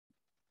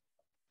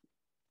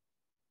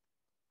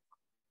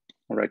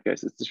All right,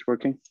 guys, is this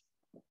working?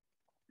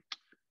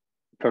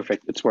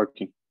 Perfect, it's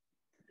working.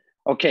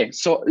 Okay,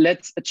 so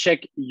let's check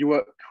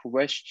your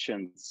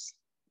questions.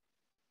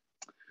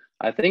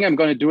 I think I'm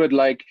gonna do it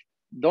like,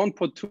 don't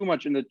put too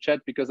much in the chat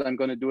because I'm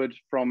gonna do it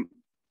from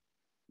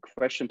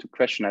question to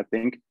question, I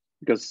think,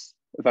 because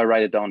if I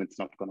write it down, it's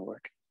not gonna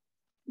work.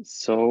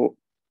 So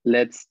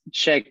let's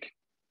check.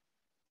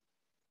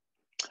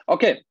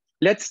 Okay,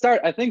 let's start.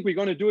 I think we're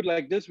gonna do it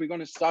like this. We're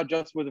gonna start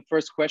just with the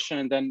first question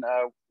and then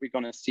we're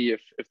gonna see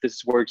if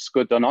this works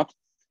good or not.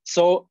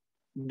 So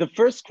the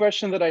first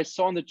question that I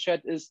saw in the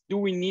chat is, do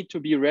we need to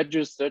be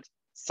registered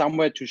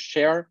somewhere to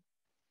share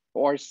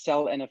or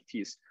sell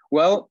NFTs?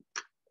 Well,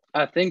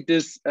 I think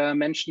this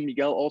mentioned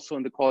Miguel also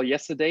in the call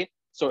yesterday.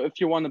 So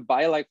if you want to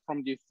buy like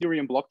from the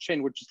Ethereum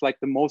blockchain, which is like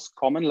the most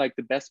common, like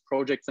the best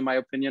projects in my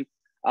opinion,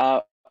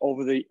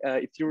 over the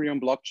Ethereum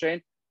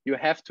blockchain, you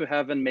have to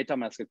have a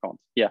MetaMask account.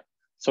 Yeah,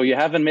 so you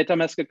have a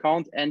MetaMask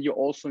account and you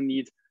also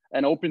need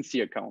an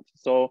OpenSea account.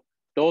 So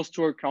those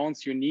two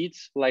accounts you need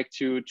like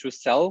to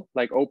sell.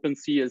 Like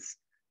OpenSea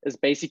is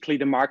basically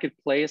the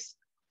marketplace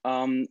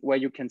where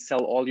you can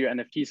sell all your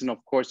NFTs and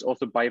of course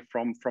also buy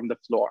from the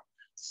floor.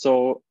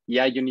 So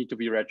yeah, you need to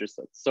be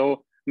registered.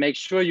 So make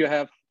sure you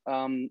have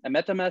a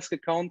MetaMask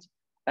account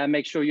and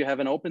make sure you have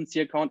an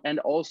OpenSea account. And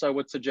also I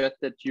would suggest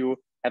that you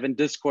have a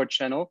Discord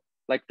channel.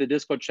 Like the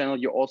Discord channel,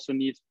 you also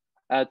need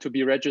to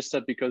be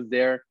registered because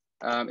there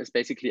is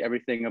basically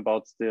everything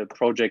about the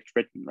project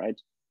written, right?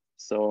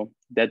 So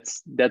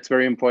that's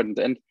very important.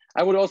 And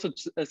I would also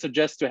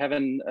suggest to have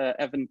an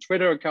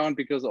Twitter account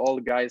because all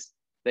the guys,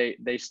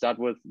 they start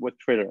with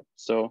Twitter.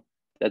 So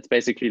that's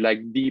basically like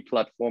the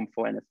platform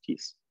for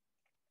NFTs.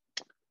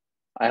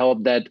 I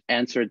hope that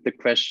answered the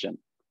question.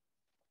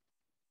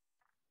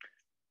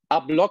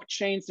 Are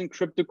blockchains and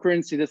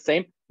cryptocurrency the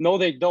same? No,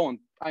 they don't.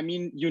 I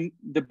mean,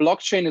 the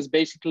blockchain is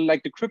basically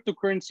like the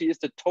cryptocurrency is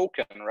the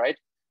token, right?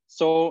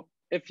 So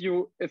if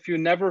you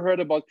never heard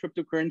about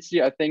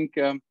cryptocurrency, I think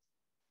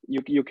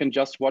you can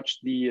just watch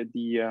the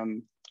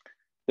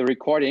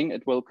recording.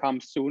 It will come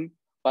soon.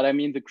 But I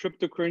mean, the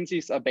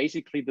cryptocurrencies are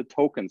basically the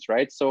tokens,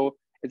 right? So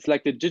it's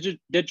like the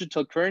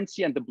digital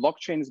currency, and the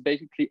blockchain is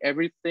basically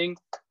everything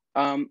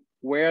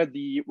where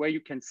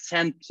you can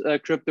send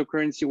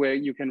cryptocurrency, where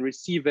you can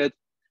receive it,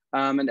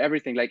 and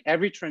everything. Like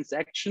every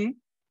transaction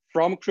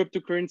from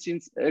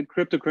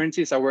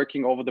cryptocurrencies are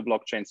working over the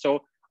blockchain.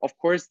 So of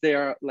course they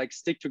are like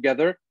stick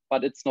together,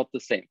 but it's not the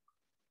same,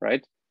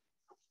 right?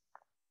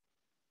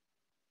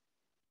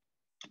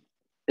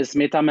 Is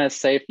MetaMask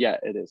safe? Yeah,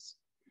 it is.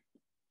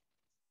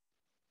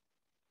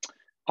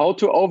 How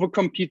to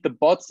overcompete the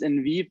bots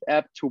in Weave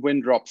app to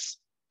win drops?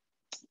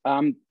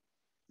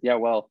 Yeah,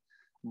 well,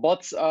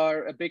 bots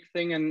are a big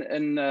thing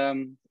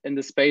in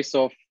the space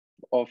of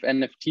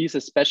NFTs,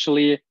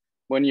 especially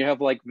when you have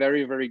like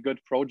very, very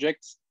good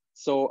projects.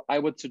 So I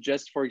would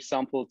suggest, for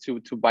example,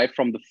 to buy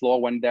from the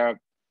floor when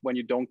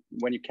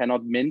you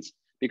cannot mint,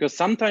 because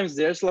sometimes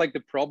there's like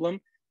the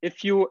problem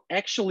if you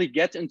actually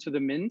get into the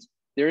mint,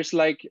 there's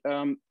like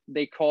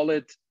they call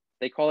it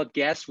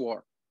gas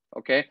war.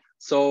 Okay,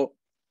 so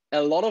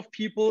a lot of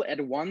people at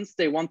once,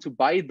 they want to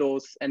buy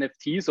those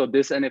NFTs or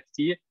this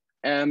NFT,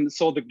 and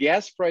so the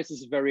gas price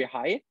is very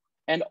high,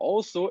 and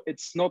also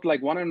it's not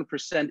like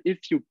 100%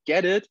 if you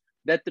get it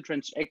that the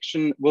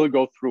transaction will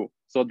go through.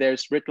 So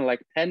there's written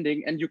like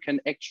pending, and you can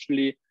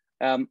actually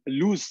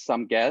lose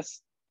some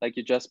gas. Like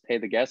you just pay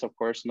the gas, of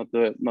course, not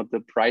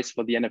the price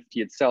for the NFT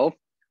itself.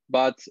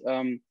 But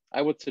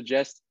I would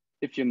suggest,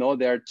 if you know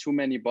there are too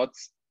many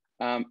bots,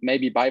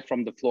 maybe buy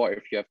from the floor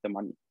if you have the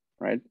money,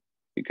 right?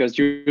 Because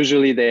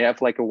usually they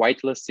have like a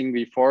whitelisting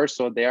before,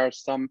 so there are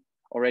some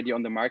already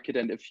on the market.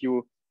 And if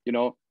you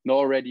know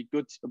already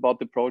good about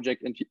the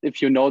project, and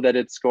if you know that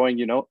it's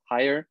going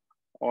higher,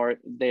 or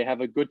they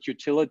have a good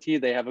utility,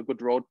 they have a good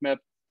roadmap,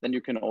 then you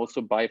can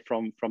also buy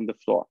from the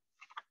floor.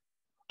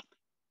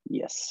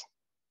 Yes.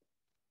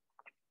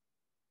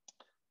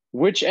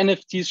 Which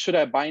NFTs should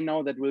I buy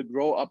now that will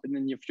grow up in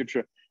the near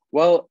future?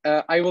 Well,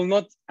 I will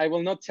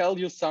not tell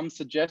you some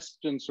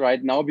suggestions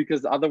right now,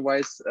 because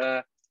otherwise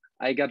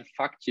I got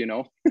fucked,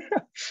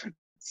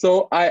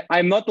 So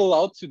I'm not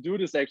allowed to do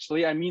this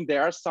actually. I mean,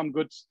 there are some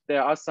good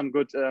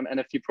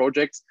NFT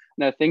projects,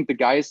 and I think the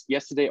guys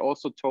yesterday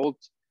also told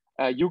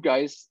you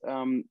guys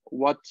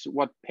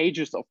what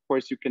pages, of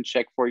course, you can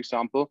check. For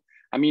example,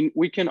 I mean,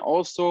 we can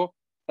also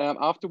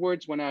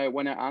afterwards, when I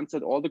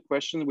answered all the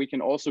questions, we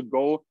can also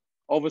go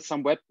over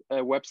some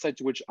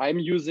websites which I'm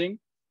using,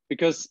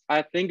 because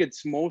I think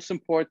it's most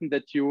important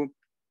that you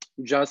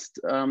just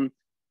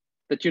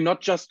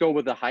not just go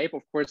with the hype.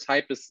 Of course,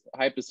 hype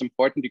is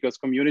important, because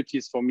community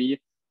is for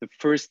me the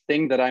first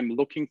thing that I'm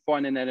looking for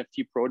in an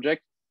NFT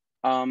project.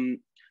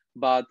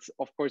 But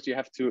of course, you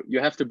have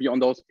to be on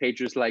those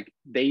pages like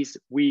days,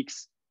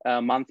 weeks,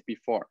 month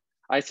before.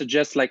 I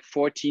suggest like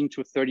 14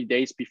 to 30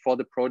 days before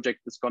the project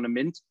is gonna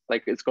mint,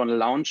 like it's gonna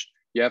launch.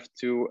 You have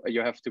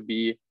to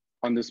be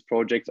on this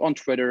project, on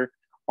Twitter,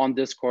 on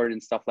Discord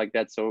and stuff like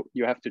that. So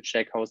you have to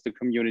check how's the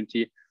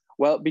community.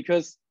 Well,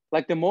 because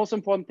like the most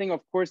important thing,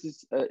 of course,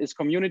 is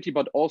community,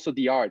 but also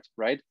the art,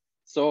 right?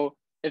 So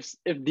if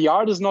the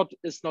art is not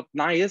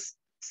nice,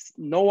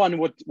 no one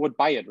would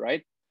buy it,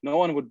 right? No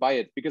one would buy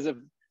it, because if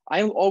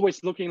I'm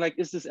always looking like,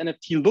 is this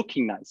NFT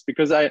looking nice?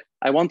 Because I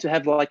want to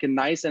have like a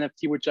nice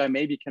NFT which I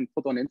maybe can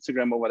put on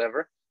Instagram or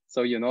whatever.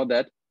 So you know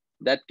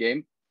that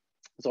game.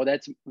 So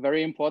that's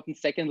very important.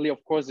 Secondly,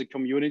 of course, the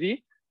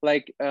community,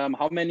 like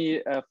how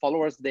many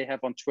followers they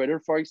have on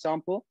Twitter, for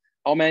example,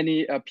 how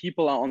many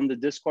people are on the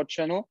Discord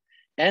channel,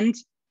 and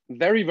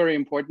very, very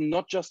important,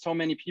 not just how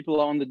many people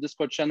are on the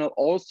Discord channel,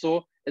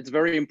 also it's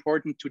very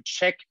important to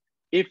check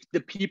if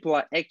the people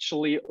are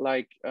actually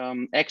like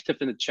active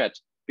in the chat,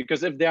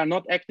 because if they are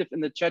not active in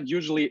the chat,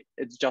 usually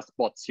it's just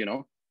bots, you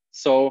know?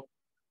 So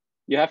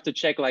you have to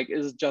check, like,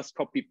 is it just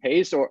copy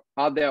paste, or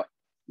are there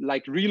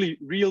like really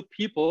real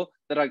people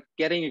that are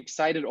getting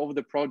excited over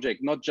the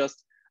project, not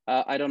just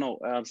I don't know,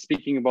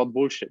 speaking about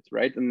bullshit,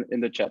 right, in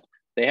the chat.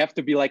 They have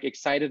to be like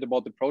excited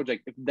about the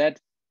project. If that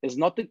is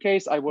not the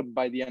case, I wouldn't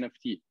buy the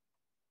NFT.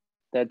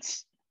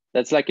 That's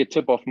like a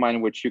tip of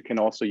mine which you can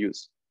also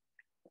use.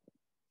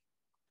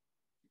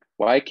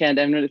 Why can't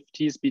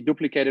NFTs be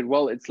duplicated?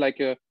 Well, it's like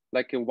a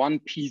one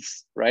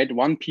piece, right?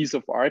 One piece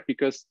of art,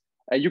 because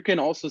you can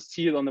also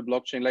see it on the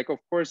blockchain. Like, of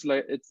course,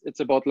 like it's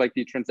about like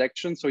the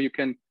transaction. So you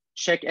can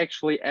check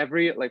actually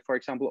every, like, for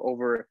example,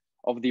 over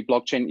of the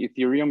blockchain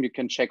Ethereum, you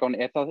can check on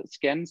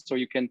Etherscan. So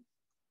you can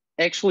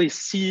actually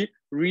see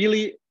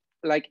really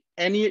like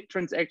any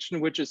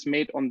transaction which is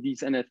made on these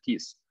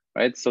NFTs,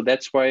 right? So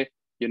that's why,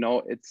 you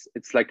know,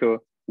 it's like a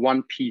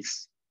one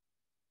piece,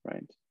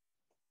 right?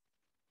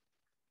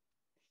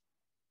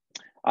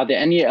 Are there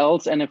any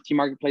else NFT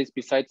marketplace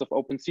besides of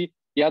OpenSea?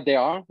 Yeah, there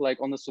are, like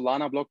on the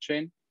Solana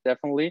blockchain,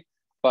 definitely.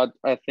 But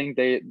I think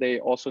they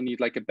also need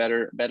like a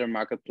better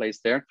marketplace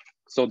there.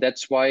 So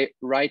that's why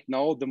right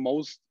now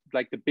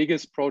the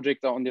biggest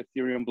projects are on the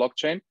Ethereum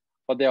blockchain,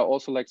 but there are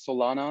also like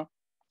Solana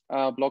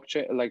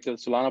blockchain, like the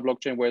Solana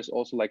blockchain, where it's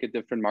also like a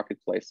different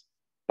marketplace.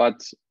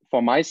 But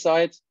for my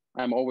side,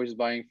 I'm always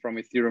buying from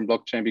Ethereum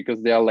blockchain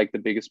because they are like the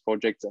biggest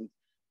projects and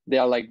they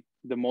are like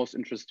the most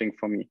interesting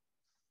for me.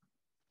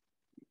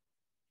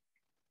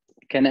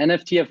 Can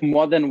NFT have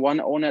more than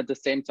one owner at the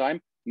same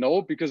time?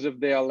 No, because if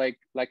they are like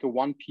a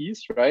one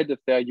piece, right? If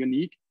they are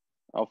unique,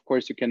 of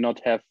course you cannot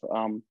have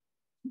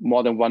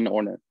more than one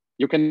owner.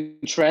 You can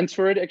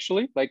transfer it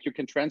actually, like you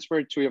can transfer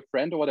it to your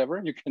friend or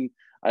whatever. You can,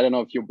 I don't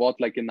know, if you bought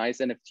like a nice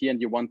NFT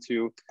and you want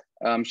to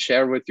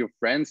share with your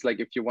friends, like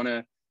if you want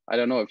to, I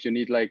don't know, if you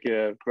need like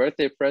a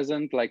birthday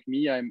present, like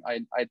me, I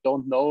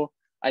don't know,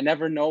 I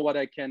never know what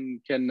I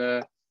can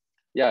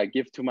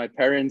give to my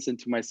parents and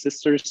to my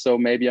sisters. So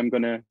maybe I'm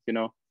gonna, you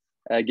know,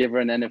 give her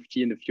an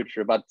NFT in the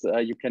future, but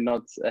you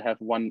cannot have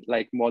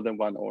more than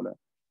one owner.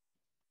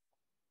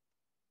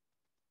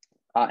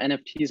 Are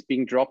NFTs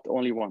being dropped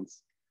only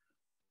once?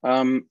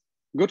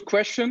 Good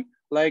question.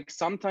 Like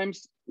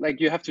sometimes, like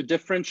you have to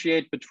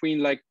differentiate between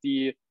like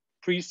the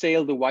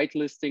pre-sale, the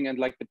whitelisting, and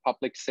like the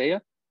public sale.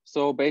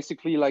 So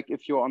basically, like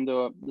if you're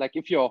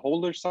if you're a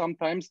holder,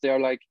 sometimes there are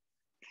like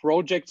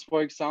projects,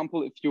 for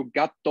example, if you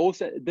got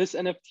this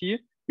NFT,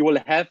 you will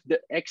have the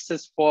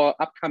access for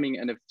upcoming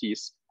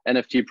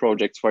NFT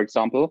projects, for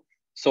example.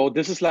 So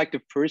this is like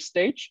the first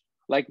stage,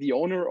 like the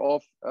owner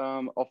of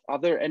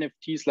other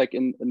NFTs, like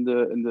in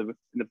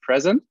the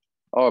present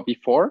or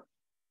before,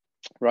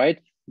 right?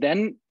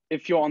 Then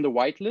if you're on the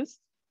whitelist,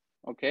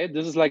 okay,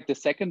 this is like the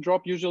second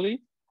drop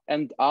usually.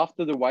 And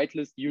after the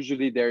whitelist,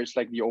 usually there's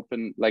like the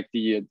open, like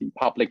the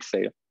public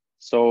sale.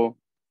 So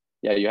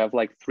yeah, you have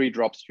like 3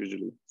 drops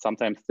usually,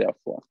 sometimes there are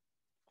 4.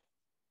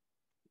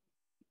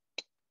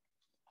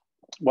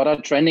 What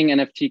are trending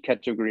NFT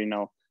category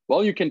now?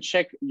 Well, you can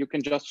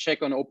just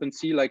check on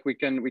OpenSea. Like we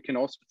can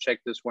also check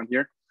this one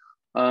here.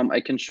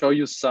 I can show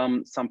you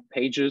some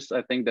pages.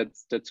 I think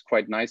that's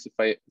quite nice if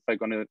I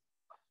gonna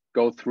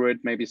go through it.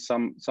 Maybe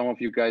some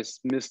of you guys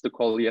missed the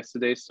call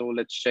yesterday, so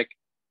let's check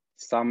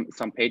some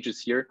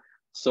pages here.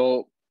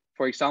 So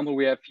for example,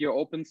 we have here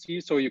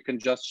OpenSea, so you can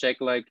just check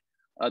like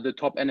the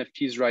top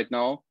NFTs right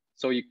now.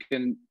 So you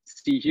can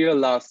see here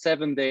last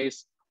 7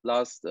 days,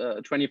 last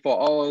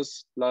 24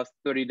 hours, last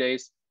 30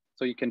 days.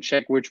 So you can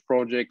check which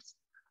projects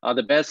are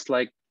the best.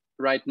 Like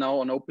right now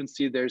on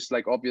OpenSea, there's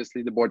like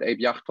obviously the Bored Ape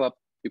Yacht Club.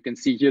 You can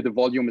see here the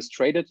volume is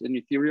traded in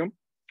Ethereum.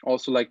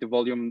 Also like the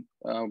volume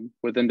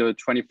within the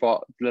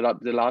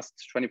last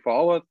 24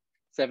 hours,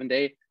 7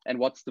 day, and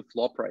what's the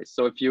floor price.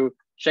 So if you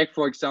check,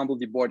 for example,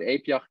 the Bored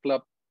Ape Yacht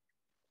Club,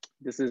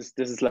 this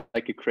is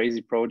like a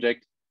crazy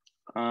project.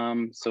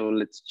 So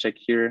let's check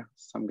here.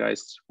 Some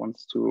guys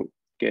wants to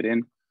get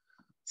in.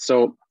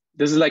 So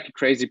this is like a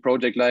crazy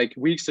project. Like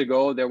weeks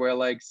ago, there were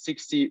like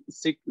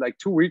 66, like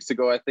 2 weeks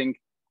ago, I think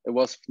it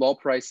was floor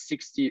price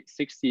 60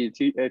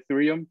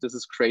 Ethereum. This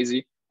is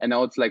crazy. And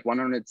now it's like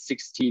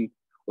 116,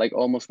 like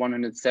almost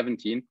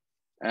 117.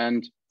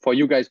 And for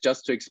you guys,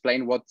 just to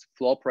explain what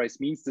floor price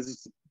means, this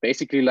is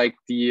basically like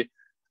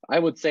I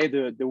would say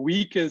the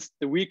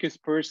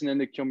weakest person in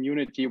the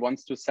community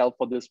wants to sell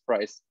for this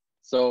price.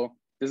 So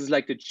this is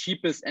like the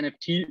cheapest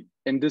NFT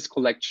in this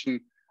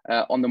collection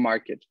on the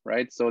market,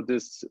 right? So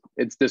it's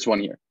this one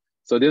here.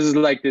 So this is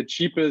like the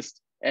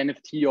cheapest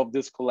NFT of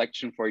this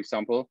collection, for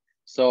example.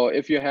 So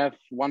if you have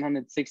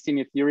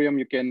 116 Ethereum,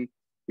 you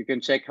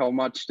can check how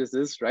much this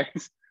is,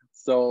 right?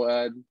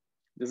 So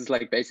this is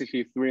like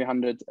basically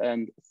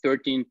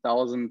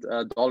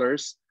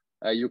 $313,000.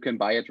 You can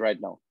buy it right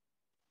now.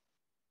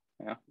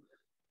 Yeah.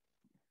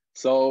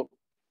 So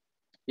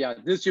yeah,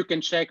 this you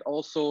can check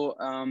also.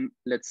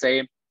 Let's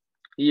say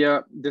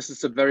here, this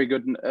is a very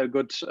good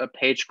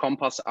page,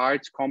 Compass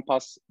Art,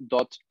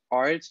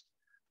 compass.art.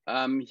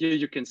 Here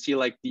you can see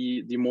like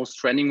the most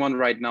trending one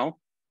right now.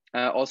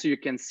 Also, you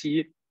can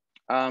see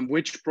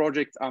which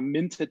projects are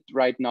minted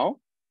right now,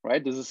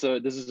 right? This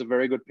is a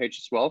very good page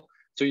as well.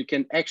 So you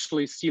can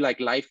actually see like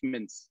live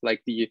mints,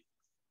 like the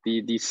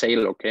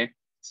sale. Okay,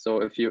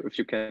 so if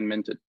you can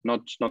mint it,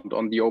 not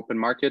on the open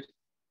market.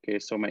 Okay,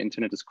 so my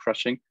internet is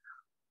crashing.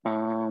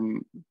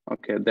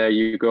 Okay, there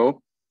you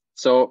go.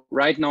 So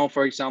right now,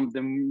 for example,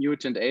 the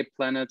Mutant Ape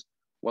Planet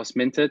was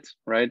minted,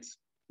 right?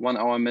 1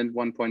 hour mint,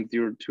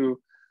 1.02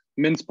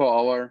 mints per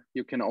hour.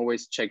 You can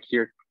always check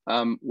here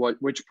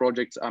which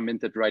projects are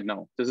minted right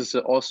now. This is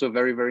also a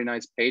very, very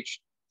nice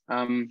page.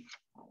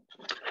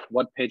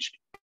 What page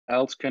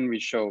else can we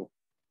show?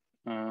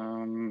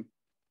 How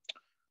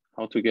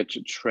to get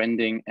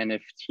trending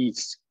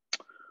NFTs.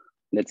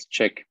 Let's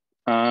check.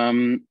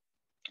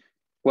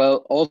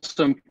 Well,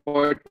 also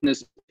important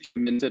is if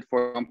you minted,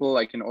 for example,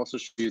 I can also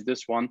show you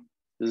this one.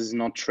 This is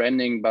not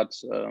trending, but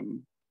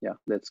yeah,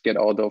 let's get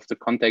out of the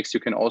context. You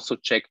can also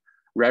check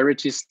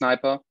Rarity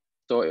Sniper.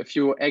 So if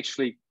you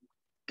actually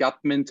got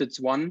minted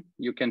one,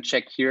 you can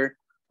check here.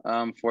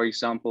 For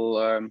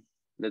example,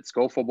 let's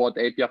go for Bored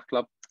Ape Yacht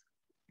Club,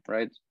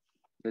 right?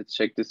 Let's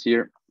check this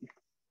here.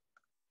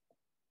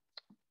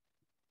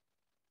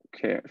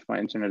 Okay, if my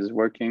internet is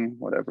working,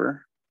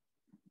 whatever.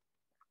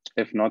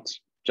 If not,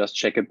 just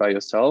check it by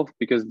yourself,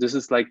 because this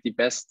is like the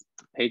best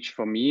page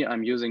for me.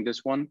 I'm using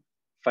this one.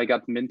 If I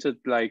got minted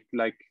like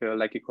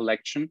a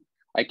collection,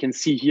 I can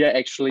see here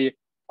actually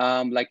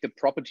like the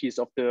properties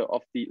of the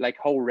like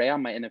how rare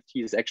my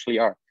NFTs actually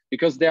are,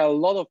 because there are a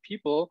lot of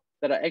people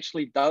that are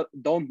actually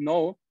don't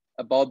know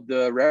about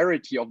the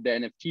rarity of their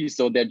NFTs,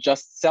 so they're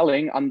just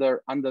selling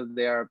under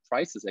their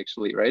prices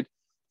actually, right?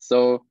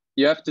 So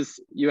you have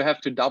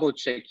to double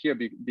check here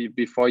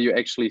before you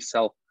actually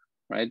sell,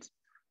 right?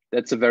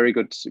 That's a very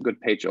good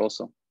page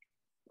also.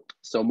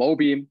 So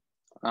Mobi,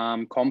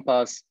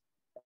 Compass,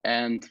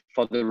 and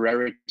for the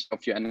rarity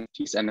of your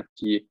NFTs,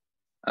 NFT,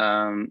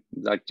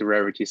 like the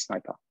Rarity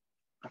Sniper.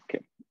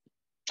 Okay.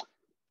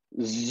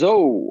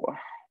 So,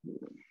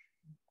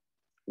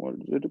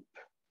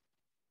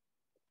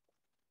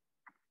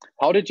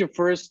 how did your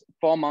first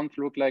 4 months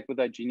look like with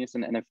iGenius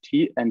and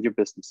NFT and your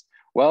business?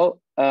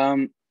 Well,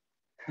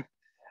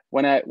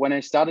 when I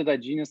started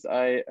iGenius,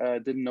 I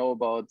didn't know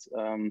about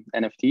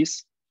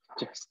NFTs.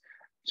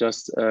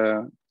 Just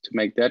to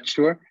make that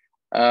sure.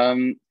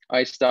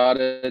 I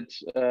started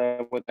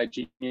with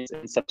iGenius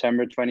in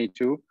September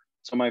 22.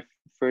 So my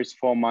first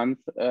 4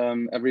 months,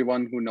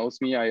 everyone who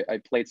knows me, I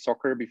played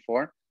soccer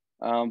before,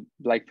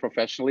 like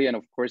professionally. And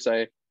of course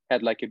I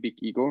had like a big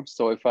ego.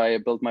 So if I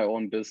built my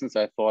own business,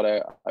 I thought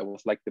I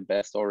was like the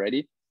best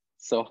already.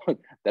 So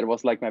that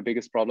was like my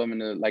biggest problem in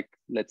the, like,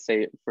 let's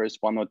say first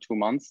 1 or 2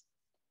 months.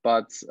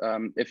 But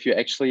if you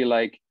actually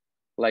like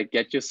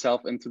get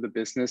yourself into the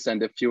business,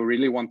 and if you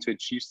really want to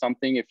achieve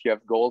something, if you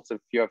have goals,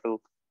 if you have a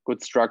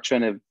good structure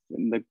and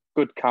a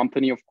good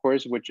company, of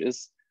course, which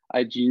is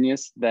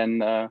iGenius,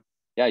 then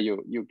yeah,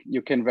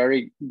 you can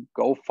very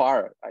go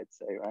far, I'd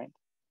say, right?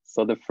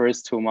 So the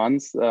first 2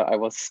 months I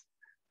was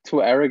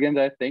too arrogant,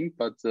 I think,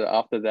 but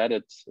after that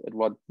it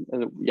was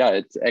yeah,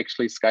 it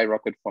actually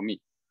skyrocketed for me.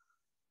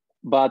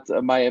 But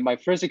my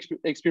first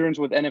experience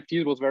with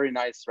NFTs was very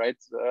nice, right?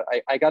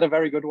 I got a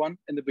very good one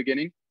in the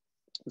beginning.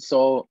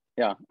 So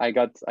yeah, I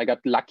got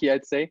lucky,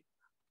 I'd say.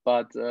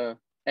 But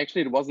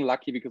actually it wasn't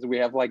lucky, because we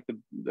have like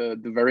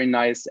the very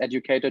nice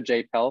educator,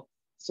 Jay Pell.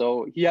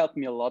 So he helped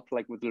me a lot,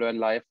 like with Learn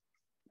Live.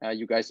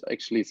 You guys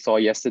actually saw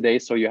yesterday.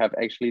 So you have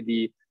actually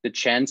the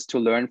chance to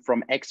learn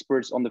from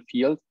experts on the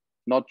field,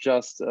 not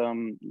just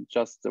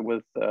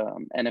with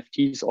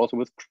NFTs, also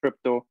with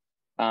crypto,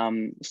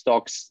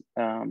 stocks,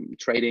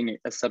 trading,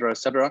 etc.,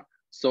 etc.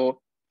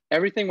 So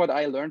everything what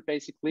I learned,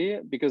 basically,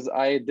 because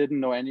I didn't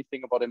know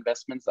anything about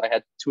investments. I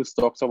had 2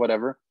 stocks or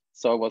whatever,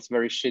 so I was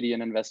very shitty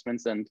in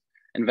investments and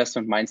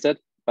investment mindset.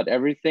 But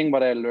everything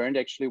what I learned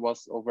actually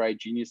was over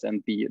iGenius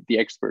and the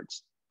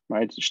experts,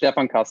 right?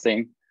 Stefan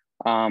Kassing,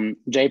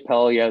 Jay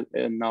Pell, yeah,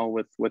 now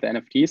with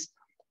NFTs.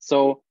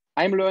 So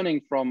I'm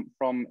learning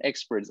from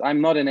experts.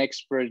 I'm not an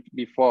expert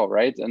before,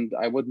 right? And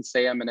I wouldn't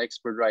say I'm an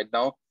expert right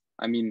now.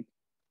 I mean,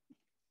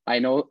 I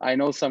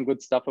know some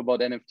good stuff about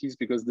NFTs,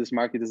 because this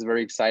market is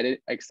very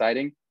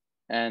exciting.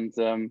 And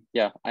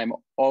yeah, I'm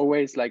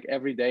always like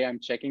every day I'm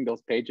checking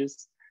those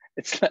pages.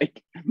 It's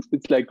like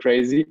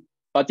crazy.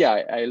 But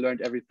yeah, I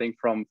learned everything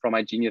from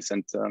iGenius,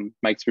 and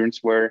my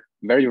experience were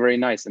very, very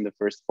nice in the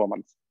first 4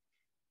 months.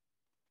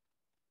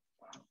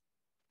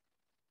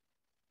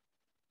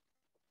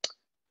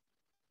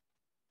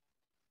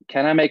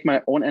 Can I make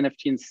my own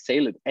NFT and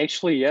sell it?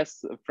 Actually,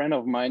 yes. A friend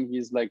of mine,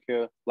 he's like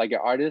an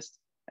artist,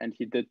 and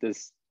he did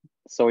this.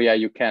 So yeah,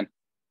 you can.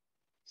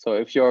 So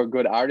if you're a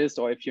good artist,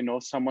 or if you know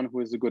someone who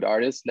is a good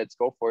artist, let's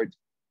go for it.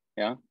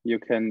 Yeah, you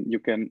can.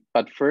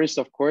 But first,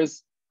 of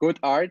course, good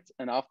art,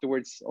 and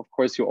afterwards, of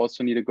course, you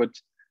also need a good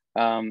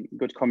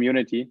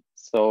community.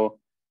 So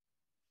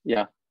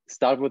yeah,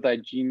 start with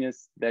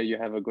iGenius. There you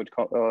have a good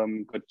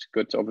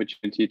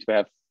opportunity to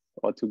have,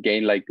 or to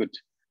gain like good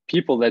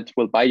people that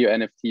will buy your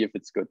NFT if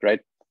it's good, right?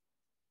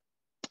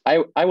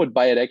 I would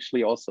buy it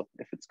actually also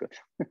if it's good.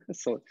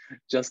 So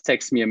just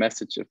text me a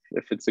message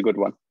if it's a good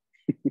one.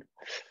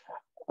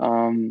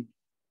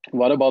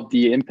 What about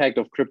the impact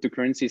of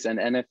cryptocurrencies and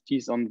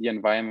NFTs on the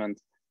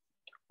environment?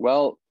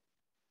 Well,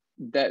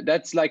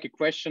 that's like a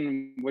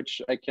question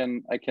which I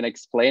can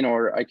explain,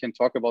 or I can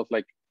talk about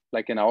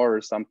like an hour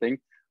or something.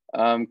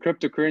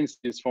 Cryptocurrency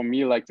is for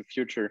me like the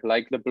future.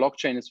 Like the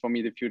blockchain is for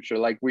me the future.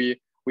 Like we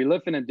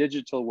live in a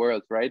digital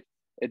world, right?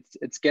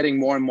 It's getting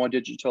more and more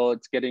digital.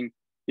 It's getting,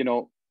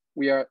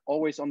 we are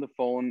always on the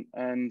phone,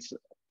 and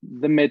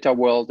the meta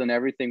world and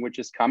everything which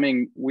is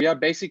coming. We are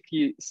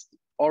basically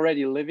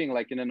already living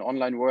like in an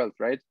online world,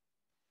 right?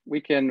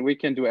 We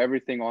can do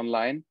everything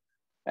online,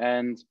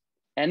 and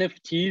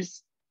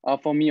NFTs are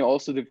for me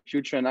also the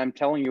future, and I'm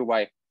telling you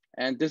why.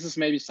 And this is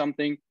maybe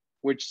something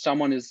which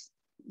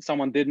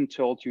someone didn't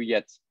told you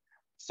yet.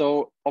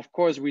 So of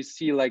course we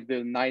see like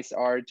the nice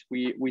art,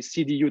 we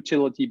see the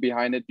utility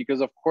behind it,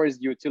 because of course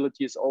the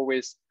utility is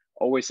always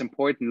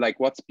important. Like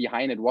what's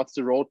behind it, what's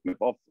the roadmap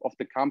of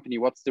the company,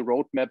 what's the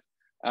roadmap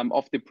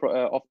of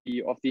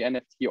the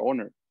NFT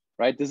owner,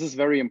 right? This is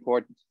very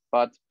important.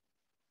 But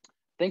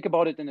think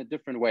about it in a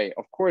different way.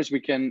 Of course we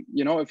can,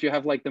 if you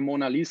have like the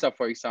Mona Lisa,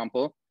 for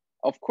example,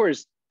 of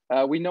course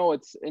we know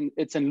it's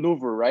in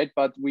Louvre, right?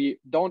 But we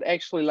don't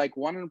actually like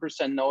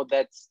 100% know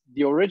that's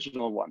the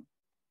original one,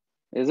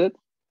 is it?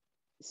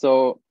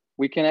 So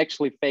we can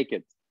actually fake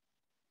it.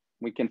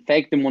 We can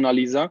fake the Mona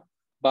Lisa,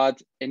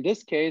 but in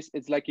this case,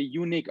 it's like a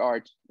unique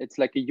art. It's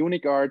like a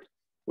unique art,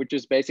 which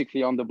is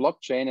basically on the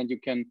blockchain, and you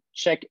can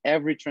check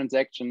every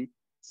transaction.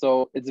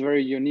 So it's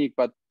very unique,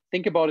 but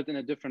think about it in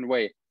a different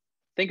way.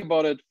 Think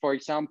about it, for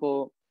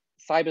example,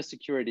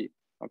 cybersecurity,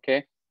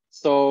 okay?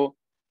 So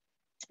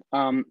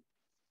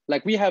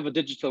like we have a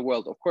digital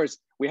world. Of course,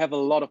 we have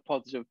a lot of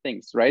positive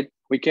things, right?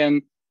 We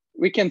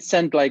can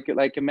send like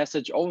a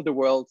message over the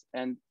world,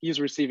 and he's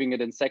receiving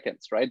it in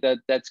seconds, right?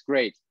 That's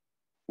great.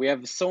 We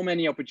have so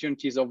many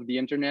opportunities over the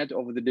internet,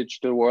 over the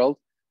digital world,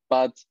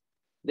 but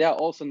there are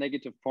also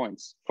negative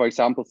points. For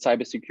example,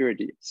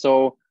 cybersecurity.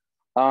 So,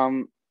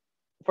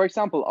 for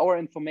example, our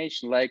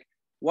information, like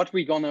what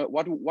we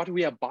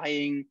are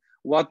buying,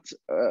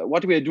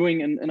 what we are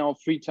doing in our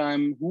free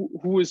time,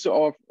 who's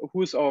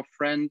our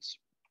friend,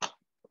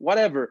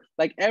 whatever.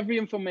 Like every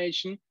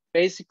information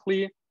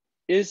basically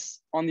is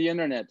on the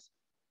internet,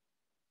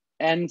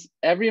 and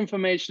every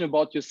information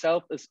about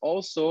yourself is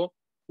also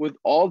with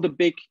all the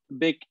big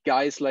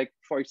guys, like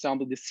for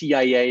example the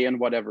CIA and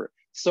whatever.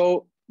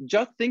 So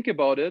just think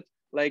about it,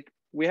 like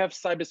we have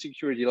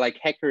cybersecurity, like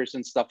hackers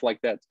and stuff like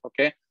that.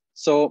 Okay,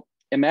 so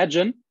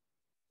imagine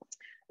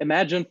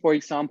for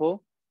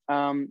example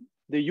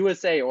the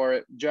USA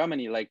or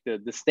Germany, like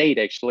the state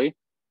actually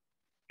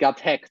got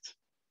hacked.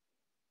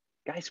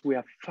 Guys, we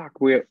are fucked.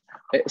 We're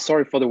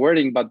sorry for the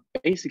wording, but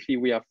basically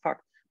we are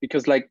fucked,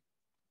 because like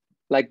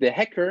the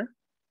hacker,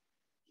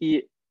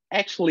 he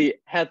actually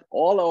had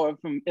all our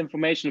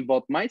information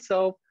about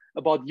myself,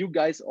 about you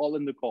guys, all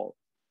in the call.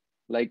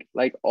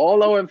 Like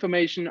all our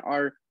information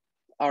are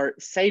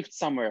saved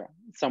somewhere,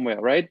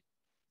 right?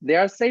 They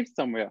are saved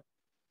somewhere,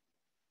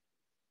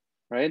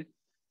 right?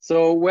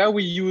 So where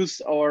we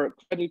use our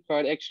credit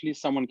card, actually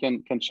someone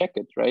can check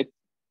it, right?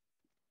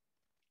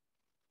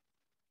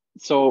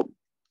 So,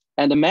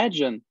 and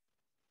imagine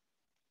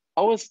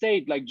our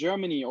state, like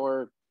Germany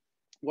or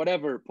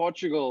whatever,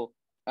 Portugal,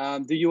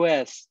 the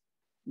US,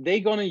 they're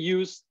gonna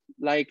use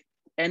like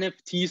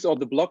NFTs or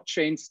the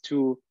blockchains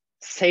to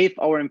save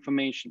our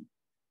information.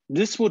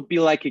 This would be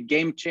like a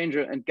game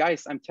changer. And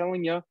guys, I'm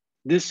telling you,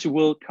 this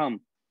will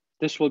come.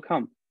 This will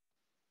come.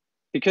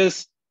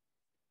 Because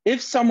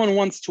if someone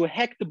wants to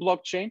hack the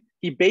blockchain,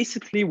 he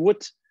basically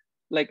would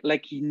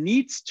like he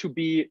needs to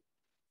be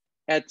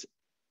at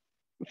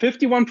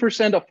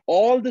 51% of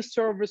all the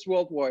servers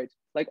worldwide,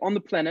 like on the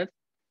planet.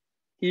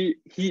 He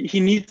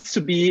needs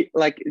to be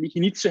like, he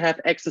needs to have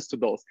access to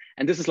those,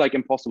 and this is like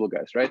impossible,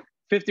 guys, right?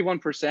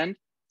 51%,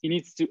 he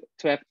needs to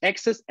have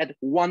access at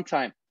one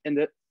time in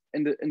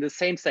the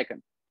same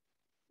second.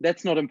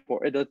 That's not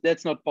important.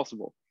 That's not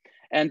possible.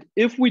 And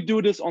if we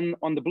do this on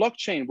the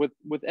blockchain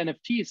with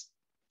NFTs,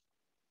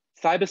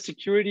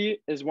 cybersecurity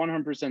is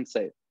 100%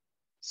 safe.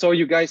 So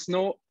you guys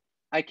know,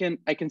 I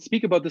can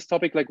speak about this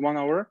topic like 1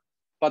 hour,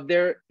 but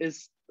there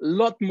is a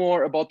lot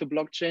more about the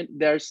blockchain.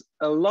 There's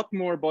a lot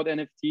more about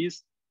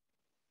NFTs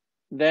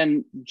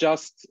than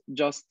just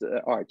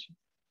art.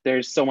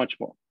 There's so much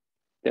more.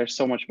 There's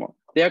so much more.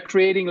 They are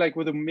creating, like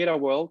with a meta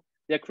world,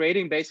 they're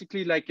creating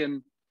basically like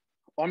an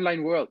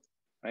online world,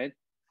 right?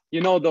 You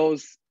know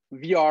those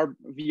VR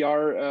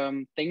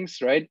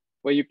things, right?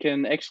 Where you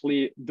can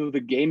actually do the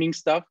gaming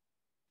stuff.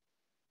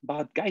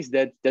 But guys,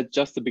 that's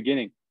just the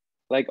beginning.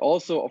 Like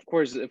also, of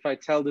course, if I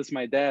tell this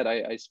my dad,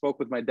 I spoke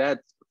with my dad,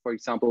 for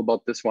example,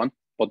 about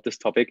this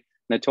topic,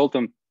 and I told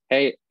him,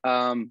 hey,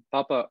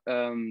 Papa,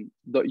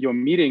 your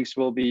meetings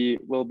will be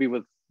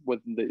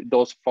with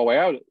those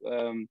VR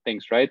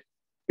things, right?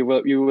 You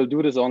will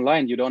do this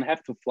online. You don't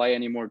have to fly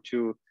anymore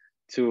to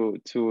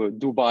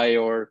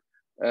Dubai or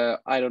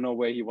I don't know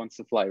where he wants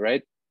to fly,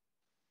 right?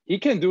 He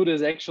can do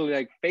this actually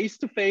like face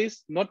to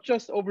face, not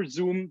just over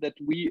Zoom that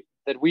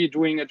we're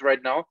doing it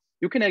right now.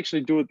 You can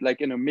actually do it like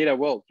in a meta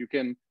world. You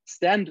can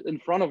stand in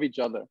front of each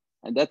other,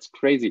 and that's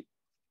crazy.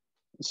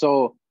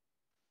 So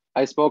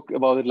I spoke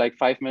about it like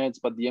 5 minutes,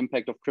 but the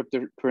impact of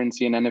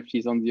cryptocurrency and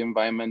NFTs on the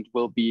environment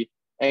will be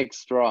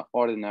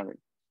extraordinary.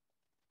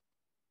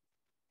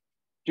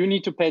 Do you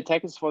need to pay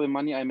taxes for the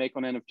money I make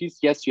on NFTs?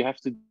 Yes, you have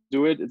to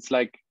do it. It's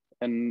like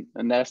an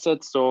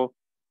asset. So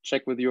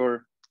check with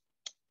your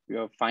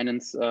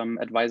finance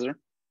advisor.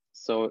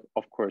 So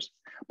of course,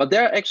 but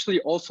there are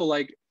actually also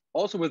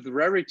with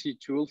rarity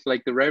tools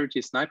like the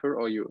Rarity Sniper,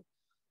 or you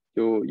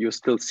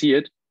still see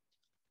it.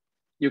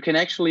 You can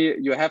actually,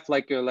 you have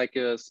like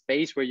a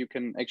space where you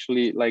can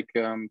actually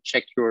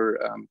check your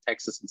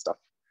taxes and stuff.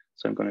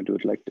 So I'm gonna do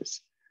it like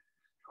this.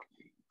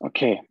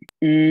 Okay.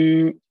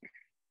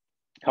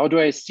 How do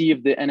I see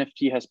if the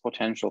NFT has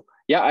potential?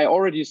 Yeah, I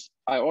already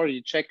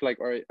checked,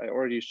 or I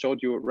already showed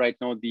you right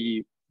now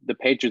the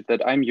pages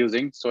that I'm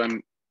using. So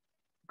I'm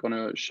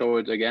gonna show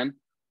it again,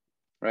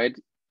 right,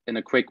 in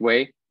a quick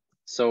way.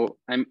 So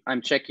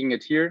I'm checking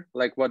it here,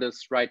 like what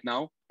is right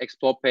now,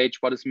 explore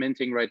page, what is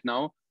minting right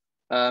now.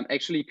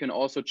 Actually, you can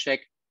also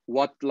check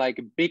what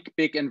like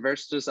big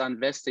investors are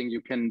investing.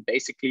 You can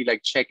basically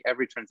like check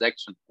every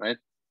transaction, right?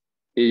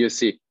 Here you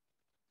see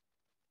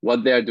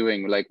what they're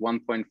doing. Like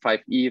 1.5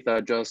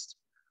 Ether just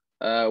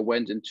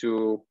went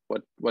into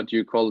what do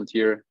you call it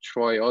here?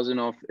 Troy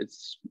Osinov.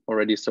 It's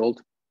already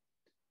sold,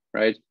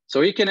 right?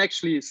 So you can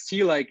actually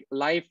see like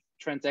live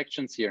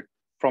transactions here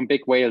from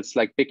big whales,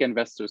 like big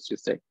investors, you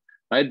say,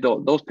 right?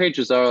 Those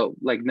pages are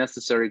like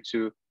necessary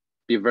to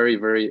be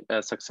very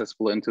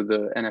successful into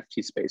the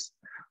NFT space.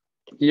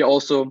 Here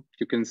also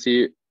you can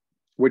see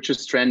which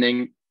is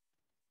trending,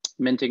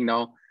 minting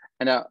now,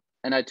 and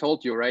I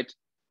told you, right,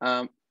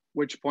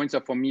 which points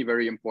are for me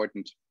very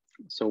important.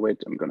 So wait,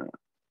 I'm gonna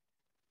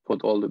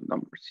put all the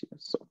numbers here.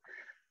 So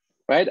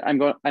right, I'm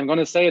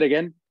gonna say it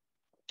again.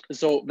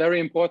 So very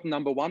important,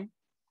 number one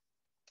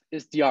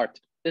is the art.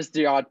 Is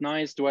the art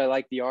nice? Do I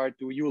like the art?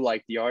 Do you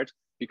like the art?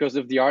 Because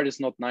if the art is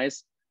not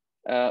nice,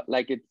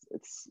 like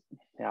it's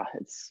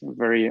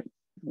very,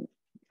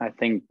 I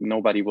think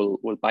nobody will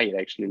buy it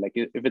actually. Like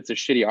if it's a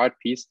shitty art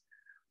piece,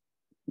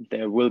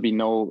 there will be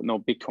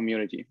no big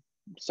community.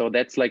 So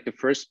that's like the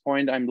first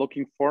point I'm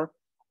looking for.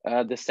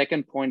 The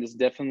second point is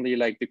definitely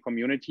like the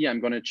community. I'm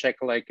gonna check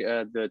like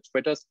the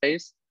Twitter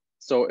space.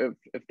 So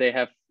if they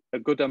have a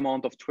good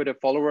amount of Twitter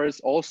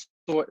followers, also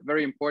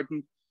very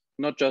important,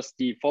 not just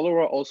the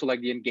follower, also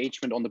like the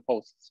engagement on the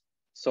posts.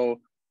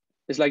 So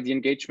it's like the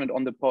engagement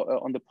on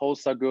the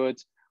posts are good,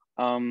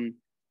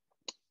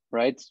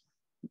 right?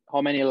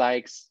 How many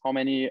likes, how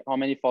many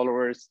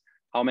followers,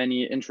 how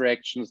many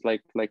interactions,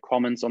 like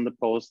comments on the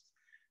post.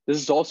 This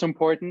is also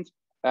important.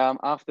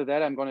 After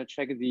that, I'm going to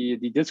check the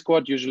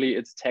Discord. Usually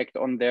it's tagged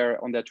on their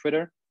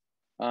Twitter.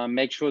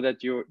 Make sure that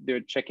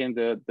they're checking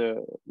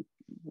the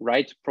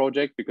right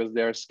project, because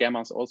there are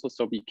scammers also,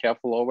 so be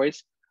careful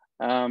always.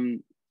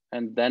 And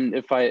then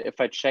if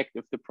I check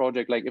if the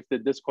project, like if the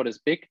Discord is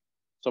big,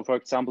 so for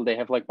example they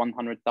have like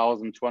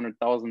 100,000,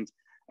 200,000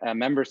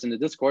 members in the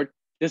Discord,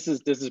 this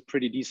is a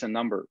pretty decent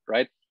number,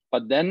 right?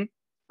 But then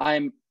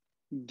I'm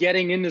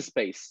getting in the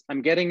space.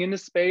 I'm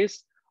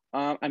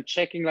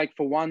checking like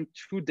for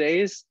 1-2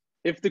 days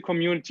if the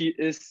community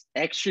is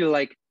actually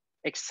like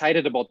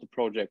excited about the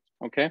project.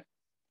 Okay,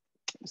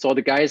 so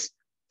the guys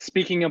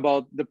speaking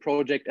about the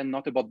project and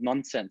not about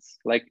nonsense,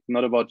 like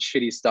not about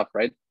shitty stuff,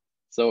 right?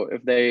 So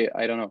if they,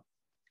 I don't know,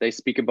 they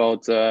speak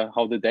about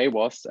how the day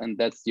was, and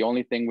that's the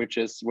only thing which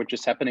is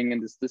happening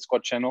in this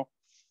Discord channel,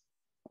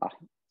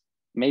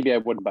 maybe I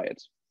wouldn't buy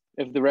it.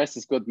 If the rest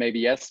is good, maybe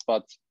yes,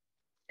 but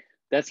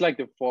that's like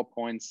the 4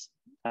 points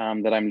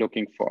that I'm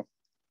looking for,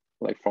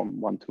 like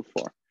from 1 to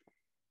 4.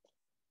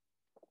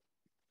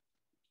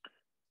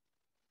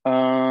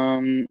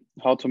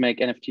 How to make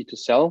NFT to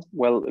sell?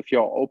 Well, if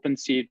you're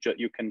OpenSea,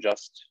 you can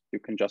just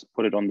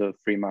put it on the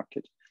free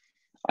market.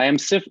 I am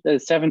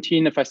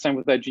 17. If I sign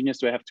with iGenius,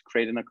 do I have to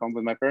create an account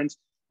with my parents?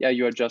 Yeah,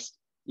 you are just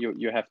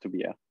you have to be,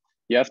 yeah.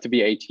 You have to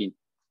be 18.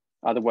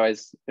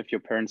 Otherwise, if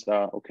your parents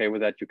are okay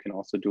with that, you can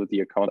also do the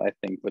account, I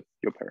think, with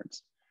your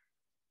parents.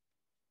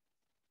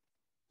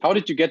 How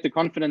did you get the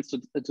confidence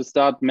to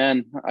start?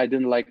 Man, I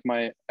didn't like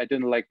my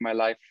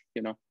life,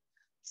 you know,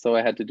 so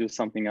I had to do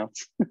something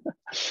else.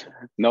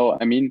 No,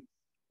 I mean,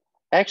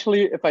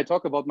 actually, if I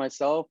talk about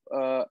myself,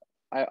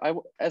 I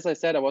as I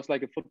said, I was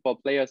like a football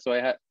player, so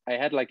I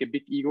had like a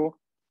big ego,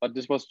 but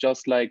this was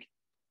just like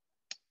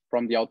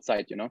from the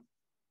outside, you know.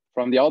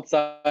 from the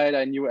outside,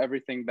 I knew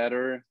everything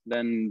better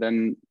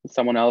than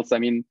someone else. I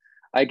mean,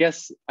 I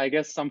guess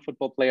some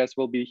football players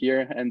will be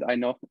here, and I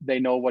know they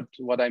know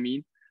what I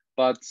mean.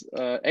 But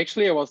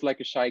actually, I was like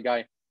a shy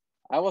guy.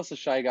 I was a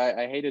shy guy.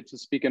 I hated to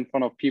speak in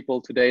front of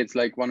people. Today, it's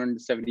like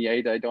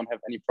 178. I don't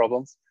have any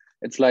problems.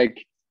 It's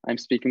like I'm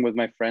speaking with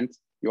my friends.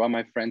 You are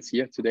my friends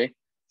here today.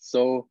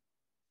 So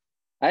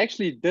I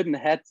actually didn't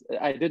have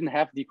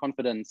the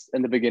confidence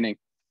in the beginning.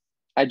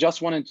 I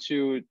just wanted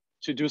to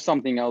do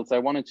something else. I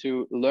wanted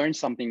to learn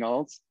something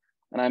else,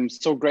 and I'm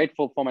so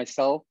grateful for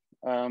myself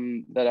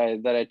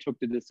that I took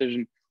the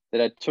decision,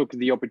 that I took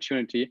the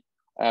opportunity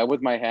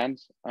with my hand,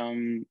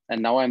 and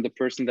now I'm the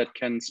person that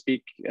can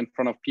speak in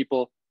front of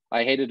people.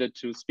 I hated it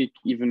to speak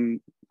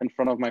even in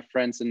front of my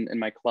friends in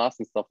my class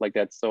and stuff like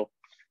that. So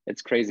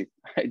it's crazy.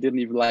 I didn't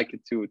even like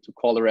it to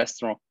call a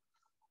restaurant.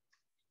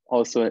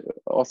 Also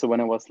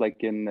when I was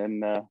like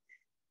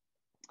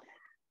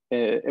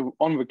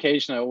on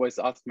vacation, I always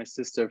ask my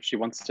sister if she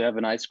wants to have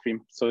an ice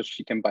cream so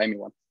she can buy me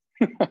one.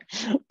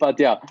 But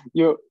yeah,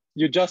 you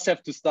just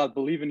have to start,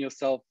 believe in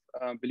yourself,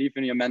 believe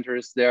in your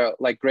mentors. There are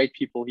like great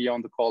people here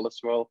on the call as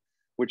well,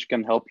 which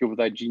can help you with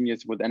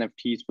iGenius, with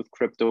NFTs, with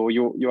crypto.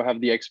 You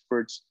have the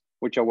experts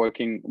which are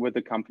working with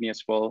the company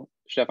as well.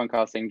 Stefan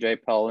Casting, Jay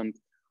Pell, and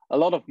a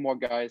lot of more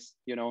guys,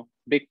 you know,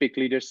 big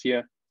leaders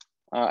here.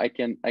 I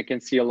can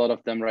see a lot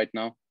of them right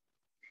now.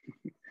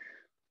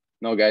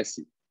 No, guys,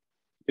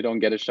 you don't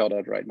get a shout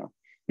out right now.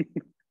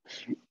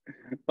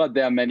 But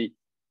there are many.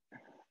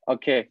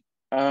 Okay.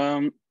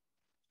 My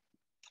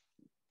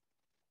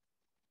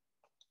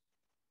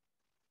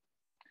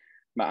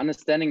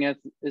understanding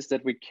is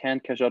that we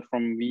can't cash out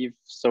from Weave.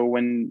 So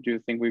when do you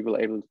think we will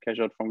able to cash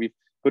out from Weave?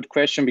 Good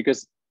question,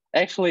 because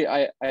actually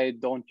I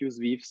don't use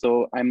Weave,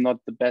 so I'm not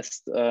the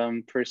best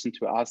person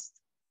to ask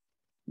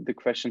the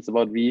questions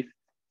about Weave.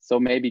 So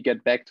maybe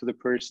get back to the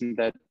person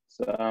that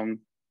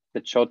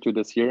showed you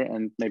this here,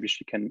 and maybe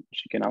she can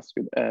ask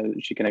you.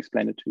 She can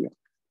explain it to you.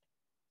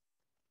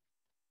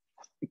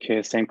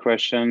 Okay, same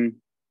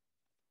question.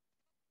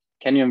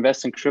 Can you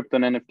invest in crypto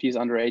and NFTs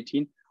under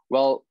 18?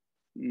 Well,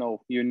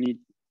 no, you need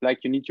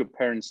your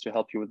parents to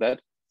help you with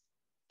that,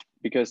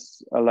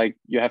 because like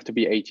you have to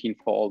be 18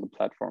 for all the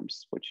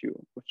platforms which you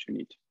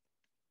need.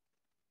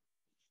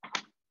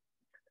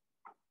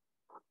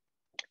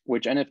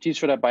 Which NFTs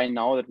should I buy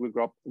now that will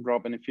grow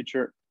up in the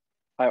future?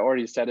 I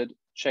already said it.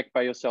 Check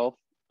by yourself.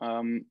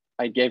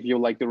 I gave you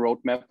like the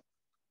roadmap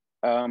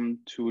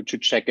to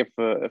check if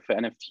an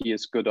NFT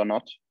is good or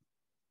not.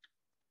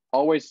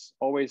 Always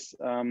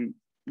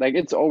like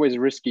it's always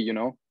risky, you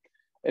know.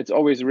 It's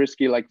always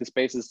risky. Like the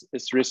space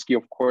is risky,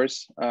 of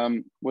course,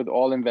 with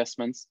all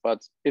investments. But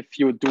if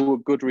you do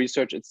good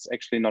research, it's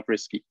actually not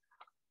risky.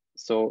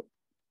 So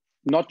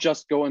not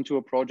just go into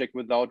a project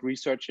without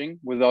researching,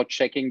 without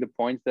checking the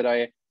points that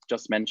I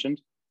just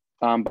mentioned.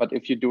 But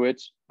if you do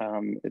it,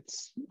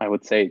 I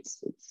would say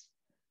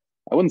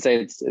I wouldn't say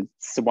it's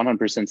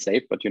 100%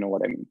 safe, but you know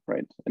what I mean,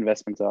 right?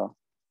 Investments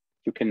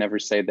you can never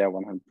say they're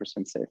 100%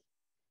 safe.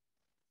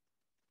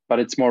 But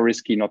it's more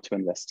risky not to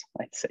invest,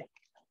 I'd say.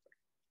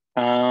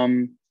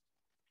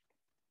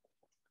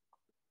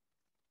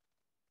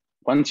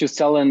 Once you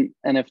sell an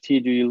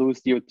NFT, do you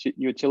lose the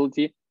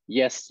utility?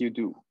 Yes, you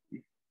do.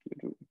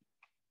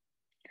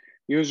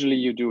 Usually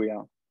you do,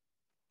 yeah.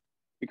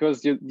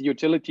 Because the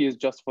utility is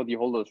just for the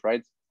holders,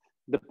 right?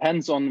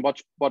 Depends on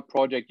what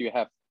project you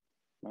have,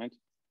 right?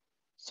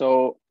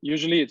 So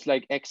usually it's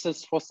like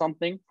access for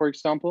something, for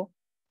example.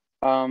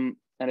 And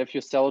if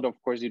you sell it,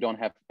 of course, you don't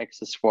have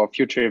access for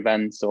future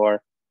events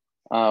or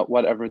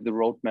whatever the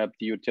roadmap,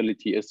 the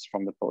utility is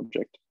from the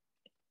project.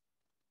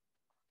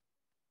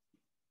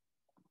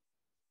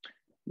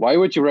 Why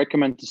would you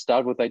recommend to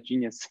start with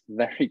iGenius?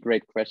 Very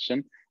great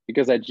question,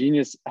 because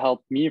iGenius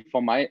helped me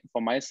from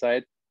my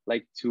side,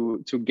 like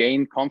to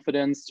gain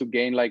confidence, to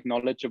gain like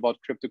knowledge about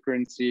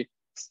cryptocurrency,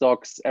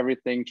 stocks,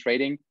 everything,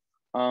 trading.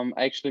 I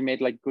actually made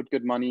like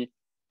good money.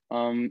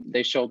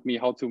 They showed me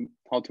how to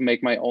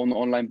make my own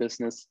online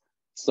business.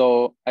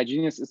 So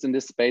iGenius is in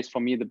this space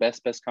for me the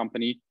best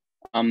company.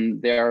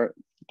 They're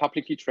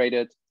publicly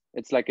traded.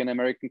 It's like an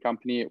American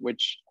company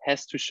which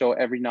has to show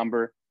every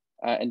number.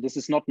 And this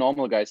is not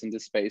normal, guys, in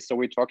this space. So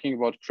we're talking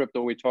about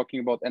crypto, we're talking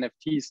about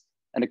NFTs,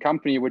 and a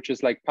company which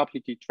is like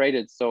publicly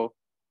traded. So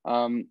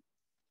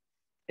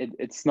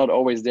it's not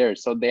always there.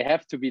 So they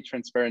have to be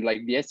transparent.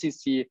 Like the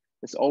SEC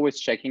is always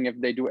checking if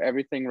they do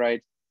everything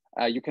right.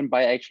 You can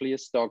buy actually a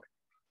stock.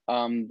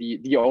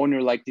 The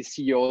owner, like the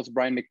CEOs,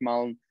 Brian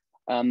McMullen,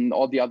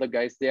 all the other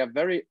guys, they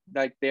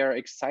are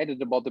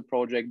excited about the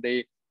project.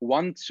 They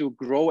want to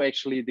grow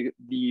actually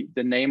the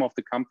name of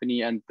the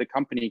company and the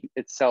company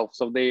itself.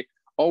 So they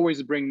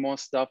always bring more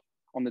stuff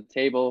on the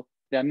table.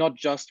 They're not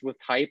just with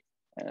hype.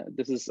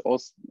 This is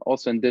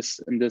also in this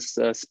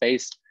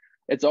space.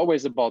 It's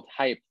always about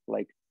hype,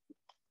 like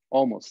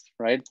almost,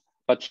 right?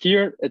 But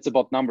here it's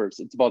about numbers.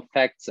 It's about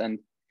facts, and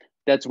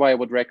that's why I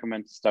would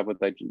recommend to start with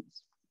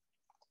iGenius.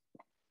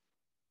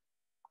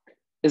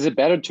 Is it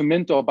better to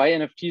mint or buy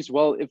NFTs?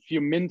 Well, if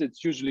you mint,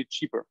 it's usually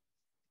cheaper.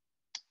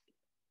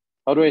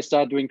 How do I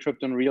start doing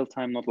crypto in real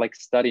time, not like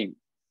studying?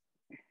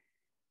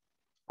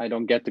 I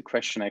don't get the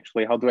question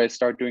actually. How do I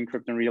start doing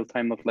crypto in real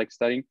time, not like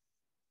studying?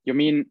 You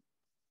mean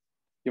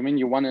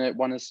you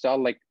wanna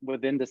start like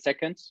within the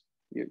seconds?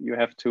 You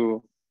have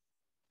to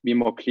be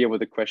more clear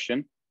with the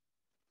question.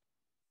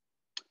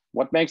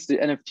 What makes the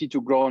NFT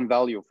to grow in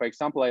value? For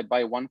example, I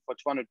buy one for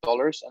 $200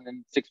 and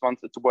in 6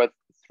 months it's worth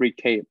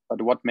 3K,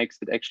 but what makes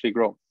it actually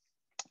grow?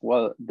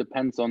 Well, it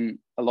depends on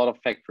a lot of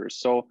factors.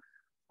 So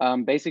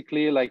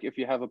basically, like if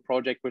you have a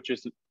project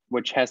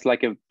which has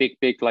like a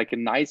big, like a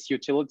nice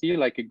utility,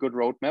 like a good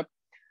roadmap,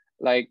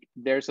 like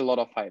there's a lot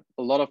of hype.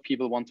 A lot of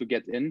people want to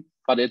get in,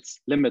 but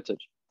it's limited.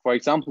 For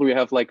example, we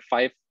have like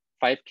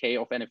 5K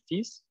of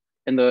NFTs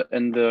in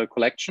the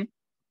collection,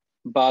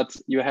 but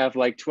you have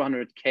like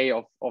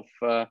 200K of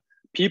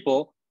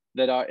people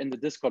that are in the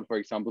Discord, for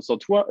example. So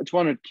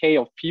 200K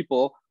of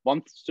people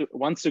wants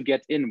to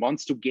get in,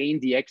 wants to gain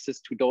the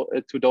access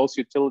to those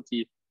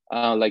utility,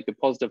 like the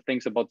positive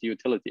things about the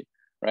utility,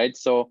 right?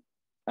 So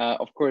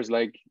of course,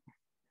 like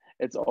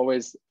it's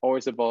always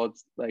about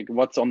like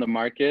what's on the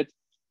market.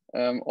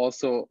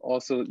 Also,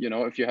 you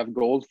know, if you have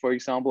gold, for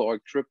example, or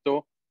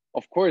crypto,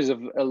 of course, if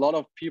a lot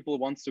of people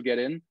wants to get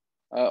in,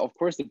 of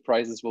course the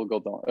prices will go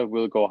down,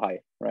 will go high,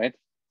 right?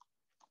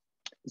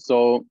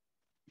 So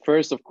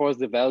first, of course,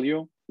 the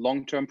value,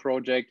 long-term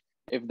project,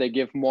 if they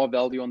give more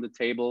value on the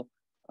table,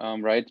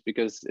 right?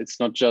 Because it's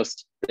not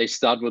just they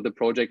start with the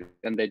project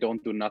and they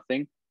don't do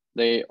nothing.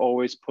 They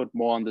always put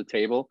more on the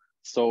table.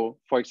 So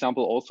for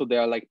example, also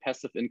there are like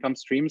passive income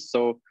streams.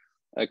 So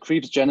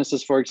Creeps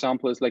Genesis, for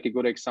example, is like a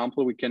good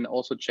example. We can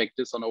also check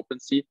this on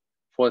OpenSea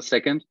for a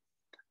second,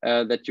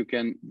 that you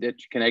can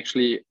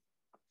actually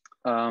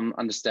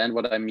understand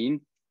what I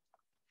mean.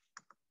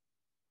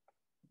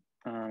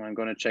 I'm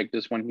going to check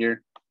this one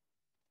here.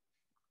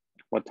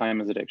 What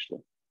time is it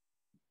actually?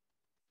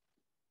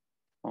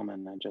 Oh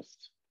man, I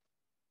just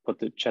put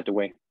the chat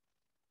away.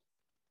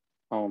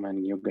 Oh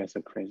man, you guys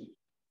are crazy.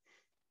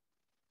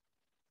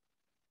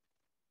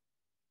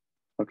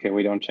 Okay,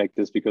 we don't check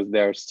this because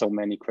there are so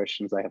many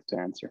questions I have to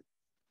answer.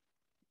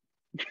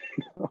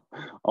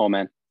 Oh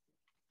man.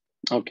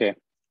 Okay.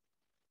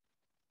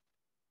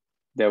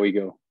 There we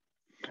go.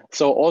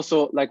 So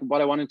also like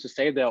what I wanted to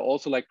say, there are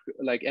also like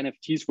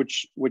NFTs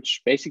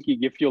which basically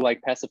give you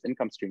like passive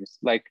income streams.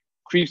 Like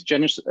Creeps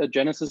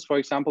Genesis, for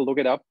example, look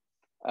it up.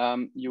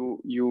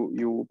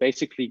 You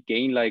basically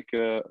gain like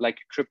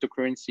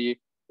cryptocurrency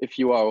if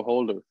you are a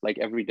holder, like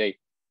every day.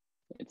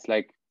 It's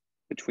like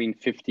between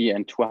 $50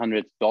 and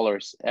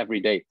 $200 every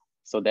day.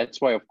 So that's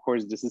why, of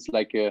course, this is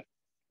like a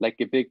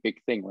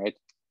big thing, right?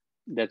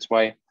 That's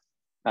why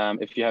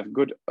if you have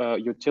good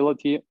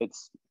utility,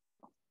 it's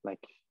like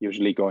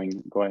usually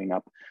going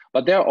up.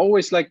 But there are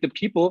always like the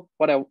people.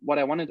 What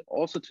I wanted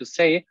also to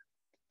say,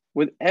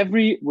 with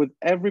every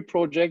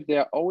project,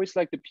 there are always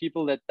like the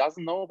people that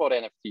doesn't know about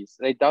NFTs.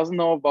 They doesn't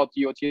know about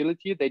the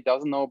utility. They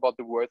doesn't know about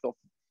the worth of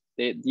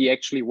the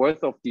actually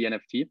worth of the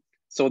NFT.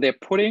 So they're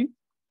putting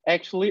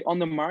actually on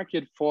the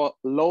market for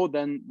low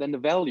than the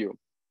value.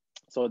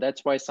 So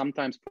that's why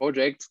sometimes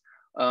projects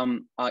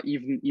are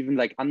even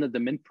like under the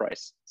mint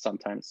price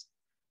sometimes,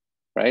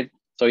 right?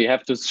 So you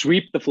have to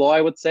sweep the floor,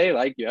 I would say,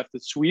 like you have to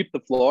sweep the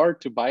floor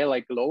to buy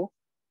like low,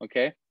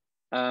 okay?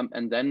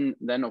 And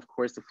then of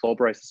course the floor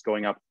price is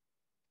going up,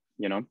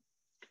 you know?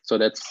 So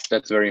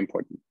that's very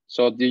important.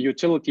 So the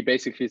utility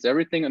basically is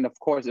everything. And of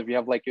course, if you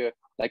have like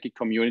a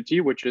community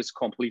which is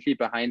completely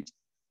behind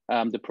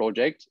the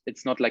project,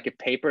 it's not like a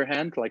paper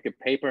hand. Like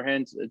a paper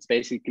hand, it's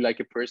basically like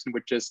a person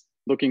which is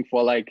looking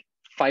for like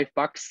 $5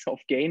 of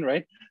gain,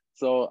 right?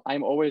 So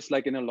I'm always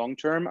like in a long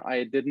term.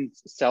 I didn't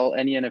sell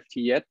any NFT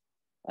yet.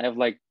 I have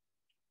like,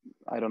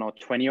 I don't know,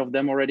 20 of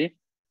them already.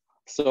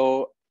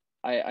 So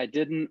I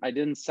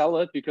didn't sell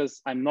it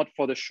because I'm not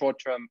for the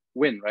short-term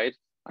win, right?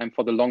 I'm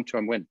for the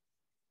long-term win.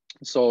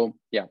 So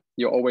yeah,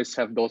 you always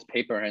have those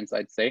paper hands,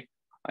 I'd say.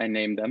 I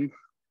name them.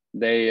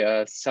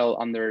 They sell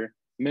under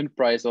mint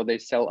price or they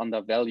sell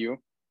under value.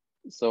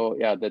 So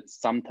yeah, that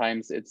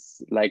sometimes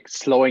it's like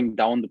slowing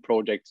down the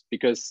project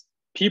because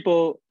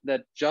people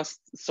that just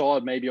saw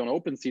it maybe on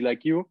OpenSea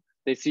like you,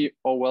 they see,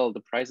 oh, well, the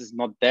price is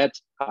not that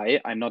high.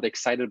 I'm not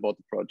excited about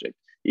the project,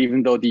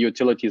 even though the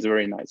utility is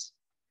very nice.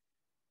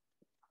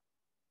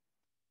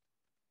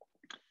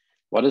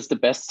 What is the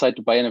best site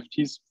to buy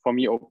NFTs? For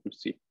me,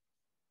 OpenSea.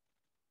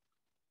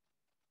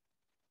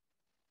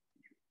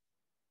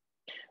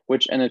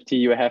 Which NFT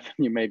you have,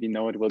 you maybe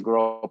know it will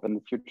grow up in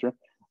the future.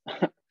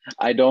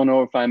 I don't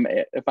know if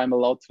I'm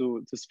allowed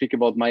to speak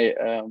about my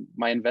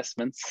my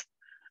investments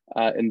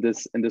in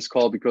this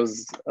call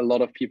because a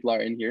lot of people are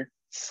in here.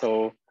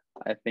 So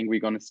I think we're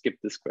gonna skip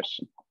this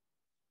question.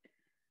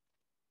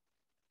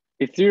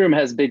 Ethereum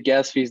has big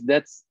gas fees.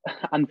 That's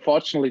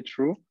unfortunately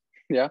true.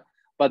 Yeah,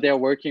 but they're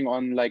working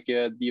on like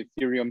the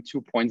Ethereum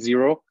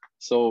 2.0.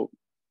 So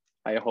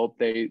I hope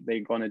they're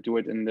gonna do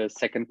it in the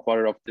second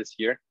quarter of this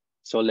year.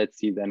 So let's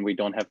see, then we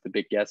don't have the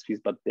big gas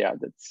fees, but yeah,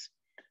 that's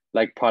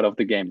like part of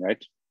the game,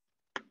 right?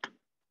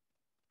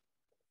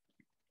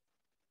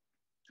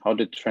 How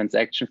did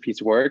transaction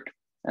fees work?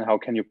 And how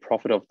can you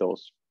profit of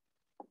those?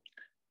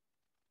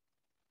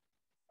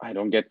 I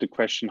don't get the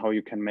question how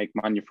you can make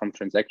money from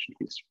transaction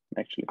fees.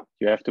 Actually,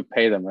 you have to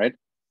pay them, right?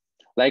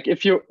 Like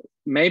if you,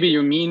 maybe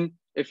you mean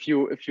if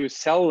you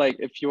sell, like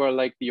if you are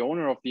like the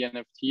owner of the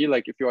NFT,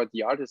 like if you are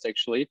the artist,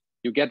 actually,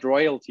 you get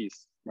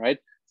royalties, right?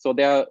 So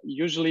they're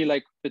usually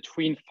like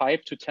between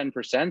 5 to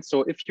 10%.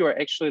 So if you are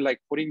actually like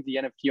putting the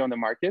NFT on the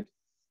market,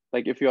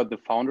 like if you are the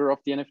founder of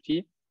the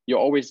NFT, you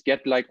always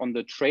get like on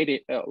the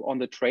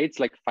trades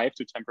like 5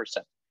 to 10%.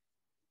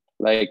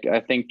 Like I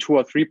think 2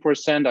 or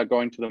 3% are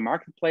going to the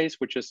marketplace,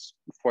 which is,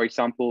 for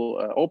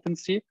example,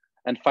 OpenSea,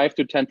 and 5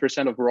 to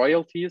 10% of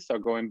royalties are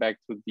going back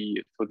to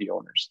the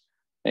owners.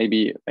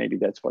 Maybe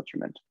that's what you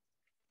meant.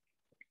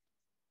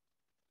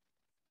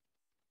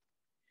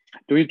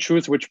 Do you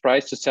choose which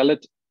price to sell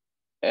it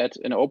at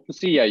in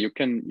OpenSea? Yeah, you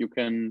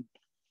can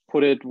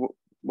put it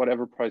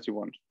whatever price you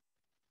want.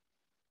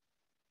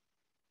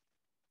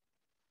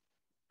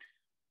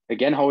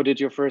 Again, how did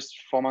your first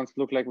 4 months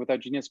look like with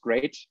iGenius?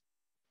 Great.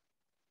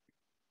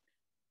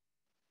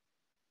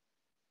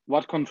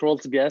 What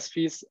controls the gas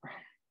fees?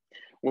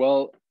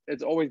 Well,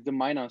 it's always the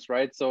miners,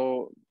 right?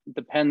 So it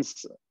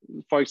depends.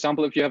 For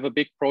example, if you have a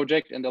big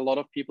project and a lot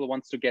of people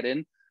wants to get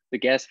in, the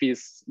gas fee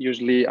is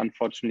usually,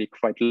 unfortunately,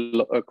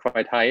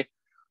 quite high.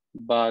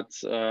 But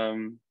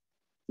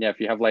yeah, if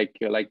you have like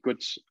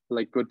good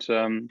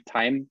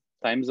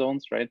time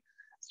zones, right?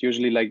 It's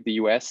usually like the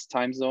US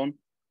time zone.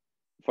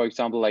 For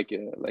example, like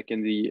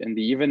in the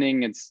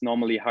evening, it's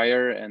normally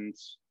higher, and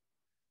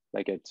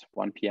like at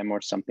 1 p.m. or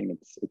something,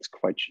 it's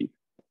quite cheap.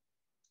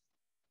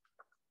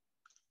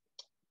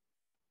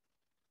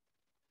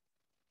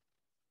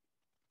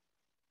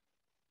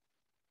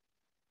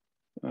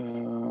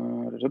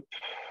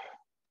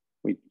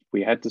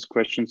 We had these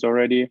questions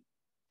already.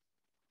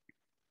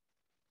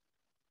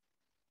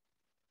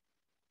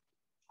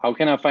 How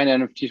can I find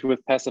NFTs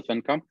with passive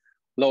income?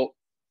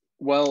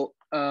 Well,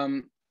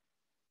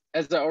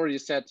 as I already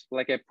said,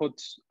 like I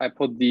put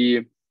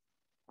the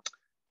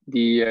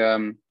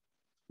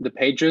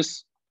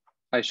pages.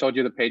 I showed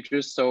you the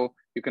pages, so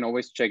you can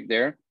always check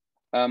there.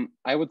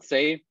 I would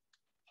say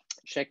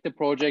check the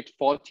project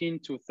 14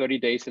 to 30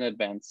 days in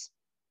advance,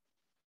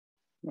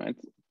 right?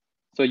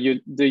 So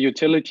the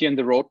utility and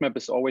the roadmap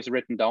is always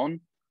written down.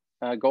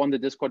 Go on the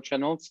Discord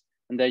channels,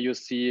 and there you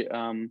see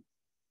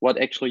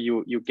what actually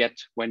you get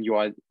when you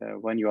are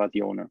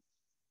the owner.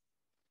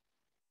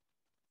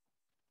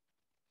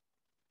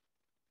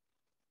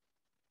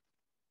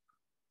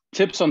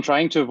 Tips on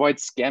trying to avoid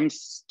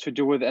scams to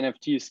do with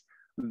NFTs.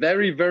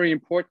 Very, very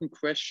important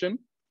question.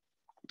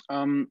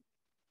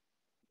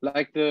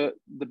 Like the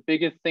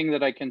biggest thing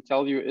that I can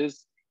tell you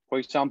is, for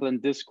example, in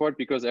Discord,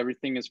 because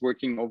everything is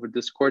working over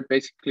Discord,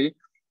 basically,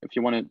 if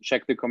you want to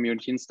check the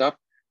community and stuff,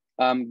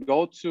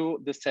 go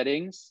to the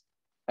settings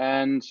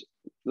and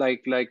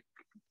like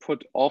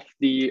put off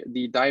the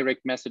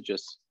direct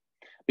messages,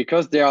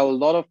 because there are a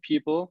lot of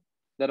people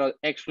that are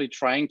actually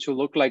trying to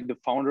look like the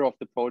founder of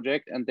the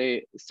project, and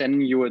they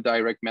send you a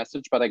direct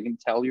message. But I can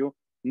tell you,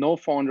 no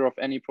founder of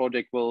any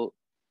project will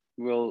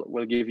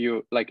give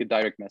you like a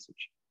direct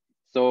message.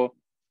 So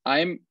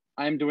I'm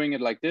doing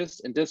it like this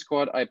in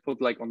Discord. I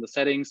put like on the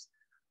settings,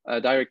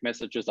 direct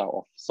messages are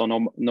off, so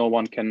no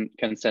one can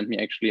send me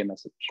actually a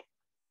message.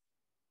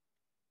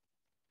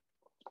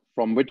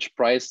 From which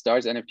price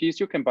starts NFTs?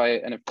 You can buy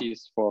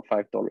NFTs for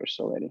 $5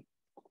 already.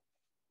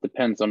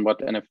 Depends on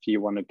what NFT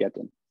you want to get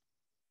in.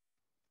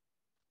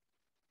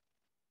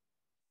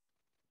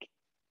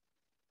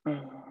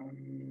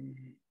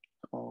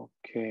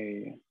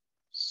 Okay,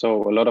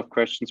 so a lot of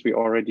questions we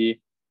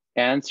already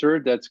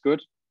answered. That's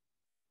good.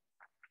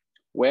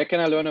 Where can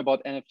I learn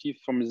about NFTs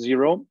from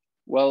zero?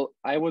 Well,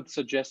 I would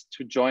suggest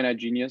to join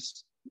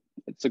iGenius.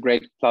 It's a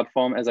great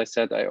platform. As I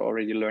said, I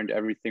already learned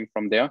everything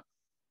from there.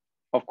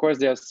 Of course,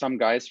 there are some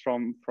guys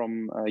from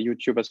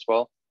YouTube as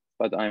well,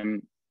 but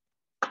I'm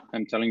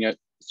telling you,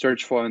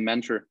 search for a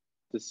mentor.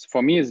 This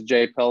for me is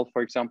Jay Pell,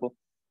 for example.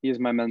 He is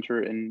my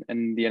mentor in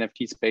the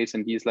NFT space,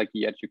 and he's like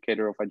the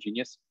educator of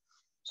iGenius.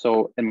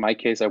 So in my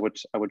case, I would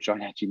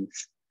join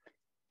iGenius.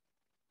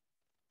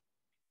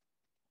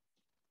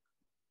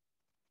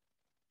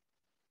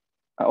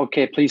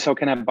 Okay, please, how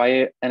can I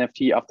buy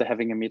NFT after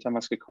having a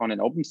MetaMask account in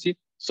OpenSea?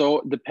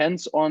 So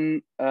depends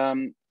on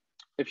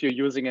if you're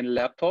using a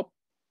laptop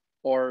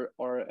or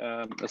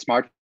a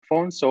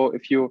smartphone. So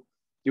if you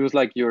use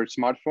like your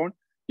smartphone,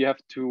 you have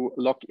to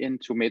log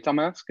into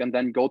MetaMask and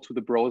then go to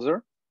the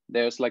browser.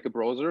 There's like a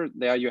browser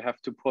there. You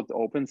have to put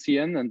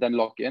OpenSea in and then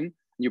log in.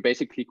 You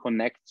basically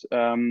connect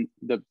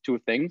the two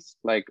things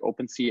like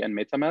OpenSea and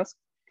MetaMask,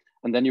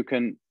 and then you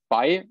can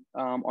buy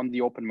on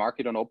the open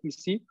market on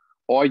OpenSea,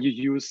 or you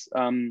use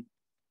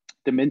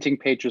the minting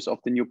pages of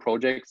the new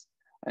projects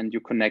and you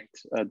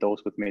connect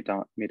those with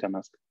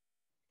MetaMask.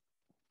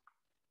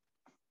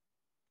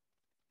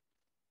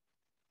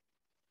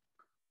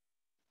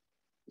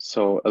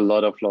 So a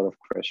lot of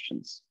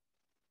questions.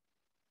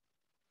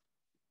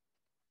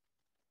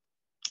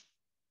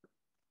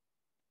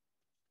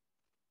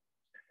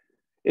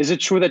 Is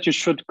it true that you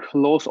should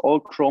close all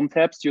Chrome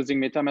tabs using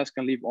MetaMask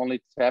and leave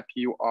only tab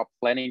you are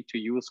planning to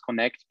use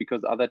Connect,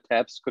 because other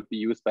tabs could be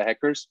used by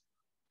hackers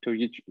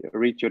to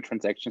read your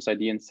transactions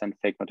ID and send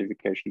fake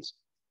notifications?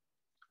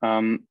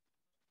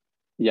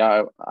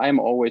 Yeah, I'm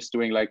always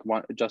doing like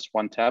just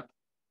one tab,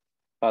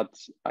 but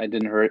I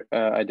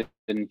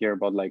didn't hear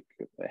about like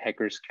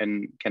hackers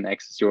can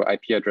access your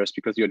IP address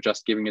because you're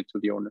just giving it to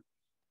the owner,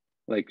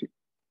 like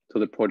to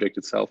the project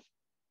itself.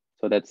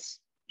 So that's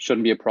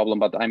shouldn't be a problem,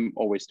 but I'm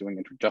always doing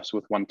it just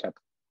with one tab.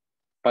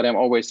 But I'm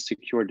always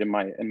secured in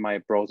my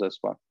browser as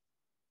well.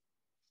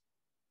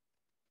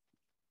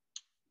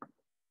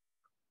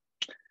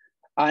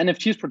 Are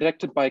NFTs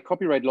protected by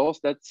copyright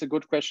laws? That's a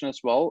good question as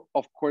well.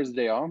 Of course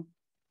they are.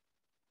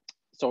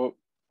 So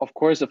of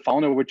course, a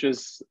founder which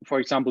is,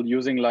 for example,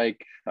 using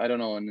like, I don't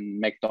know, a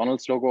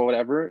McDonald's logo or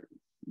whatever,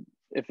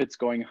 if it's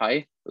going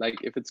high, like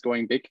if it's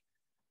going big,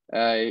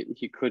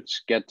 he could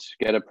get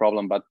a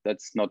problem, but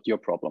that's not your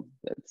problem.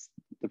 That's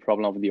the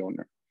problem of the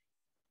owner.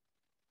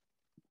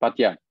 But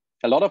yeah,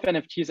 a lot of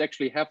NFTs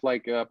actually have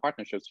like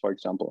partnerships, for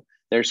example.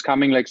 There's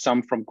coming like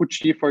some from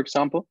Gucci, for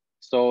example.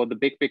 So the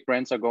big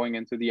brands are going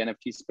into the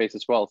NFT space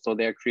as well. So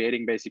they're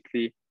creating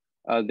basically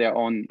their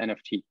own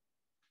NFT.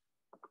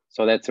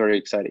 So that's very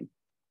exciting.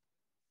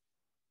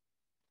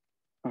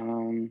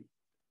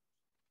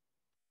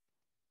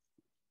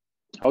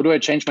 How do I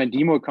change my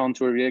demo account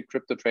to a real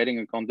crypto trading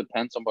account?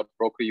 Depends on what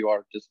broker you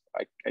are. Just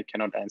I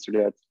cannot answer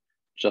that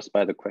just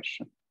by the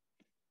question.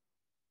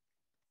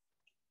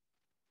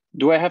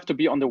 Do I have to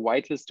be on the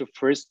whitelist to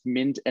first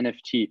mint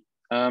NFT?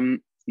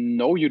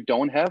 No, you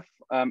don't have.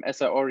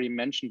 As I already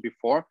mentioned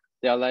before,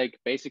 there are like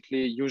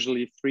basically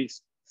usually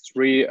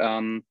three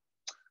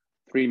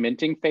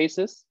minting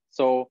phases.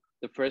 So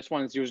the first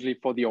one is usually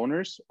for the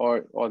owners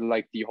or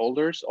like the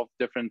holders of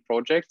different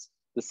projects.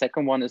 The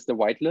second one is the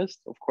whitelist.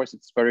 Of course,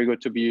 it's very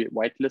good to be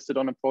whitelisted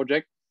on a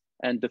project.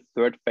 And the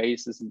third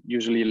phase is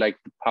usually like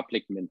the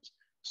public mint.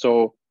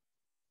 So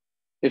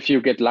if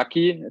you get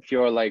lucky, if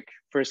you're like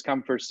first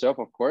come, first serve,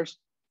 of course,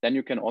 then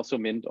you can also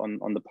mint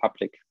on the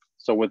public.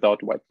 So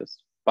without whitelist.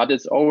 But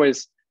it's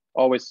always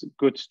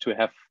good to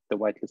have the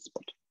whitelist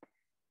spot.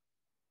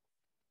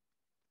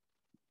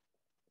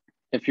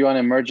 If you're an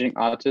emerging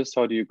artist,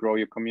 how do you grow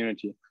your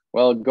community?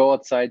 Well, go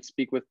outside,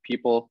 speak with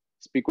people,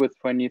 speak with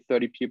 20,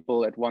 30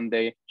 people at one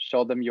day,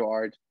 show them your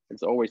art.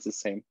 It's always the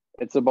same.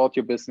 It's about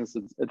your business.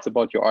 It's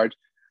about your art.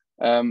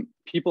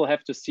 People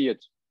have to see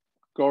it.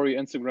 Grow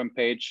your Instagram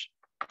page,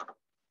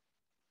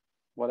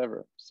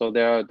 whatever. So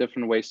there are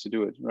different ways to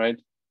do it, right?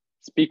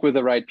 Speak with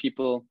the right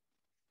people.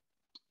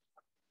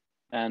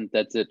 And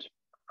that's it.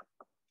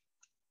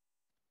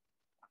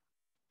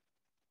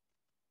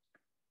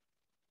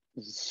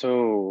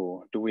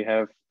 So do we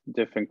have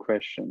different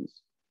questions?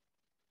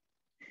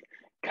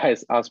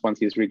 Guys, ask once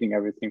he's reading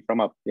everything from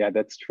up. Yeah,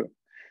 that's true.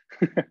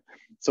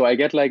 So I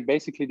get like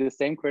basically the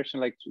same question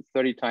like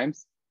 30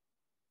 times.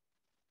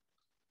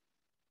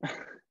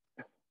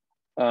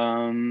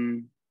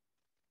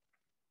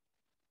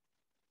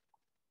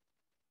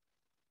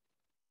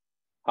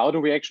 How do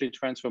we actually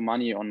transfer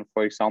money on,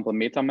 for example,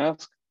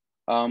 MetaMask?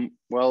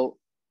 Well,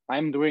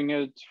 I'm doing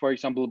it, for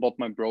example, about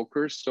my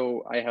brokers.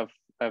 So I have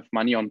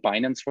money on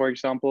Binance, for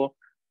example.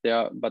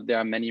 But there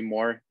are many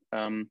more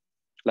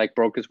like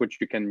brokers which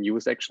you can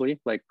use actually,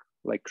 like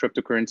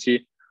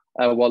cryptocurrency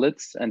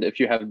wallets. And if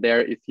you have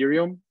their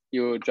Ethereum,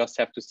 you just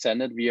have to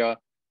send it via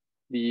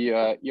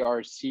the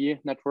ERC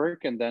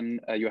network, and then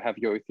you have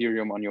your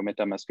Ethereum on your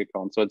MetaMask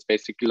account. So it's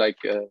basically like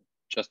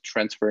just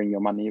transferring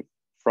your money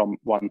from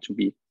one to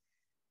B.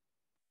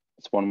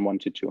 It's 1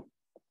 to 2.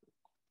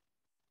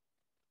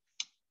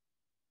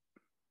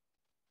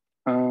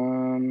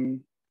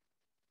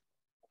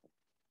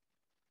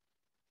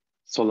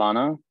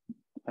 Solana,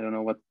 I don't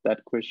know what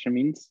that question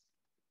means.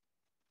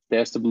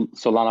 There's the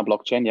Solana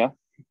blockchain, yeah.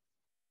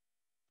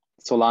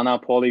 Solana,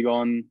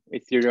 Polygon,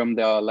 Ethereum,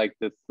 they are like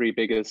the 3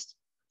 biggest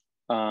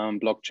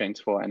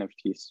blockchains for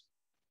NFTs.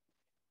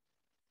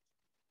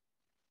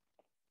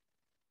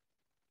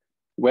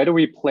 Where do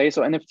we place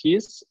our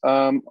NFTs?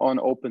 On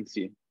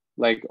OpenSea.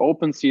 Like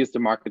OpenSea is the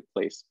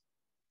marketplace.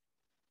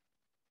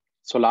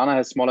 Solana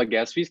has smaller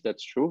gas fees,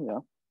 that's true, yeah.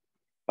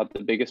 But the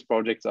biggest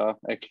projects are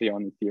actually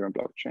on Ethereum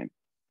blockchain.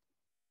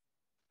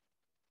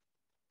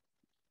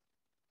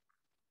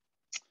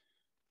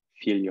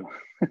 Feel you.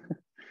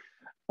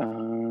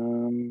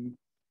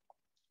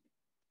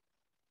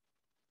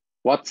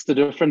 What's the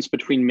difference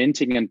between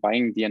minting and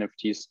buying the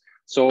NFTs?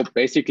 So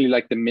basically,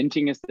 like the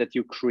minting is that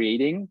you're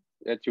creating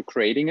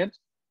it.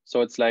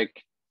 So it's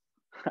like,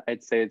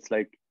 I'd say it's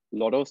like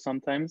Lotto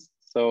sometimes.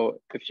 So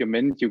if you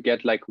mint, you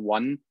get like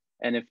 1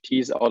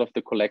 NFTs out of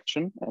the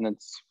collection, and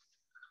it's,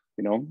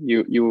 you know,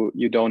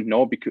 you don't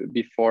know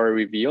before a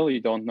reveal,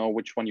 you don't know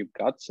which one you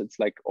got. So it's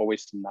like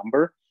always the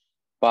number.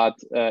 But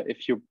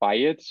if you buy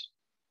it,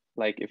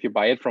 like if you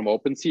buy it from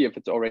OpenSea, if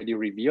it's already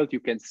revealed, you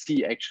can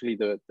see actually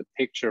the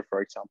picture,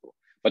 for example.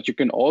 But you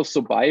can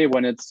also buy it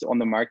when it's on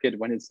the market,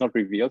 when it's not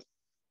revealed,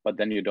 but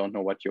then you don't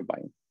know what you're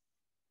buying.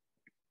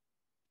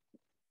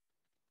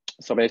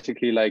 So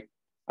basically, like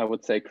I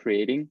would say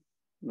creating,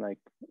 like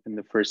in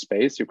the first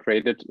space, you're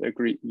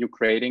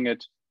creating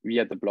it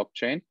via the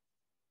blockchain,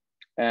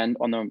 and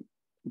on a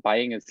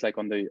buying it's like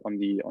on the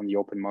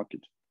open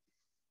market.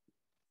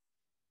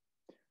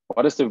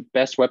 What is the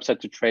best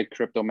website to trade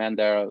crypto? Man,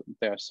 there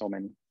are so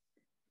many.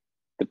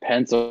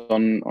 Depends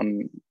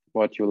on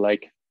what you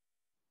like.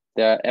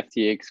 There are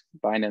FTX,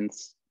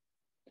 Binance,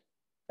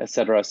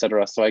 etc.,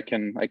 etc. So I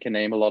can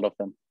name a lot of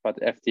them, but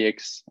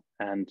FTX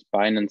and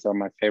Binance are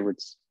my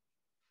favorites.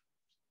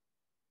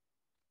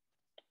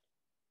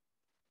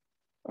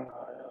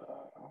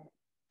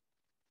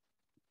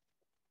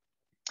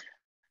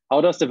 How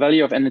does the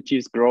value of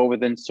NFTs grow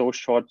within so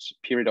short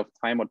period of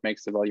time? What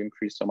makes the value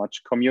increase so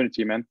much?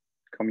 Community, man,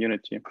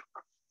 community,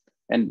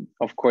 and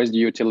of course the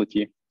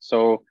utility.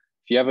 So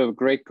if you have a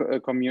great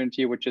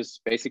community, which is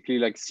basically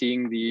like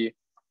seeing the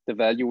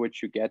value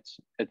which you get,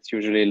 it's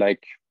usually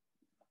like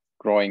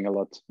growing a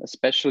lot,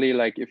 especially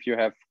like if you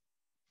have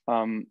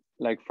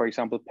like for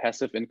example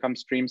passive income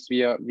streams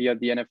via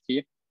the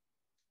NFT.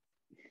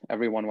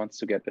 Everyone wants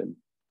to get in.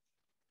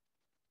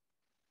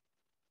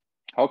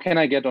 How can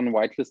I get on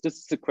whitelist? This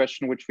is a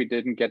question which we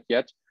didn't get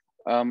yet.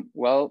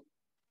 Well,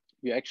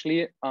 you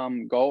actually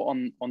go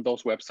on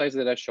those websites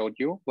that I showed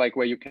you, like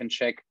where you can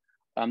check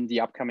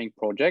the upcoming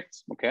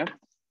projects. Okay,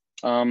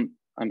 I'm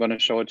gonna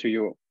show it to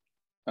you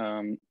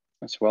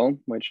as well.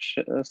 Wait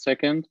a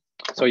second.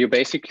 So you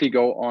basically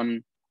go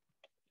on.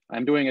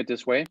 I'm doing it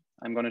this way.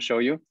 I'm gonna show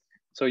you.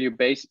 So you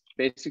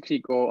basically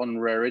go on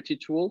rarity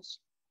tools.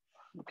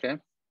 Okay.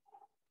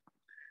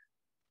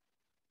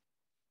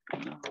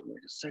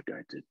 Wait a sec,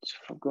 I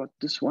forgot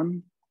this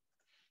one.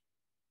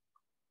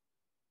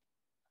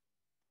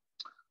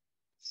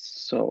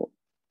 So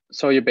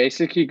you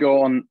basically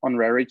go on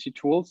rarity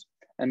tools,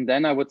 and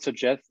then I would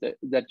suggest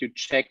that you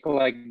check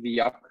like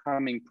the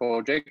upcoming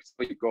projects.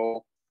 So you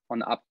go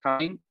on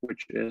upcoming,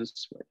 which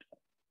is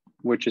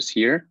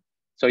here.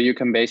 So you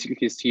can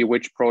basically see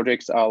which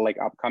projects are like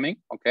upcoming.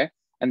 Okay,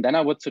 and then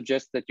I would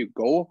suggest that you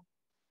go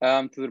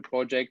to the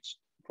projects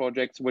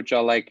which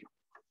are like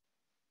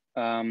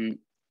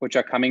which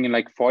are coming in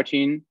like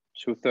 14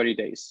 to 30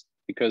 days,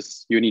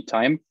 because you need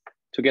time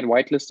to get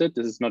whitelisted.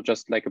 This is not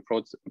just like a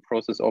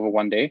process over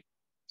one day.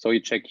 So you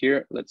check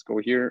here, let's go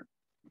here,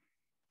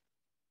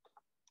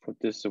 put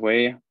this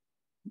away,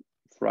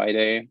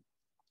 Friday.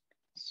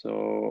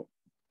 So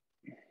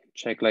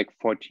check like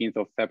 14th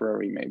of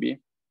February, maybe.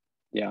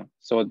 Yeah,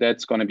 so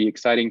that's gonna be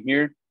exciting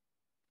here.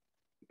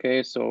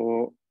 Okay,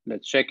 so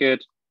let's check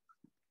it.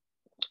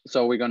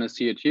 So we're gonna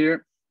see it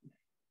here.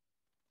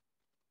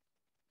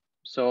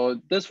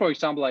 So this, for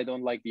example, I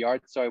don't like the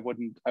art, so I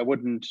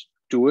wouldn't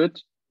do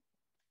it.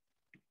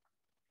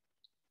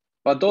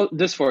 But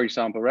this, for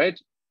example, right?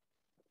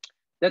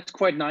 That's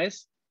quite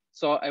nice.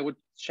 So I would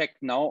check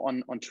now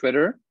on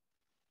Twitter.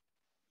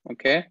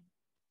 Okay,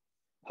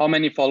 how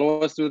many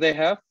followers do they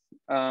have?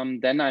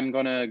 Then I'm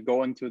gonna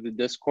go into the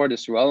Discord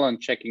as well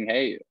and checking,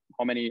 hey,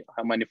 how many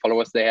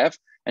followers they have.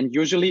 And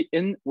usually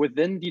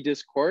within the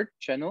Discord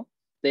channel,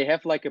 they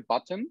have like a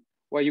button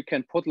where you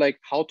can put like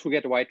how to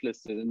get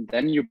whitelisted, and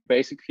then you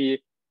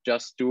basically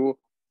just do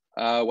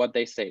what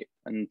they say,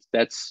 and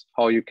that's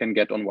how you can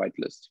get on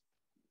whitelist.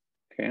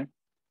 Okay.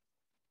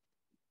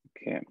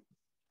 Okay.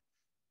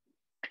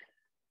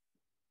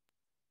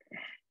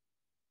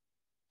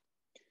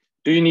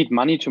 Do you need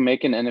money to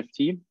make an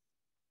NFT?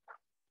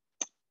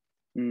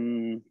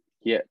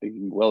 Yeah,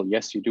 well,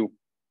 yes, you do.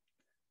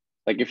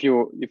 Like if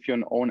you're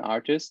an own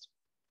artist,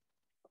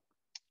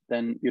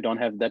 then you don't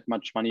have that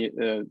much money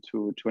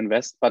to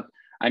invest. But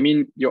I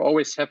mean, you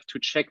always have to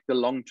check the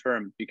long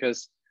term,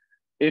 because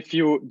if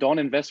you don't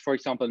invest, for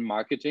example, in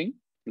marketing,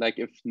 like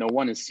if no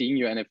one is seeing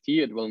your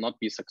NFT, it will not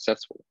be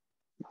successful,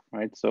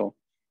 right? So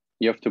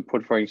you have to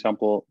put, for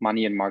example,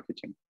 money in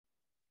marketing.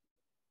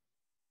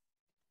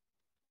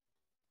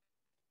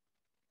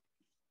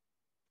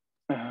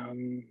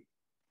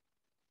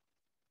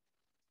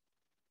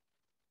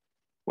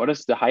 What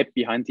is the hype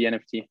behind the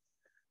NFT?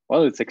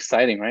 Well, it's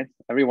exciting, right?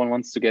 Everyone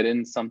wants to get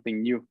in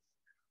something new.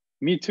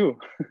 Me too.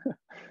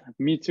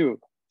 Me too.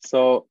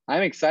 So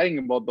I'm excited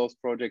about those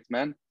projects,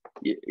 man.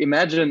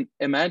 Imagine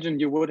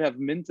you would have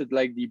minted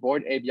like the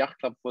Bored Ape Yacht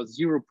Club for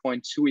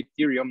 0.2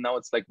 Ethereum. Now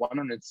it's like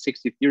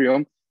 160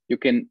 Ethereum. You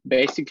can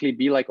basically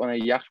be like on a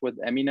yacht with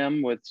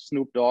Eminem, with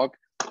Snoop Dogg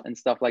and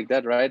stuff like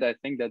that, right? I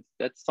think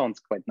that sounds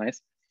quite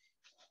nice.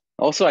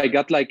 Also, I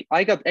got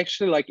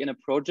actually like in a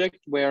project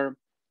where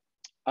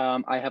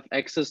I have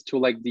access to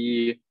like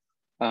the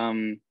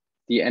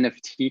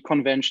NFT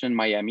convention in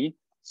Miami.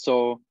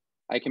 So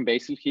I can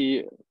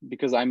basically,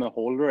 because I'm a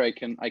holder, I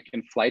can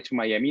fly to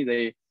Miami.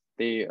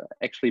 They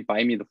actually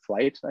buy me the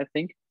flight, I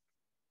think,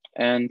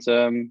 and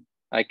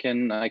I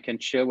can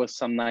chill with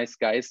some nice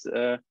guys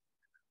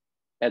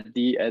at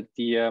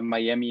the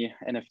Miami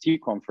NFT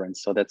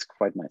conference. So that's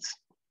quite nice.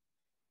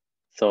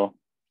 So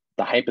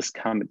the hype is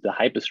coming. The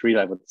hype is real,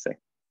 I would say.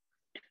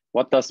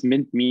 What does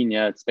mint mean?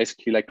 Yeah, it's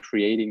basically like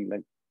creating,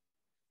 like,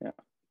 yeah.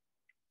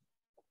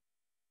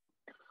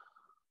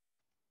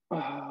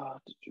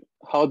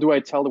 How do I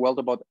tell the world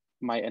about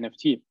my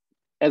NFT?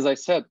 as I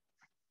said,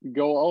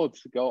 go out,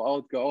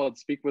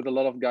 speak with a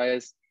lot of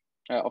guys.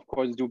 Of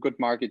course, do good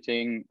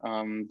marketing,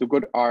 do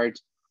good art,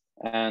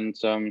 and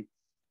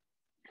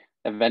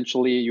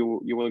eventually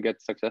you will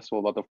get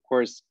successful. But of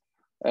course,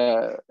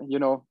 you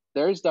know,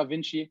 there's Da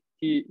Vinci.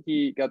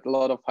 He got a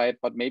lot of hype,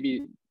 but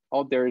maybe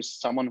out there is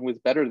someone who is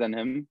better than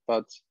him,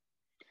 but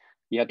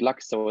he had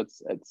luck. So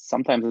it's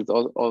sometimes it's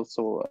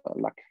also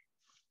luck.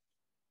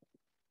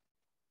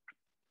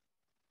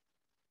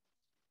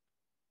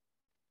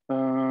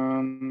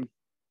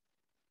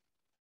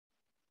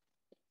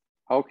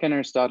 How can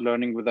I start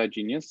learning with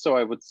iGenius? So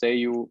I would say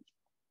you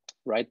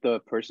write the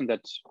person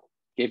that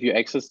gave you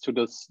access to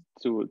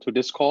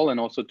this call and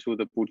also to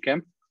the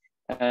bootcamp,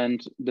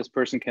 and this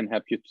person can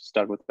help you to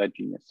start with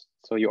iGenius.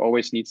 So you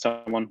always need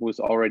someone who is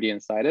already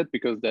inside it,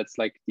 because that's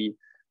like the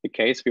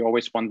case. We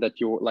always want that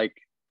you like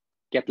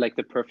get like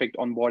the perfect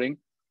onboarding.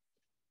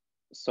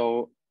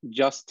 So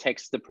just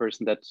text the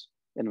person that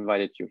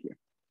invited you here.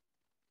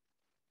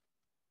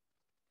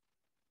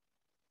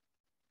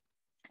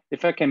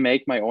 If I can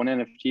make my own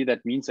NFT,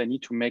 that means I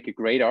need to make a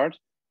great art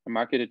and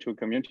market it to a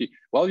community.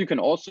 Well, you can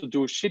also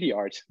do shitty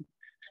art.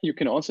 You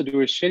can also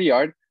do a shitty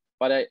art,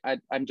 but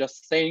I'm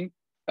just saying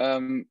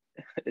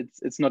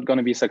it's not going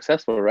to be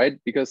successful, right?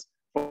 Because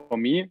for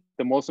me,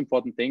 the most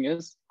important thing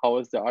is how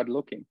is the art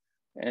looking?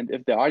 And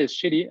if the art is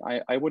shitty,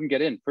 I wouldn't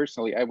get in.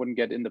 Personally, I wouldn't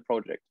get in the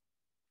project.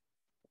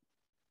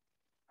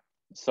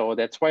 So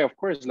that's why, of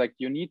course, like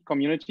you need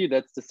community.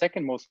 That's the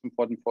second most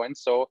important point.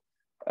 So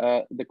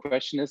the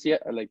question is, yeah,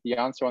 like the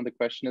answer on the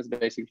question is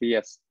basically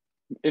yes,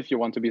 if you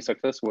want to be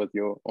successful with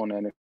your own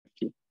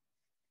NFT.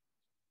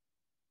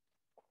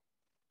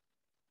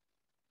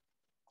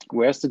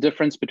 Where's the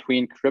difference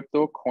between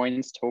crypto,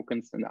 coins,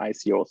 tokens, and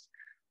ICOs?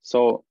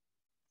 So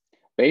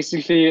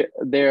basically,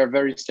 they're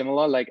very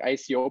similar. Like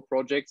ICO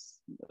projects,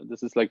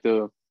 this is like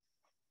a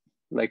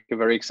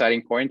very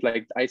exciting point.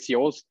 Like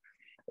ICOs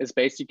is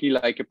basically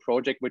like a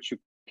project which you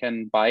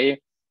can buy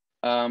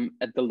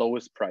at the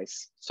lowest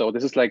price. So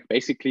this is like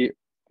basically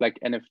like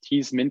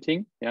NFTs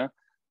minting. Yeah.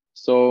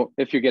 So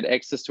if you get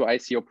access to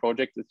ICO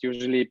projects, it's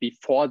usually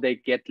before they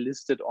get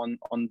listed on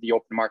the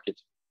open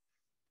market.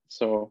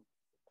 So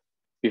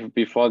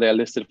before they're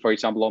listed, for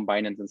example, on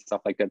Binance and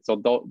stuff like that. So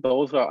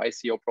those are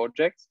ICO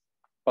projects,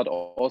 but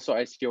also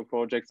ICO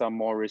projects are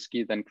more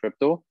risky than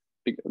crypto,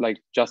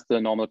 like just the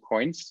normal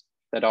coins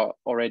that are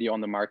already on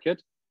the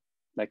market,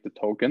 like the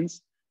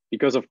tokens,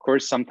 because of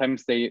course,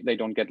 sometimes they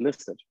don't get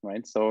listed,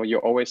 right? So you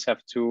always have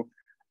to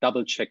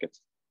double check it,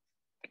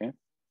 okay?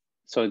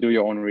 So do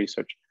your own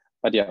research.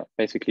 But yeah,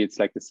 basically it's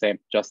like the same,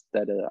 just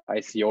that an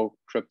ICO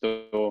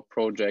crypto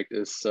project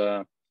is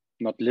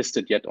not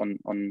listed yet on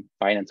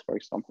Binance, for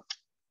example.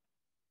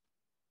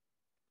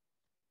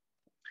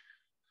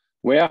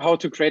 How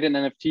to create an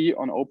NFT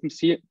on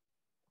OpenSea?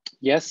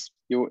 Yes,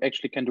 you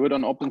actually can do it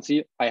on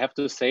OpenSea. I have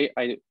to say,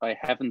 I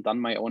haven't done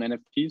my own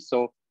NFT,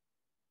 so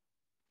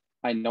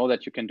I know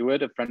that you can do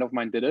it. A friend of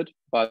mine did it,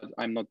 but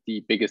I'm not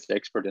the biggest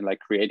expert in like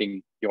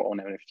creating your own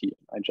NFT.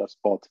 I just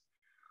bought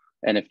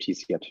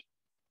NFTs yet.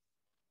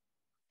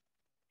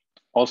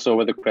 Also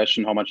with the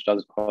question, how much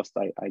does it cost?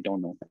 I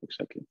don't know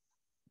exactly.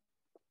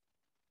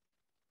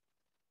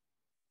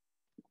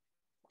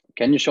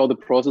 Can you show the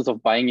process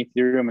of buying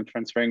Ethereum and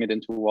transferring it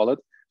into a wallet?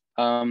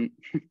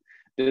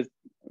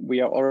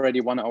 We are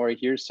already 1 hour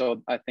here,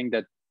 so I think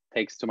that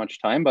takes too much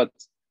time, but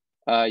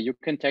you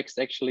can text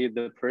actually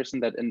the person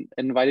that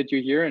invited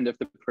you here. And if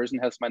the person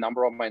has my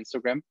number on my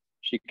Instagram,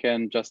 she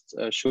can just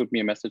shoot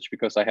me a message,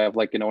 because I have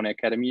like an own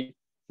academy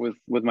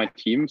with my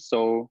team.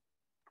 So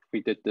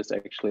we did this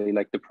actually,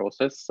 like the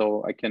process.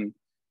 So I can,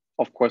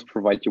 of course,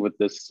 provide you with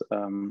this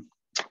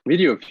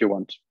video if you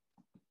want.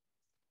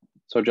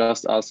 So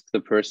just ask the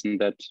person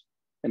that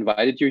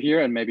invited you here,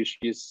 and maybe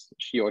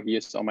she or he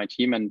is on my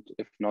team. And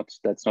if not,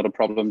 that's not a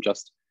problem.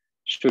 Just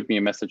shoot me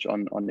a message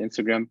on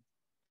Instagram,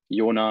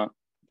 Jona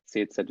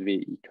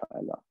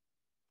CZWIKL.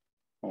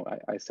 Oh,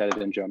 I said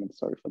it in German.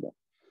 Sorry for that.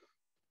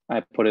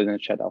 I put it in the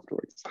chat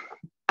afterwards.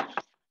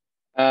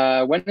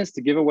 When is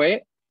the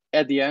giveaway?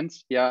 At the end.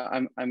 Yeah,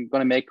 I'm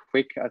gonna make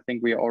quick. I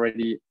think we are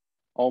already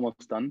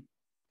almost done.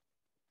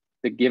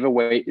 The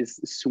giveaway is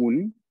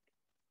soon.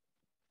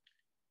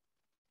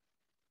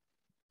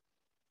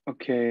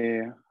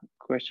 Okay,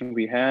 question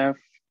we have.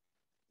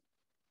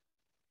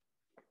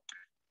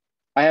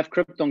 I have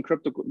crypto on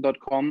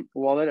crypto.com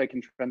wallet. I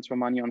can transfer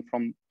money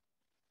from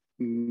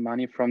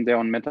there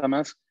on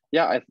MetaMask.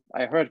 Yeah,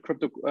 I heard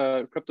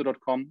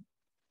crypto.com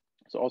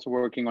is also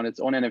working on its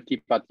own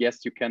NFT, but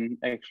yes, you can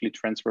actually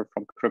transfer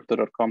from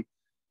crypto.com.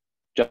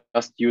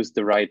 Just use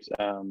the right,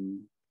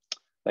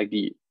 like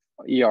the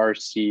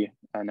ERC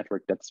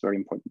network. That's very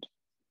important.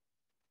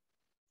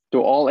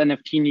 Do all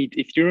NFT need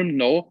Ethereum?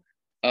 No.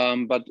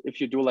 But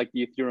if you do like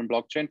the Ethereum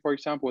blockchain, for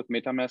example, with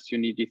MetaMask, you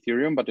need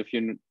Ethereum. But if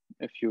you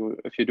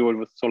do it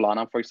with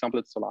Solana, for example,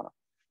 it's Solana.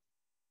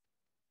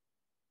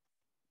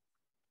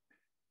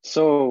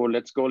 So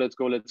let's go.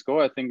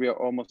 I think we are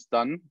almost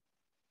done.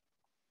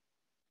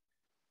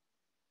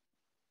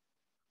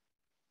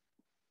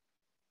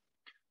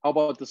 how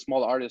about the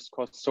small artists?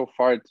 Because so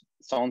far it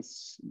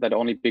sounds that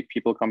only big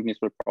people companies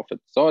will profit.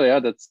 So yeah,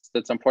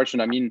 that's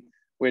unfortunate. I mean,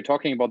 we're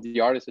talking about the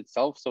artist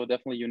itself, so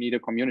definitely you need a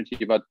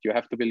community, but you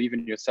have to believe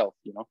in yourself.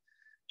 You know,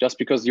 just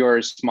because you're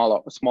a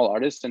small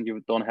artist and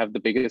you don't have the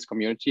biggest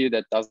community,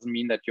 that doesn't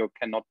mean that you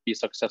cannot be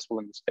successful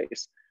in the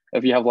space.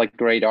 If you have like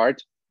great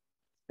art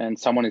and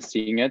someone is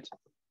seeing it,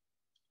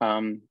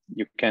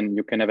 you can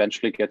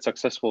eventually get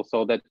successful.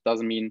 So that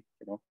doesn't mean,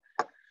 you know,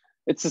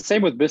 it's the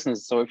same with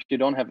business. So if you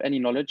don't have any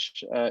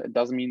knowledge, it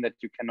doesn't mean that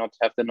you cannot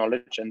have the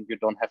knowledge and you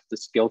don't have the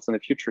skills in the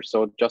future.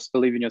 So just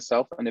believe in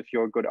yourself. And if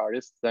you're a good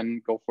artist,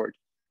 then go for it.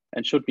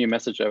 And shoot me a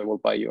message. I will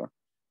buy your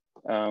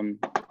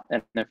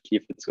NFT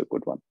if it's a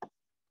good one.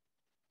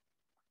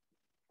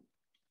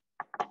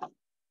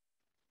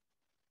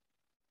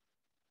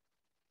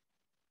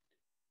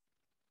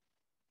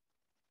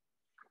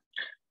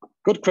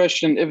 Good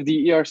question. If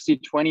the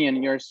ERC20 and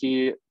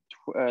ERC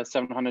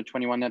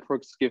 721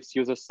 networks gives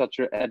users such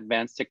an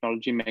advanced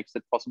technology makes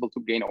it possible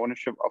to gain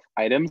ownership of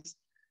items,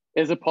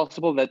 is it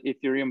possible that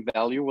Ethereum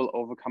value will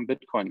overcome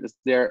Bitcoin? Is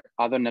there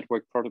other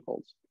network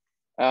protocols?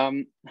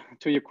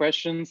 To your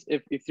questions,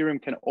 if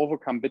Ethereum can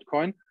overcome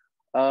Bitcoin,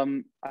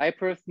 I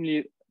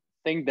personally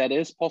think that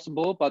is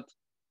possible, but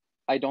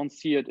I don't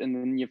see it in the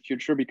near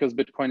future because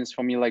Bitcoin is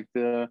for me like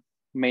the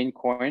main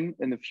coin.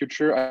 In the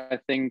future, I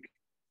think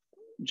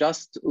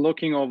just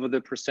looking over the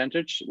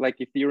percentage, like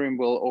Ethereum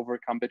will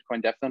overcome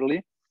Bitcoin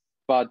definitely,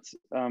 but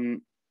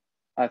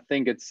I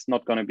think it's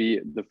not going to be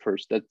the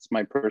first. That's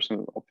my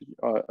personal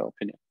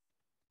opinion.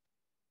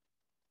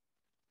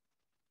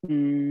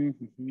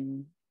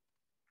 Mm-hmm.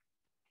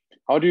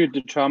 How do you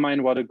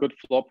determine what a good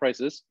floor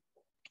price is,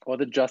 or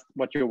just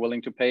what you're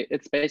willing to pay?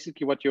 It's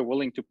basically what you're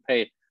willing to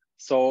pay.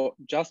 So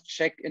just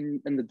check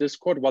in the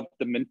Discord what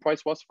the mint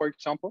price was, for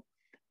example.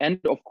 And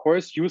of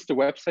course, use the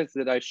websites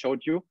that I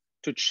showed you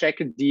to check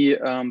the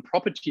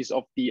properties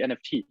of the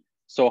NFT.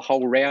 So how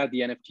rare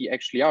the NFT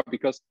actually are,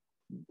 because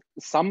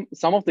some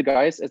of the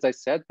guys, as I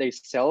said, they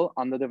sell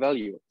under the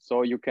value.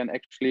 So you can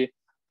actually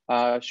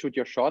shoot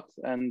your shot,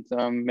 and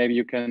maybe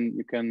you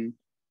can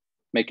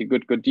make a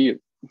good deal.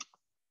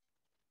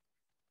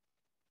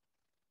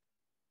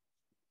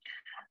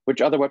 Which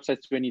other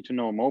websites do I need to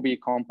know? Mobi,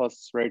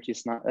 Compass, Rarity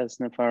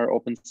Sniffer,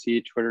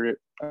 OpenSea, Twitter,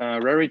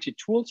 Rarity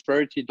Tools,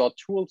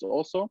 Rarity.tools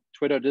also,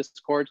 Twitter,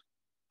 Discord.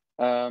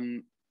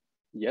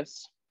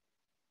 Yes.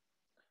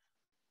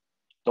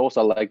 Those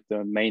are like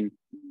the main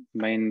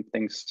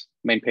things,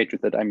 main pages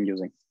that I'm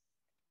using.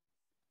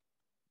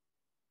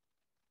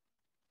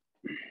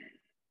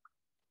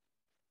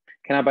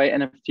 Can I buy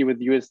NFT with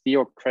USD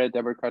or credit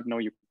debit card? No,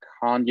 you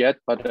can't yet,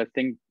 but I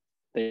think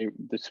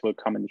this will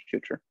come in the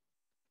future.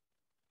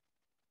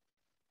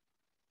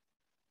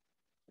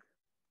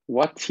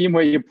 What team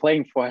were you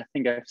playing for? I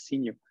think I've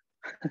seen you.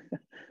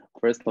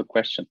 Personal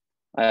question.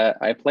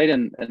 I played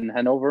in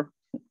Hanover,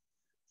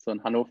 so in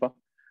Hannover.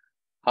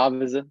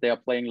 Havelse, they are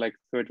playing like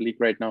third league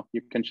right now.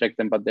 You can check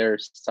them, but they're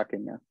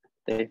sucking. Yeah.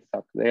 They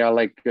suck. They are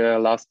like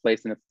last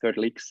place in the third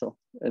league, so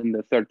in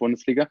the third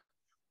Bundesliga.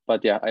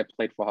 But yeah, I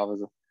played for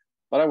Havelse.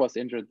 But I was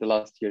injured the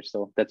last year,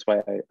 so that's why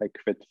I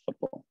quit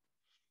football.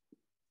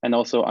 And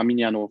also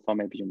Arminia Hannover,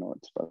 maybe you know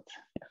it, but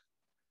yeah.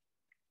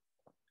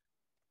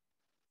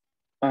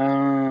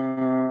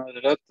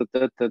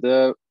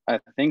 I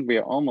think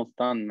we're almost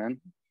done,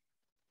 man.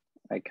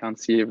 I can't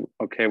see.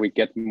 Okay, we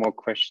get more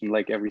questions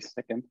like every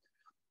second.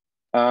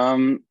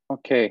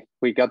 Okay,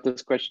 we got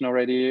this question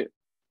already.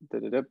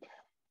 Can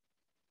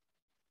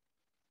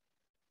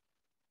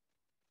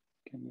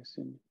you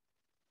see me?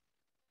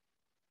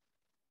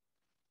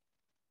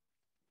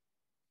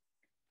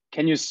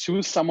 Can you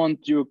sue someone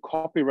to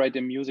copyright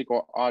the music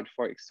or art,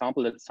 for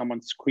example, that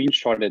someone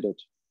screenshotted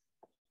it?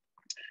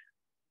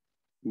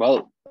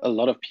 Well, a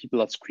lot of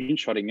people are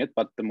screenshotting it,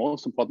 but the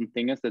most important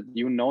thing is that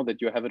you know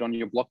that you have it on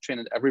your blockchain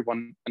and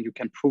you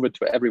can prove it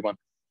to everyone.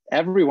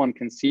 Everyone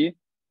can see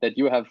that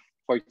you have,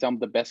 for example,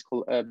 the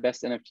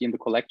best NFT in the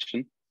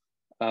collection.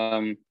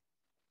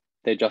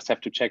 They just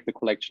have to check the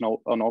collection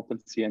on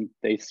OpenSea and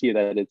they see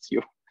that it's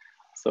you.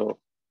 So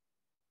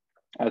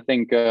I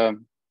think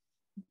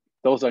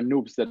those are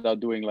noobs that are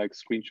doing like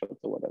screenshots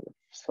or whatever.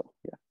 So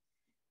yeah.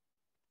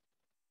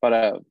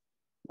 But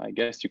I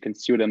guess you can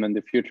sue them in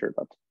the future,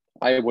 but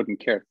I wouldn't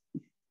care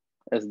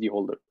as the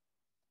holder.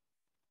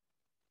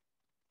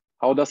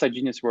 How does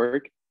iGenius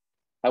work?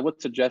 I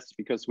would suggest,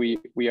 because we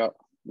are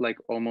like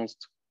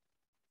almost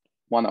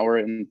 1 hour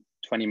and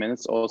 20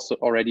 minutes also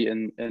already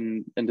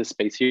in the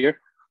space here.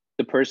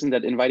 The person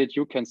that invited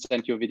you can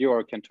send you a video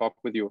or can talk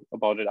with you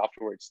about it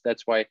afterwards.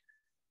 That's why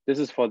this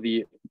is for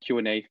the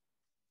Q&A.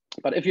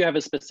 But if you have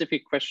a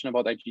specific question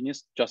about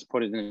iGenius, just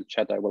put it in the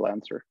chat, I will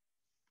answer.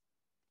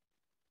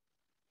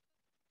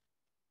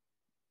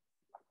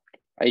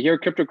 I hear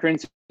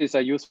cryptocurrencies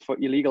are used for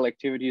illegal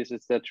activities.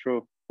 Is that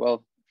true?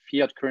 Well,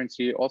 fiat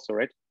currency also,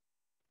 right?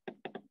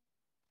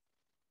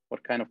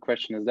 What kind of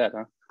question is that,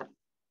 huh?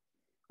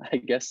 I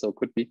guess so,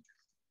 could be.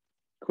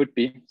 Could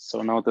be.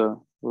 So now the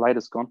light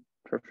is gone.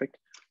 Perfect.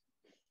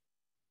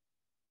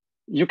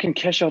 You can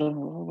cash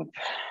out.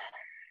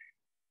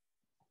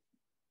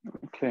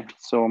 Okay,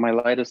 so my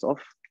light is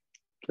off.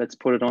 Let's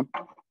put it on.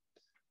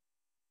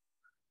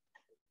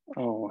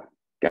 Oh,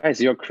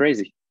 guys, you're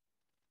crazy.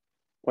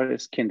 What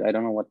is kind? I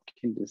don't know what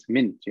kind is.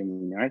 Mint, you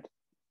mean, right?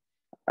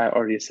 I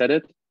already said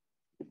it.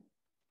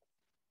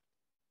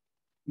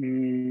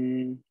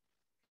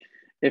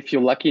 If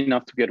you're lucky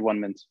enough to get 1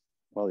 mint,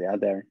 well, yeah,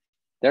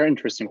 they're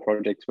interesting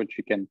projects which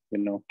you can,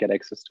 get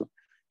access to.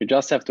 You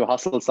just have to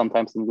hustle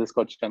sometimes in the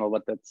Discord channel,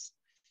 but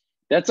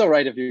that's all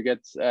right if you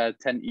get 10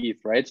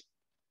 ETH, right?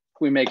 If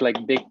we make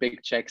like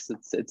big checks,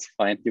 it's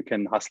fine. You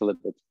can hustle a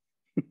bit.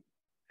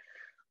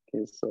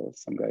 Okay, so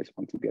some guys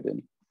want to get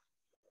in.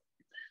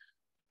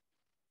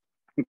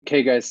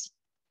 Okay, guys.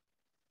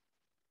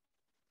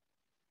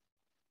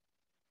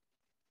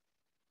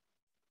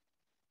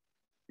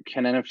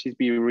 Can NFTs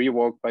be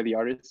revoked by the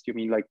artist? You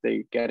mean like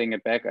they getting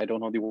it back? I don't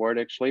know the word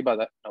actually,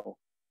 but no,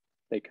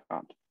 they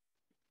can't.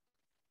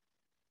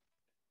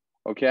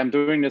 Okay, I'm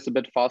doing this a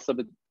bit faster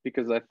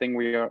because I think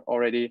we are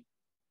already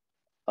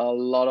a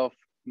lot of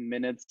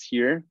minutes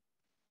here.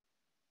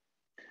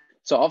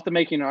 So after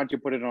making art, you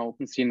put it on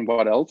OpenSea, and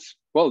what else?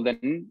 Well,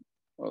 then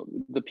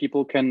the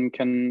people can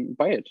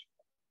buy it.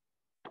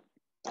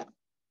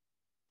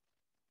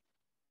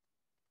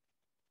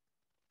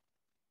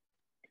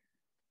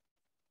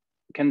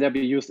 Can there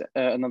be used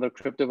another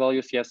crypto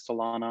values? Yes,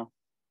 Solana,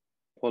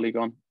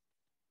 Polygon.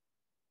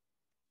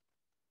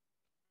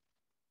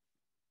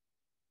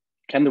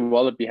 Can the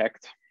wallet be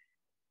hacked?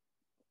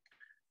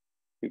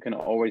 You can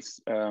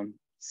always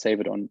save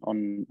it on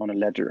a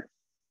ledger.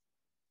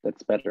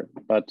 That's better,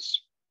 but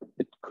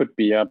it could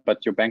be,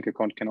 but your bank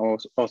account can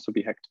also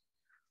be hacked.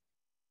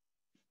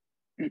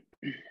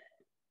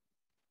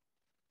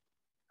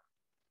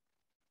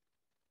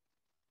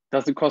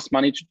 Does it cost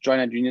money to join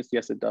iGenius?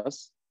 Yes, it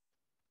does.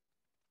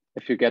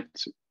 If you get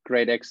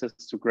great access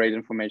to great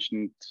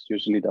information, it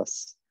usually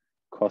does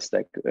cost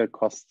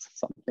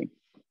something.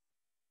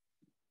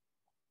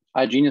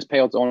 iGenius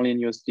payouts only in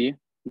USD.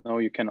 No,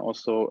 you can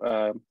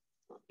also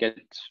get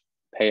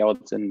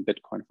payouts in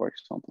Bitcoin, for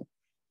example.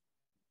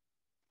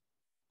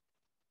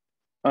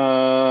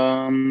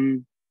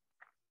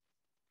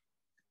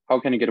 How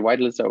can you get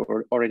whitelist? I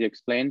already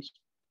explained.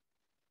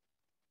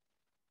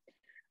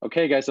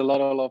 Okay, guys, a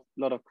lot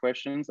of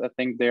questions. I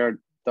think they are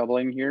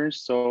doubling here.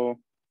 So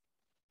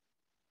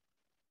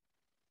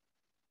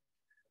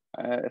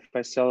if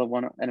I sell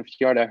one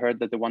NFT art, I heard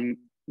that the one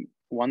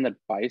that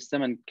buys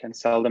them and can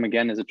sell them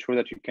again, is it true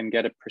that you can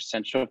get a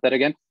percentage of that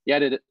again?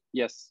 Yeah,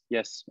 yes,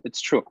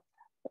 it's true.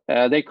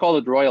 They call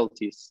it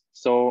royalties.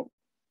 So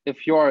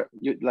if you're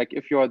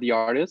the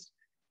artist,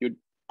 you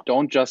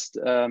don't just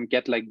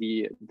get like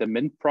the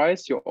mint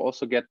price, you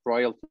also get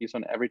royalties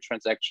on every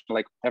transaction,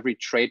 like every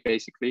trade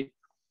basically,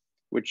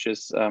 which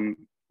are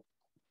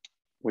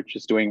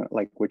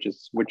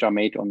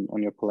made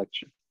on your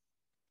collection.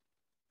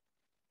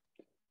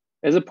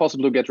 Is it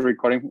possible to get a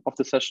recording of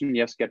the session?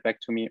 Yes, get back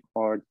to me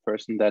or the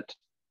person that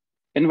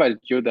invited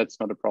you. That's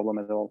not a problem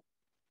at all.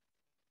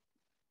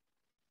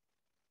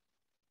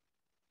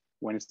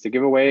 When is the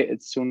giveaway?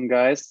 It's soon,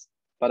 guys.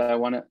 But I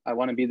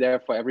wanna be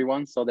there for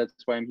everyone, so that's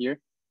why I'm here.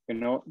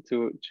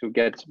 To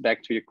get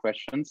back to your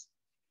questions.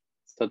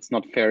 So it's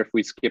not fair if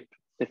we skip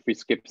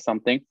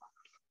something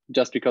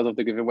just because of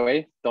the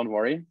giveaway. Don't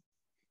worry,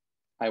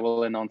 I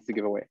will announce the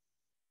giveaway.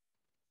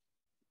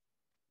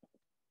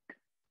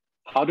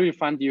 How do you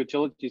find the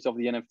utilities of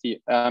the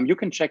NFT? You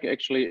can check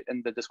actually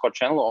in the Discord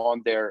channel or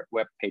on their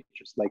web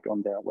pages, like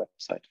on their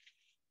website.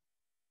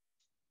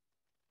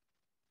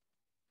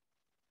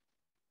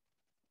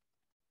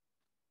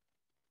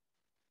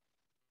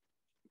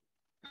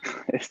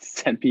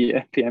 It's 10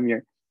 p.m.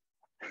 here.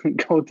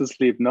 Go to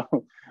sleep. No.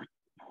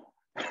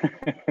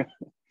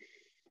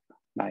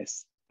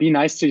 Nice. Be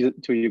nice to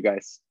you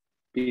guys.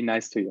 Be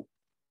nice to you.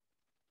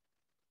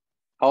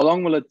 How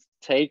long will it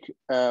take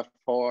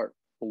for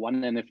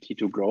one NFT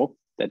to grow?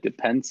 That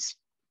depends.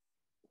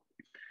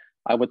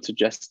 I would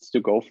suggest to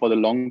go for the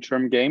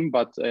long-term game,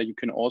 but you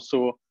can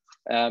also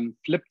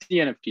flip the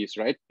NFTs,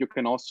 right? You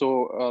can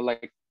also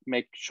like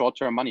make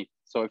short-term money.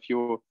 So if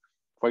you,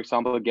 for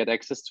example, get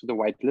access to the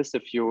whitelist,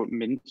 if you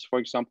mint, for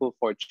example,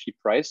 for a cheap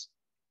price,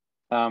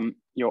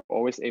 you're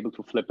always able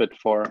to flip it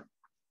for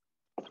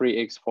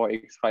 3x,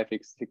 4x,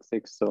 5x,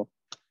 6x. So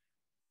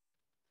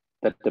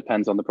that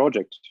depends on the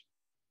project.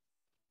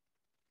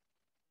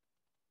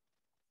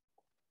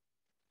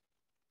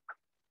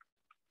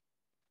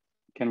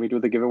 Can we do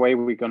the giveaway?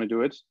 We're going to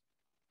do it.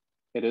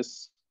 It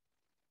is.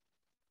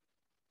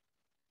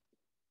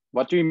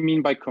 What do you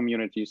mean by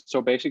communities?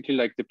 So basically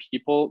like the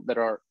people that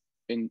are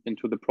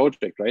into the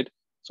project, right?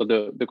 So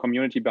the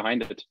community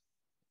behind it,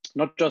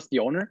 not just the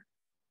owner.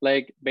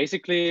 Like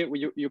basically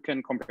you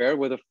can compare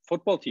with a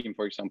football team,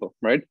 for example,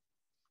 right?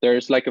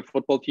 There's like a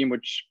football team,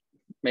 which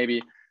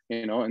maybe,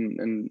 in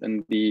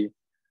the,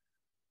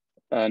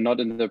 not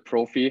in the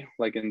prophy,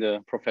 like in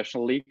the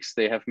professional leagues,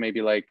 they have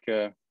maybe like,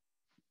 I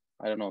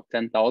don't know,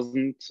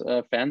 10,000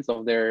 fans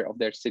of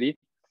their city.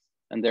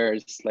 And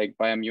there's like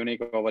Bayern Munich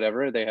or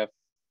whatever, they have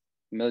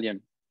 1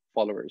 million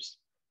followers.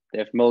 They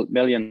have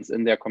millions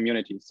in their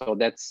community. So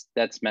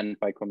that's meant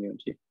by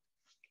community.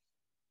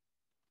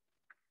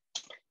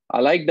 I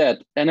like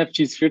that.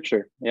 NFT's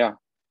future. Yeah.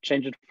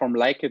 Change it from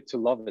like it to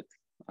love it.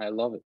 I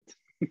love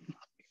it.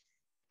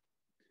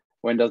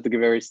 When does the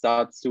giveaway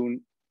start?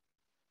 Soon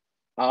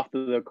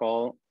after the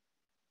call.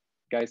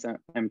 Guys,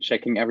 I'm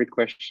checking every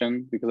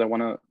question because I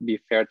want to be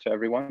fair to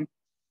everyone.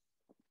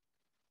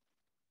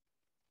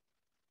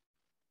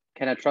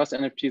 Can I trust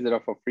NFTs that are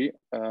for free?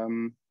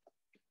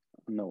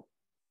 No.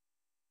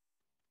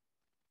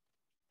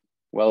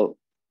 Well,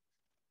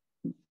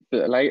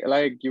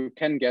 like you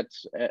can get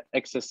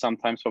access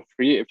sometimes for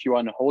free if you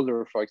are a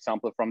holder, for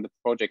example, from the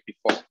project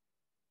before.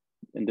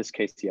 In this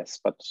case, yes,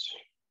 but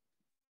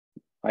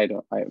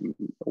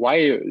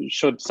why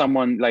should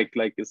someone like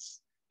is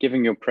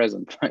giving you a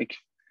present like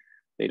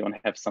they don't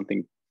have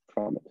something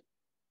from it?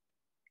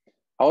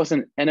 How is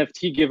an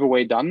NFT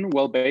giveaway done?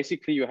 Well,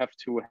 basically you have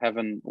to have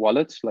a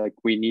wallet. Like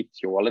we need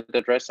your wallet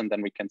address and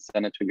then we can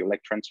send it to you,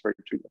 like transfer it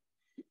to you.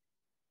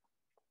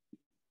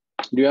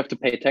 Do you have to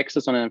pay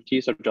taxes on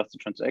NFTs or just the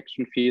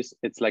transaction fees?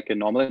 It's like a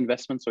normal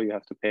investment, so you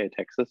have to pay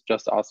taxes.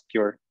 Just ask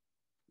your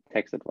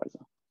tax advisor.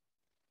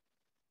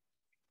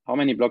 How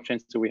many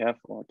blockchains do we have?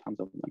 Or tons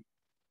of them.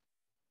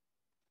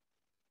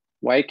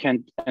 Why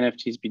can't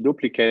NFTs be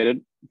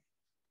duplicated?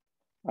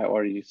 I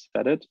already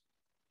said it.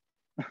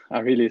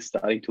 I'm really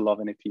starting to love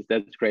NFTs.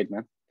 That's great,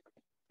 man.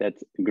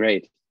 That's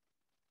great.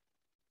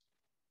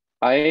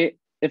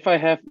 If I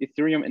have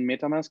Ethereum in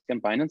MetaMask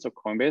and Binance or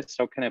Coinbase,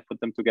 how can I put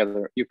them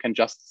together? You can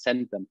just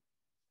send them,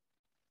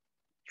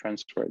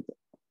 transfer it.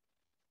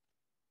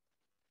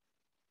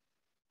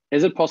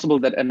 Is it possible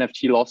that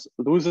NFT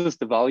loses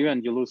the value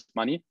and you lose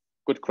money?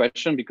 Good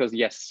question, because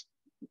yes,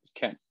 it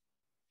can.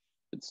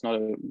 It's not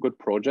a good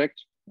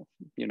project,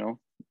 you know,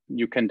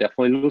 you can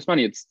definitely lose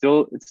money. It's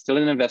still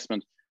an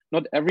investment.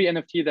 Not every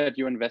NFT that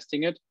you're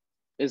investing in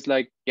is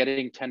like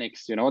getting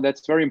 10x, you know.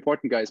 That's very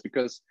important, guys,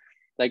 because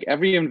like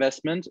every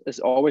investment is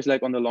always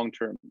like on the long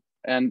term,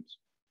 and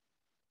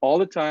all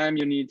the time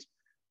you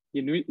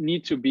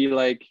need to be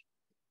like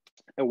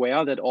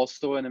aware that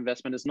also an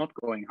investment is not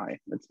going high.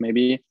 It's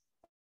maybe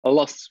a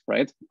loss,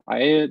 right?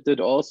 I did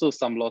also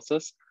some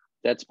losses.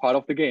 That's part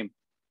of the game.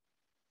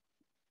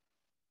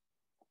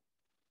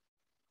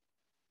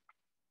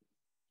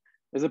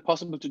 Is it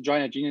possible to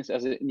join iGenius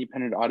as an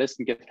independent artist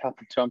and get help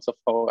in terms of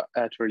how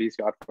to release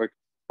your artwork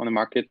on the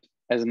market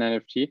as an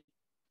NFT?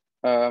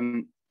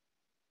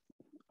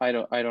 I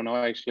don't know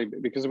actually,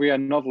 because we are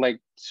not like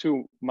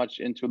too much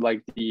into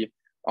like the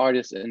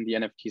artists in the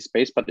NFT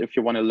space. But if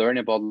you want to learn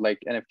about like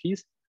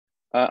NFTs,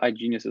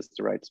 iGenius is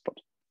the right spot.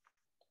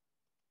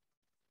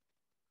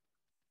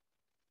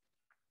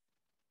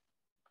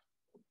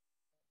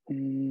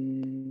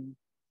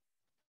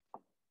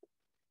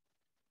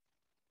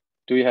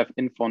 Do you have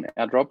info on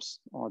airdrops?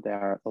 Oh, there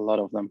are a lot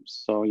of them.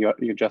 So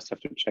you just have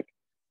to check.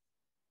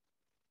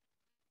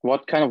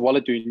 What kind of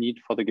wallet do you need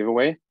for the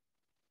giveaway?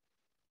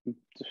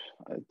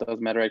 It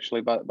doesn't matter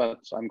actually, but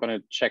I'm gonna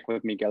check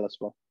with Miguel as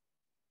well.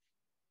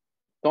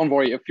 Don't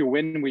worry, if you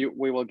win, we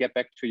will get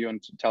back to you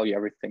and tell you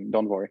everything.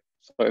 Don't worry.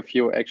 So if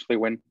you actually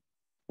win,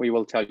 we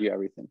will tell you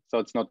everything. So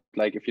it's not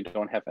like if you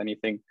don't have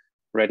anything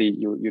ready,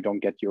 you don't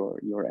get your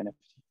NFT.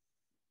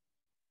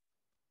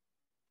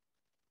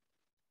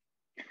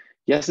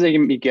 Yesterday,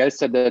 Miguel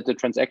said that the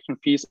transaction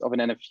fees of an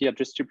NFT are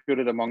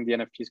distributed among the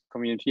NFTs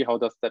community. How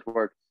does that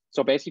work?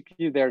 So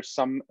basically, there's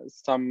some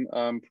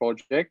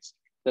projects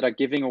that are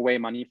giving away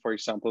money, for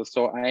example.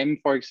 So I'm,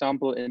 for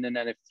example, in an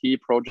NFT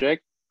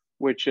project,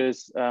 which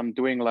is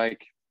doing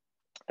like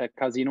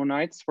casino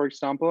nights, for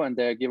example, and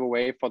they give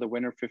away for the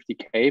winner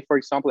 50K, for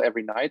example,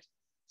 every night.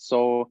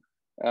 So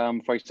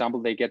for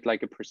example, they get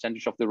like a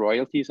percentage of the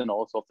royalties and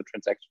also of the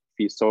transaction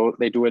fees. So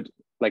they do it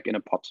like in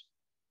a pot.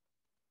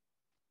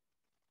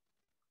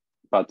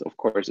 But of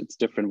course, it's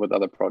different with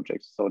other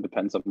projects. So it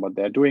depends on what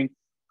they're doing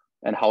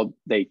and how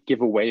they give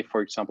away,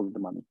 for example, the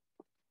money.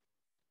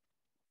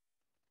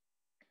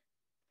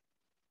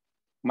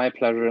 My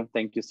pleasure.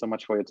 Thank you so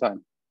much for your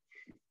time.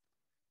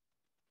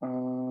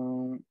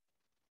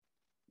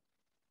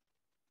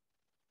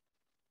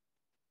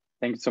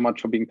 Thank you so much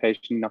for being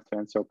patient enough to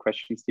answer our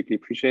questions. Deeply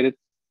appreciated.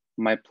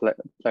 My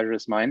pleasure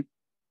is mine.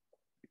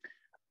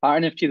 Are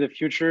NFT the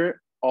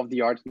future of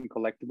the art and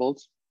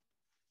collectibles?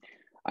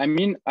 I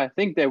mean, I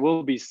think there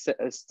will be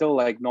still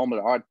like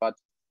normal art, but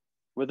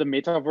with the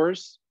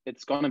metaverse,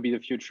 it's gonna be the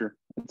future.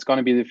 It's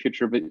gonna be the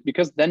future,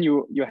 because then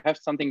you have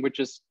something which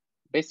is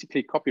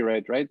basically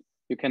copyright, right?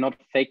 You cannot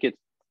fake it.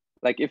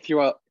 Like if you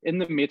are in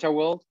the meta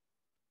world,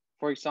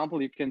 for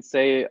example, you can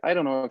say, I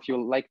don't know, if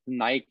you like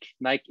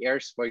Nike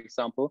Airs, for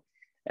example,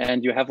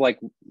 and you have like,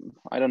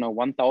 I don't know,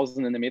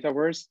 1,000 in the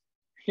metaverse,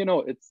 you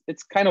know,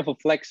 it's kind of a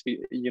flex,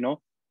 you know,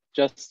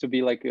 just to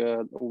be like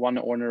one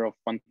owner of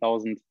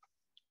 1,000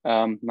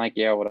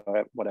 Nike Air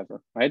or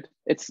whatever, right?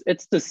 It's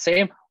the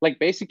same, like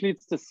basically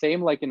it's the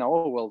same like in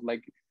our world.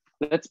 Like,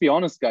 let's be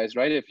honest, guys,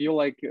 right? If you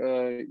like,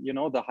 you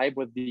know, the hype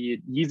with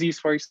the Yeezys,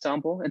 for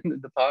example,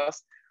 in the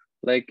past,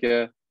 like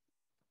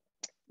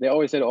They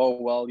always said, oh,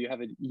 well, you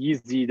have it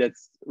easy.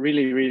 That's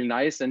really, really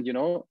nice. And, you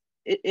know,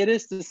 it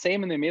is the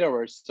same in the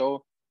metaverse.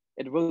 So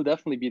it will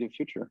definitely be the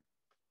future.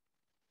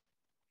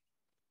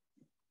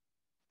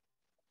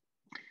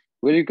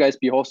 Will you guys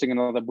be hosting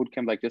another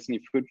bootcamp like this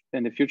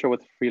in the future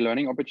with free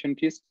learning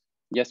opportunities?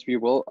 Yes, we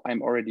will.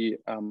 I'm already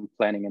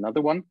planning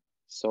another one.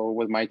 So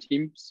with my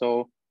team,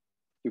 so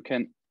you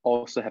can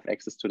also have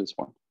access to this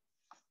one.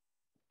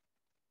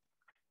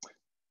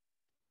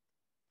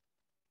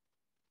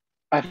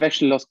 I've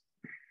actually lost.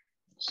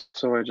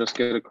 So I just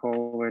get a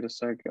call. Wait a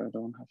sec. I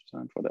don't have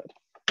time for that.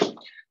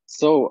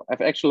 So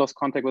I've actually lost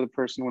contact with the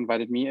person who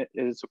invited me. It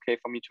is okay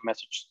for me to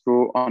message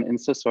through on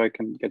Insta so I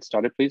can get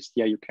started, please?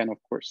 Yeah, you can, of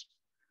course.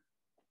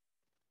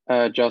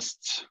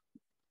 Just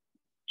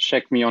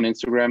check me on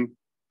Instagram.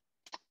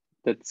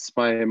 That's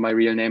my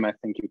real name. I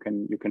think you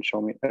can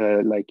show me,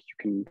 like you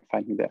can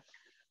find me there.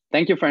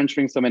 Thank you for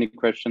answering so many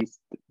questions.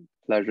 The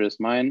pleasure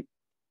is mine.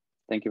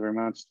 Thank you very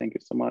much. Thank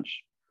you so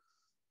much.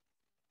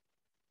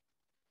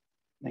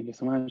 Thank you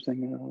so much. Thank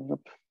you.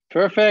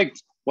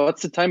 Perfect.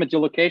 What's the time at your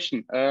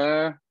location?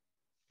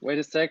 Wait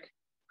a sec.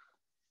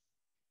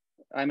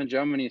 I'm in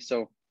Germany,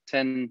 so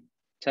 20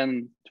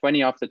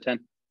 after 10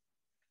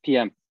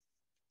 p.m.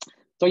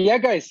 So yeah,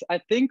 guys, I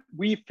think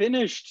we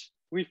finished.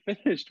 We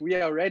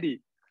are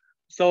ready.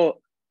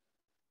 So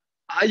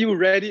are you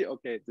ready?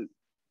 Okay,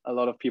 a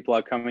lot of people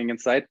are coming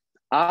inside.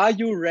 Are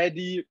you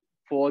ready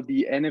for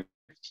the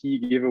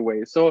NFT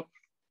giveaway? So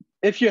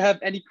if you have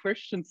any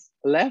questions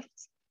left,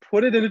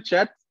 put it in the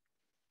chat.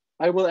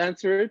 I will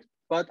answer it,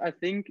 but I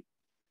think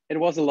it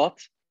was a lot.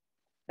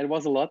 It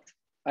was a lot.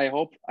 I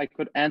hope I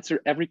could answer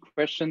every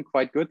question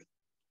quite good,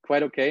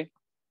 quite okay.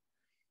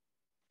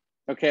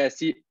 Okay,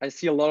 I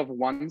see a lot of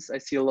ones. I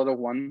see a lot of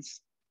ones.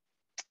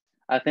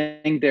 I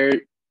think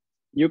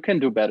you can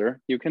do better.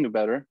 You can do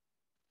better.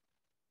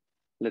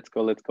 Let's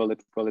go.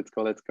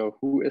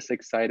 Who is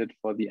excited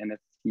for the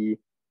NFT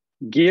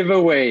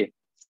giveaway?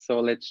 So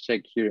let's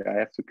check here. I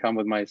have to come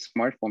with my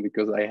smartphone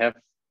because I have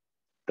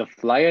the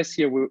flyers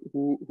here.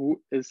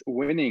 Who is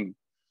winning?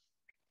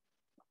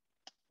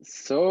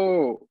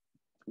 So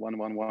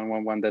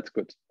 1. That's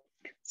good.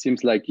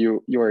 Seems like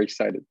you are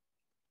excited.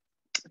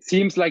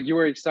 Seems like you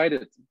are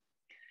excited.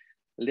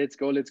 Let's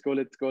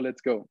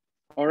go.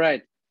 All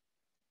right.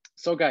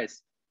 So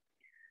guys,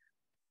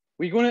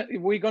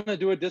 we're gonna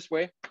do it this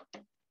way.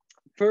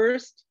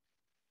 First,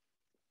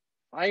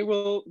 I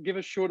will give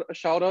a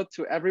shout out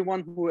to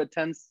everyone who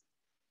attends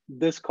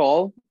this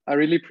call. I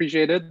really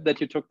appreciate it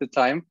that you took the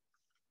time.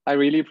 I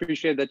really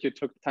appreciate that you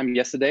took time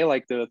yesterday,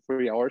 like the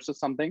 3 hours or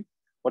something,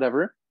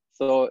 whatever.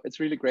 So it's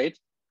really great.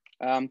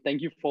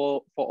 Thank you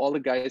for all the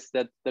guys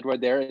that were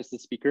there as the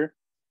speaker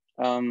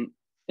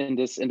in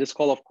this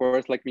call, of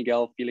course, like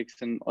Miguel, Felix,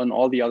 and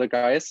all the other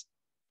guys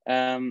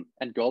and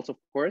girls, of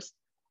course,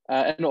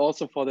 and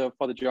also for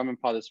the German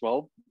part as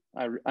well.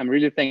 I'm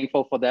really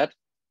thankful for that.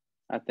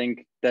 I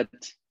think that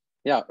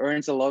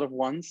earns a lot of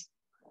ones,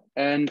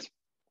 and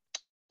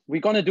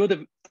we're gonna do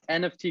the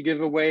NFT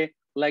giveaway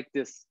like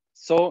this.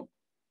 So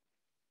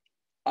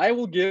I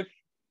will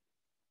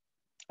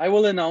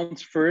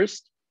announce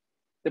first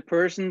the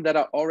person that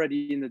are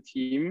already in the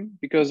team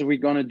because we're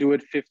gonna do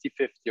it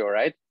 50-50, all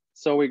right?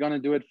 So we're gonna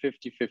do it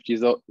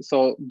 50-50.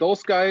 So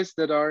those guys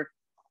that are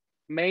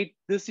made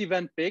this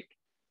event big,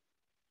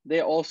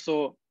 they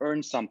also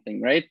earn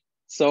something, right?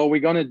 So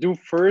we're gonna do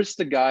first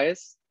the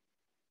guys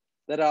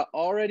that are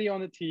already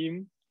on the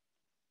team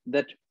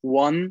that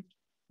won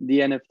the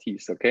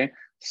NFTs, okay?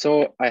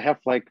 So I have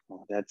like,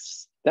 oh,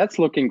 that's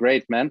looking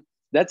great, man.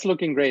 That's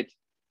looking great.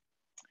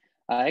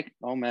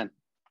 Oh man,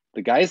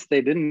 the guys,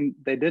 they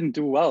didn't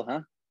do well,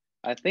 huh?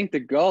 I think the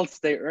girls,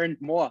 they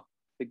earned more.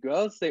 The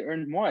girls, they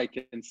earned more, I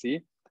can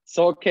see.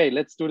 So, okay,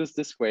 let's do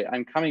this way.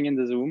 I'm coming in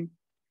the Zoom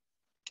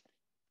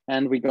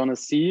and we're gonna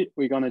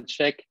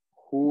check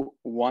who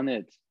won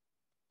it.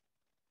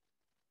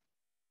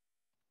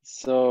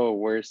 So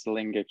where's the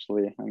link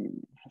actually? I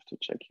have to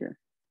check here.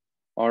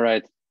 All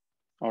right.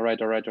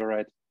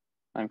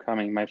 I'm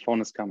coming, my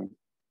phone is coming.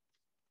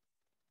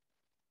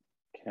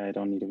 Okay, I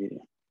don't need a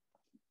video.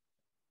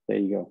 There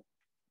you go.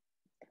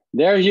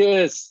 There he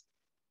is.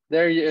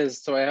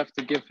 So I have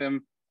to give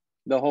him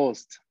the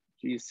host.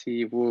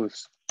 GC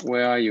Woos,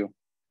 where are you?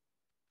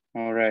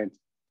 All right.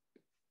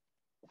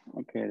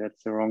 Okay,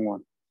 that's the wrong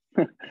one.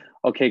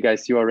 Okay,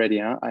 guys, you are ready,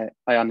 huh?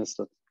 I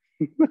understood.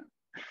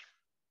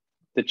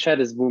 The chat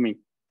is booming.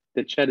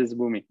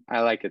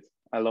 I like it.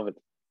 I love it.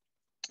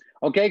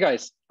 Okay,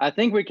 guys, I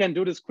think we can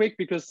do this quick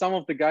because some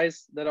of the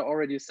guys that are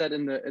already said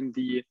in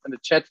the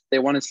chat, they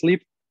want to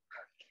sleep.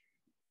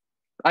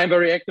 I'm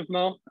very active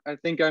now. I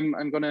think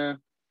I'm gonna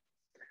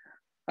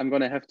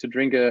have to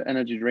drink an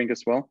energy drink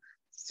as well.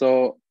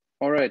 So,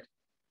 all right,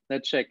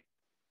 let's check.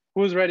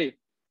 Who's ready?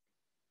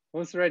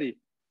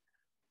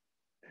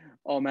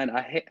 Oh man,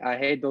 I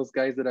hate those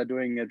guys that are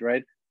doing it,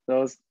 right?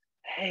 Those,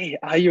 hey,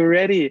 are you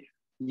ready?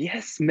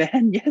 Yes,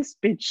 man. Yes,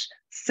 bitch.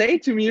 Say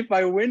to me if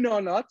I win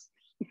or not.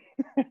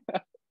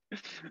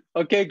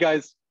 Okay,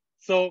 guys.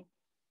 So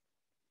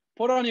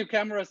put on your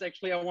cameras.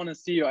 Actually, I want to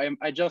see you.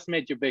 I just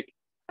made you big.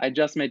 I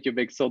just made you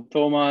big. So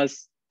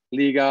Thomas,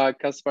 Liga,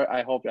 Kaspar,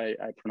 I hope I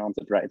pronounced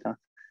it right, huh?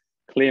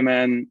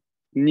 Clement,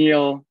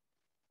 Neil,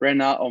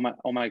 Brenna,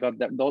 oh my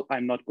God,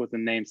 I'm not good with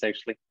names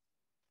actually.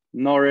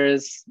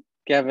 Norris,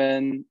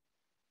 Kevin,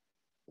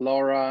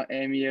 Laura,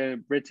 Emil,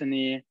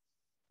 Brittany,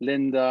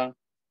 Linda,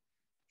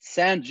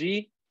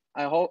 Sanji,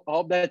 I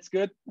hope that's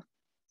good.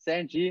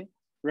 Sanji,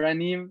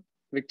 Ranim,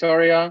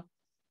 Victoria,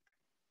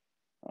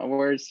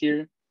 where is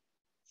here?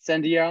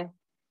 Sandia,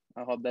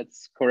 I hope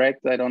that's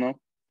correct, I don't know.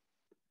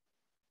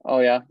 Oh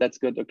yeah, that's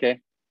good, okay.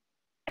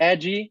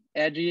 Edgy,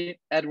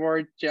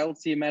 Edward,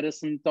 Chelsea,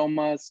 Madison,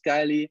 Thomas,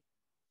 Kylie,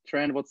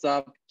 Trent, what's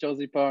up?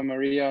 Josipa,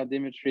 Maria,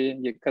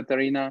 Dimitri,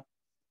 Katarina,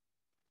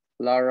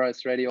 Lara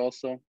is ready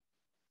also.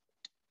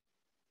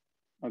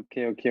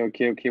 Okay.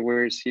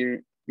 Where is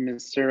here?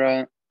 Miss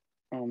Sarah.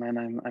 Oh man,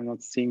 I'm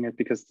not seeing it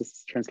because this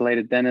is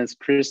translated. Dennis,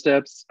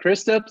 Kristaps,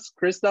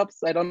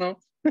 I don't know.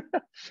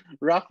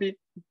 Rafi,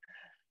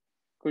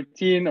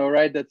 Coutin, all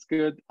right, that's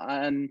good.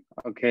 And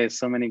okay,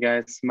 so many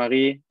guys.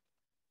 Marie,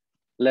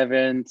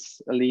 Levent,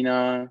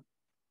 Alina,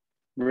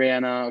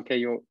 Brianna. Okay,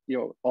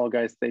 you all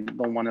guys, they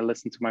don't want to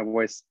listen to my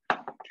voice.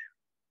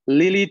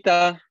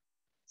 Lilita,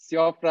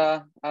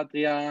 Siofra,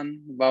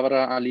 Adrian,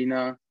 Barbara,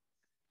 Alina,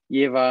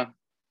 Eva,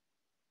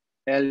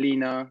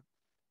 Elina,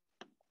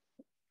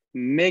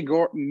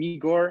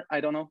 Migor,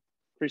 I don't know,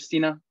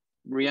 Christina,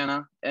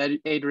 Brianna,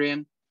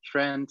 Adrian,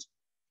 Trent,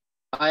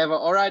 Eva.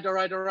 All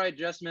right.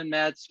 Jasmine,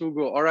 Matt,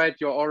 Hugo. All right,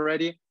 you're all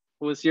ready.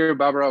 Who is here?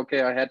 Barbara.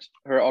 Okay, I had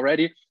her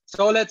already.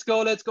 So let's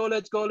go.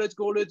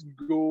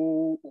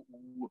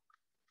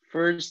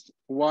 First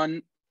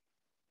one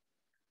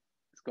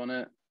is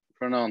gonna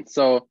pronounce.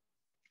 So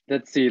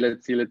let's see.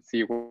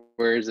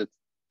 Where is it?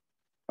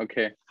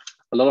 Okay.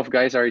 A lot of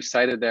guys are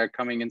excited. They're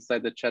coming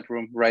inside the chat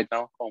room right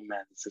now. Oh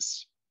man,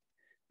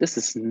 this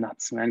is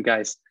nuts, man.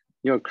 Guys,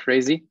 you're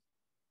crazy.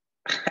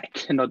 I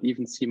cannot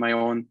even see my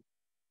own.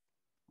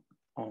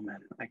 Oh man,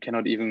 I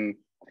cannot even.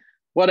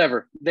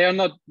 Whatever. They're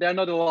not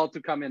allowed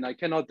to come in. I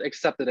cannot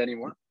accept it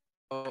anymore.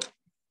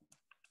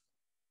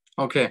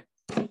 Okay.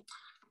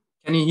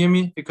 Can you hear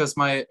me? Because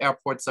my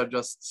AirPods are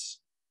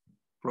just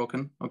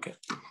broken. Okay.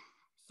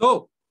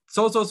 So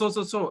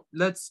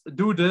let's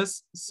do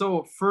this.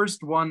 So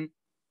first one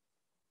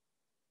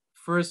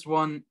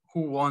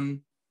who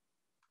won.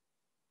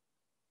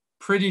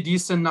 Pretty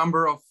decent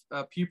number of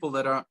people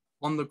that are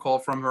on the call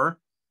from her.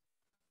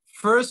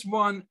 First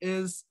one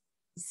is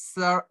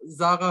Sarah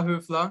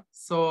Höfler.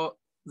 So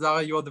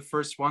Sarah, you're the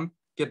first one.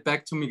 Get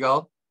back to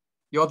Miguel.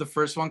 You're the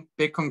first one.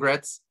 Big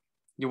congrats.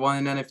 You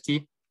won an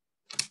NFT.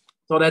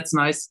 So that's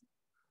nice.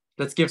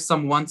 Let's give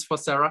some ones for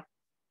Sarah.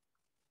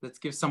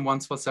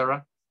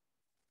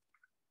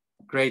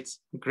 Great.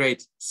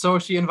 So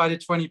she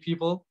invited 20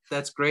 people.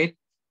 That's great.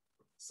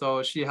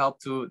 So she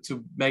helped to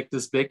make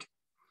this big.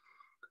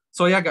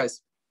 So yeah,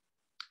 guys,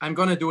 I'm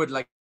gonna do it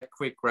like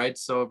quick, right?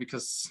 So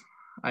because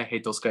I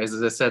hate those guys,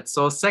 as I said.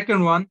 So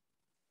second one,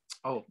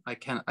 oh, I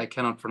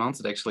cannot pronounce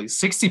it actually.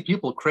 60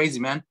 people, crazy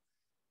man.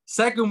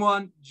 Second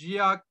one,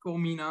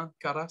 Giacomina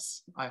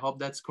Caras. I hope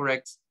that's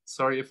correct.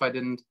 Sorry if I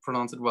didn't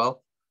pronounce it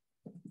well.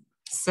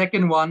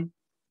 Second one,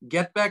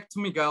 get back to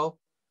Miguel.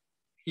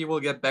 He will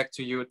get back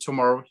to you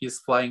tomorrow. He's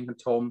flying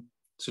at home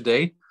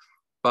today,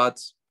 but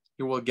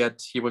he will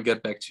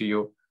get back to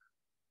you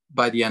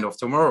by the end of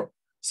tomorrow.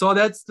 So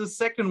that's the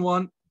second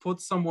one. Put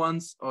some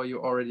ones. Oh,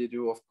 you already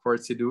do. Of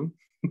course you do.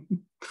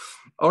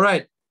 All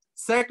right.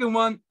 Second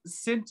one,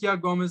 Cynthia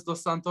Gomez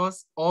dos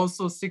Santos.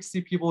 Also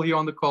 60 people here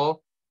on the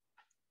call.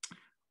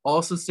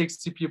 Also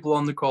 60 people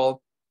on the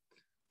call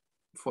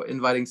for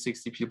inviting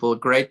 60 people.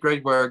 Great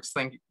work.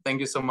 Thank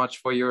you so much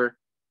for your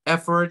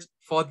effort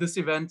for this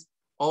event.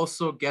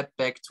 Also get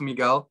back to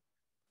Miguel.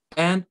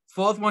 And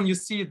fourth one, you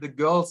see the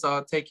girls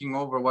are taking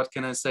over. What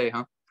can I say,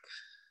 huh?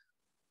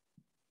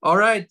 All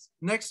right,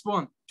 next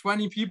one,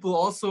 20 people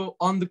also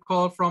on the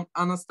call from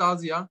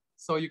Anastasia.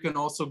 So you can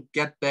also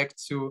get back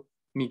to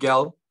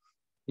Miguel.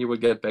 He will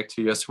get back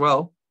to you as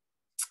well.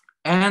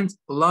 And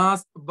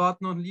last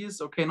but not least,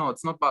 okay, no,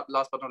 it's not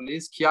last but not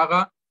least,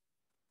 Chiara.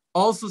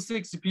 Also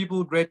 60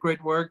 people,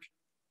 great work.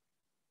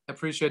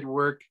 Appreciate your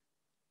work,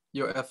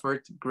 your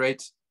effort,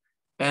 great.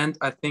 And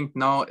I think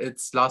now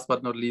it's last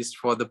but not least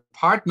for the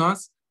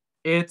partners,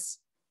 it's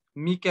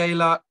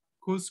Michaela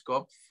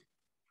Kuskopf.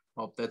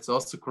 Hope that's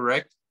also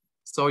correct.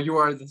 So you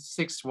are the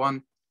sixth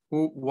one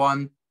who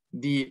won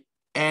the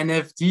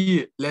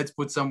NFT. Let's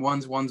put some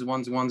ones.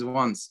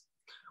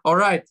 All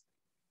right.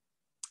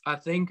 I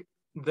think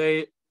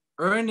they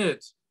earned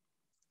it.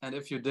 And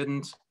if you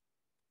didn't,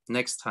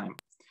 next time.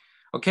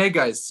 Okay,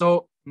 guys.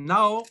 So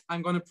now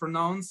I'm going to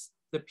pronounce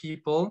the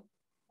people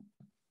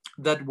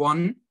that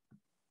won,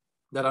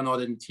 that are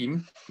not in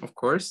team, of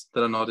course,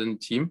 that are not in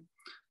team.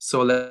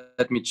 So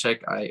let me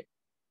check. I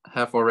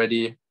have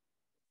already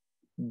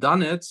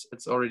done it.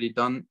 It's already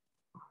done.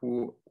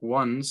 Who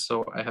won?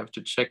 So I have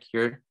to check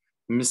here.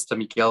 Mr.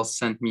 Miguel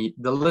sent me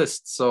the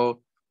list.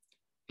 So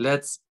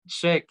let's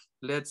check.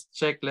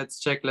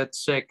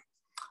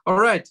 All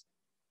right.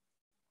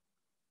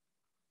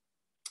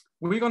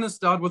 We're going to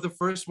start with the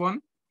first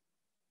one.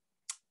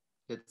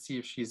 Let's see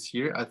if she's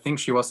here. I think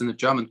she was in the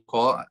German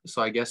call,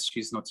 so I guess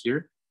she's not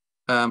here.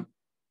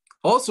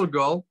 Also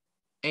girl,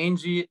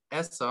 Angie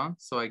Essa.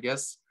 So I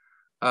guess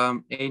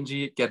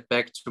Angie, get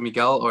back to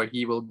Miguel or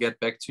he will get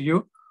back to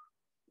you.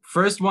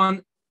 First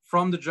one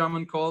from the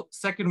German call.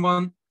 Second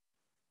one,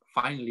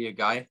 finally a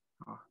guy.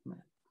 Oh,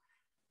 man.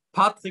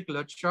 Patrick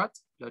Lötschert.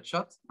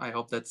 I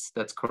hope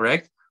that's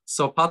correct.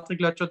 So Patrick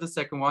Lötschert, the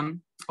second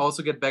one.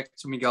 Also get back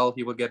to Miguel.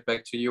 He will get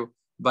back to you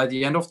by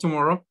the end of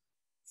tomorrow.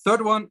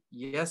 Third one,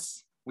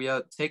 yes, we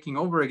are taking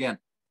over again.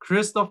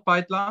 Christoph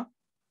Beitler.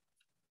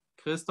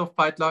 Christoph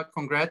Beitler,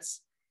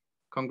 congrats.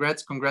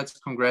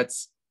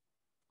 Congrats.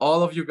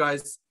 All of you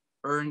guys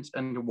earned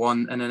and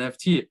won an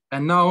NFT.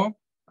 And now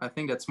I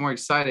think that's more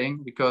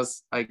exciting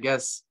because I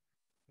guess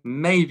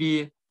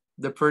maybe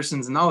the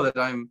persons now that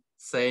I'm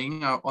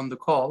saying are on the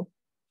call.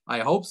 I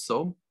hope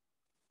so.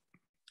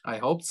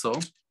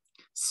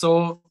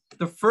 So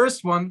the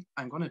first one,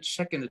 I'm going to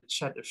check in the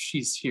chat if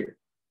she's here.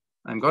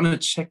 I'm going to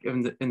check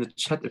in the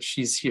chat if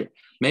she's here.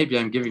 Maybe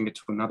I'm giving it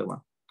to another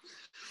one.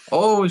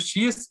 Oh,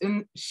 she is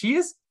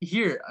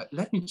here.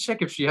 Let me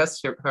check if she has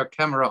her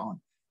camera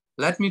on.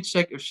 Let me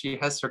check if she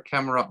has her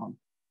camera on.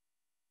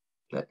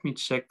 Let me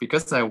check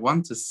because I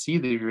want to see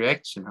the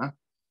reaction, huh?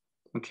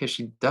 Okay,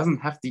 she doesn't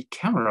have the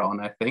camera on,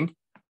 I think.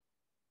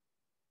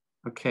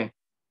 Okay.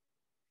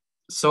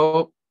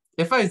 So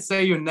if I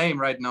say your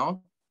name right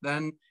now,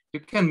 then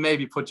you can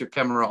maybe put your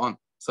camera on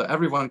so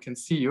everyone can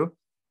see you.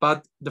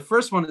 But the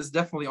first one is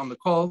definitely on the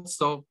call.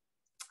 So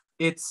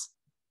it's,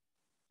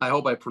 I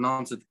hope I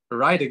pronounce it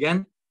right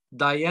again,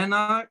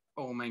 Diana,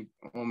 oh my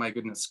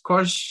goodness,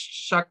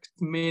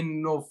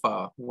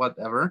 Korshakmenova,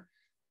 whatever.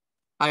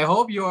 I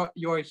hope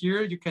you're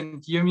here, you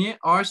can hear me.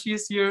 Or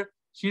she's here,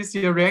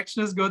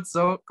 reaction is good.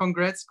 So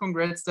congrats,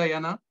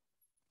 Diana,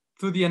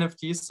 to the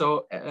NFT.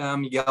 So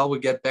Miguel will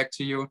get back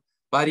to you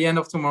by the end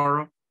of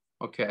tomorrow.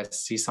 Okay, I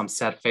see some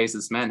sad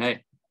faces, man,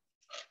 hey.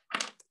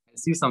 I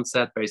see some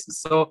sad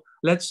faces. So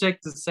let's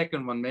check the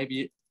second one,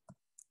 maybe.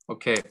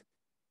 Okay.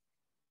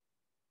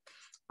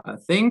 I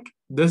think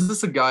this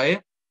is a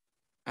guy,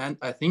 and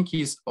I think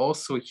he's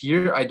also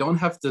here. I don't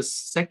have the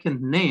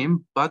second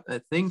name, but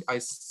I think I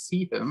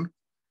see him.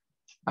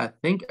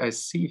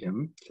 Let's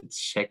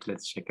check.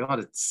 Oh,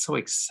 it's so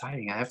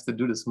exciting. I have to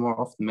do this more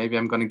often. Maybe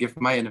I'm going to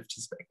give my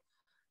NFTs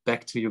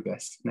back to you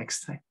guys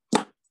next time.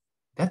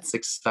 That's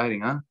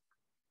exciting, huh?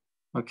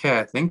 Okay,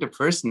 I think the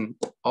person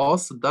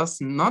also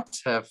does not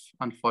have,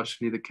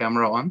 unfortunately, the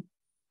camera on.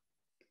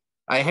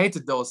 I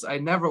hated those. I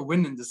never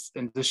win in this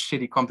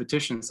shitty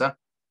competitions, huh?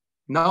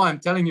 Now I'm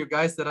telling you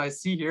guys that I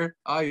see here,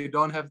 you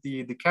don't have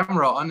the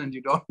camera on and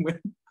you don't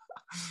win.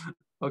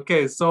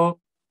 Okay, so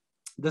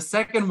the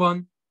second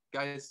one,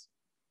 guys,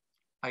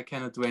 I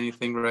cannot do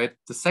anything, right?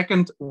 The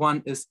second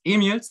one is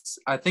Emils.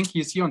 I think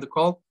he's here on the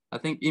call. I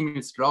think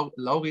Emils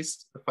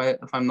Lauris,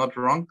 if I'm not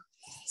wrong.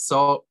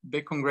 So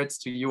big congrats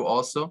to you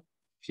also.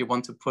 If you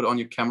want to put on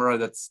your camera,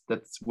 that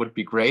would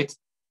be great.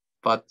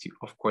 But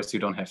of course you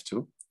don't have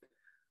to.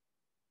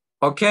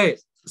 Okay,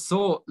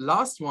 so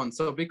last one.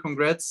 So big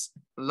congrats.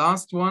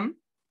 Last one.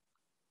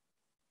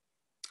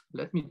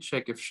 Let me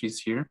check if she's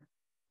here.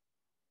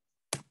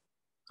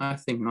 I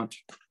think not.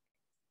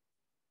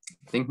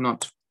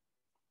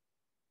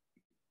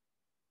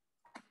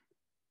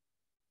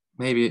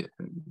 Maybe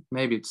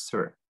it's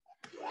her.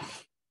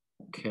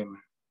 Okay.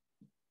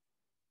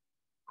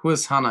 Who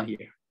is Hannah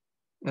here?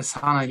 Is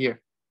Hannah here?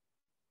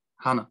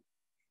 Hannah.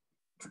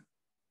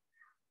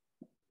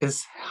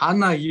 Is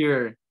Hannah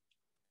here?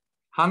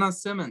 Hannah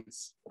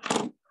Simmons.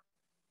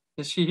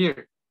 Is she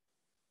here?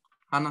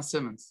 Hannah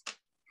Simmons.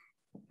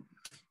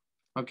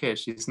 Okay,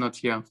 she's not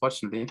here,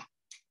 unfortunately.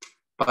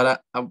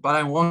 But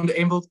I won't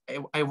able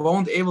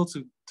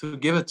to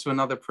give it to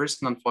another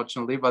person,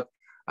 unfortunately. But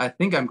I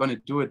think I'm gonna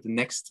do it the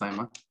next time.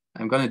 Huh?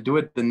 I'm gonna do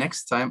it the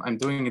next time. I'm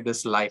doing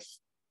this live.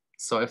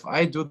 So if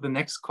I do the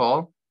next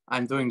call,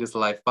 I'm doing this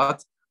live.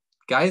 But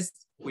guys,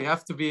 we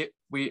have to be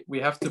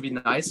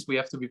nice. We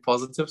have to be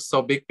positive.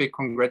 So big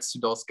congrats to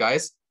those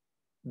guys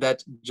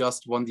that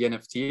just won the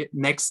NFT.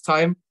 Next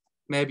time,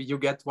 maybe you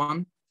get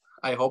one.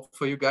 I hope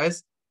for you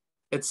guys.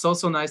 It's so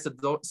nice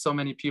that so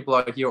many people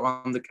are here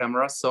on the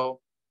camera. So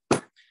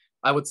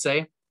I would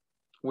say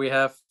we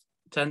have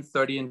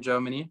 10:30 in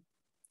Germany.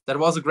 That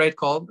was a great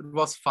call. It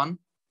was fun.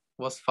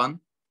 It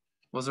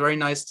was very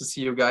nice to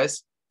see you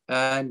guys.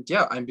 And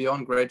yeah, I'm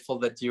beyond grateful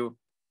that you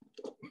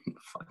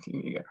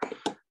fucking,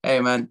 hey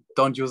man,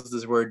 don't use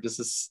this word. This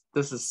is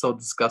so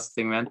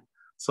disgusting, man.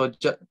 So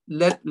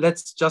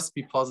let's just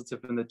be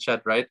positive in the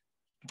chat, right?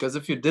 Because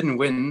if you didn't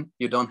win,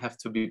 you don't have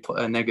to be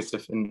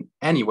negative in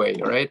any way,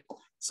 right?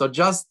 So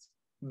just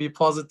be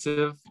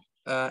positive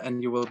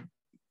and you will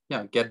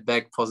get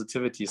back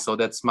positivity. So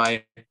that's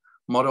my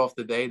motto of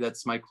the day.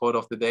 That's my quote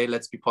of the day.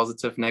 Let's be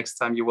positive. Next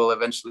time you will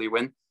eventually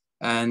win.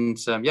 And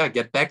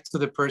get back to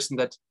the person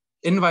that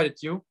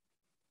invited you.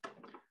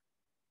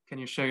 Can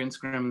you share your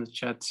Instagram in the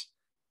chat?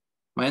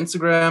 My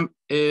Instagram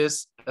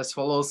is as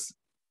follows.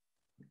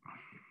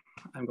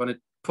 I'm going to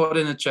put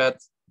in a chat.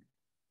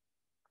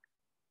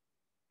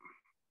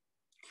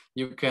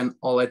 you can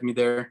all add me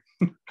there.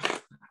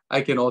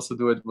 I can also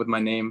do it with my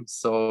name.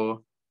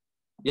 So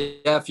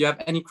yeah, if you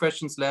have any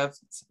questions left,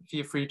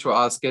 feel free to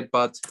ask it,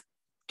 but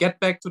get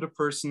back to the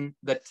person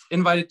that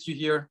invited you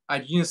here.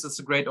 iGenius is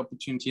a great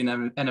opportunity in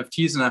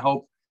NFTs, and I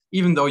hope,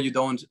 even though you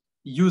don't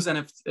use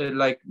NFT,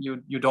 like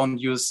you don't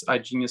use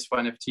iGenius for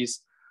NFTs,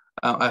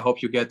 I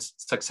hope you get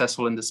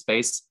successful in the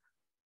space.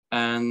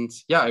 And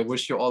yeah, I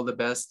wish you all the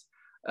best,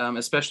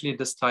 especially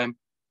this time.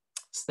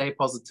 Stay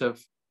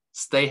positive,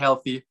 stay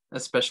healthy,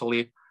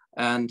 especially.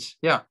 And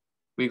yeah,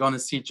 we're gonna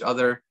see each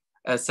other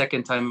a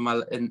second time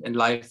in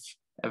life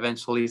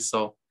eventually.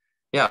 So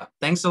yeah,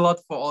 thanks a lot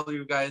for all of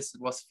you guys.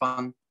 It was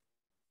fun.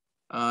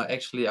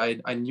 Actually,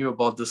 I knew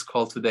about this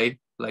call today,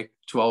 like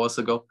 2 hours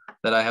ago,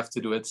 that I have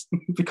to do it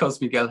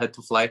because Miguel had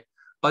to fly.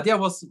 But yeah,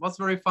 was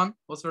very fun.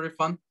 Was very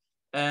fun.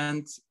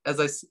 And as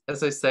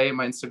I say,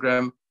 my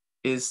Instagram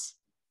is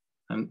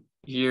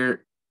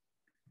here.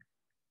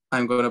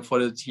 I'm gonna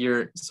put it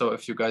here. So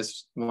if you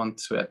guys want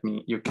to add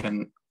me, you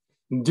can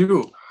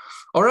do.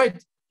 All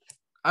right.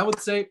 I would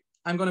say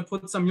I'm gonna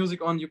put some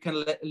music on. You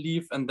can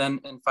leave, and then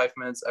in 5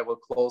 minutes I will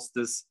close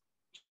this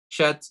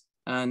chat.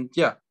 And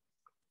yeah,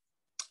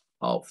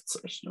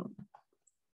 Aufzeichnung.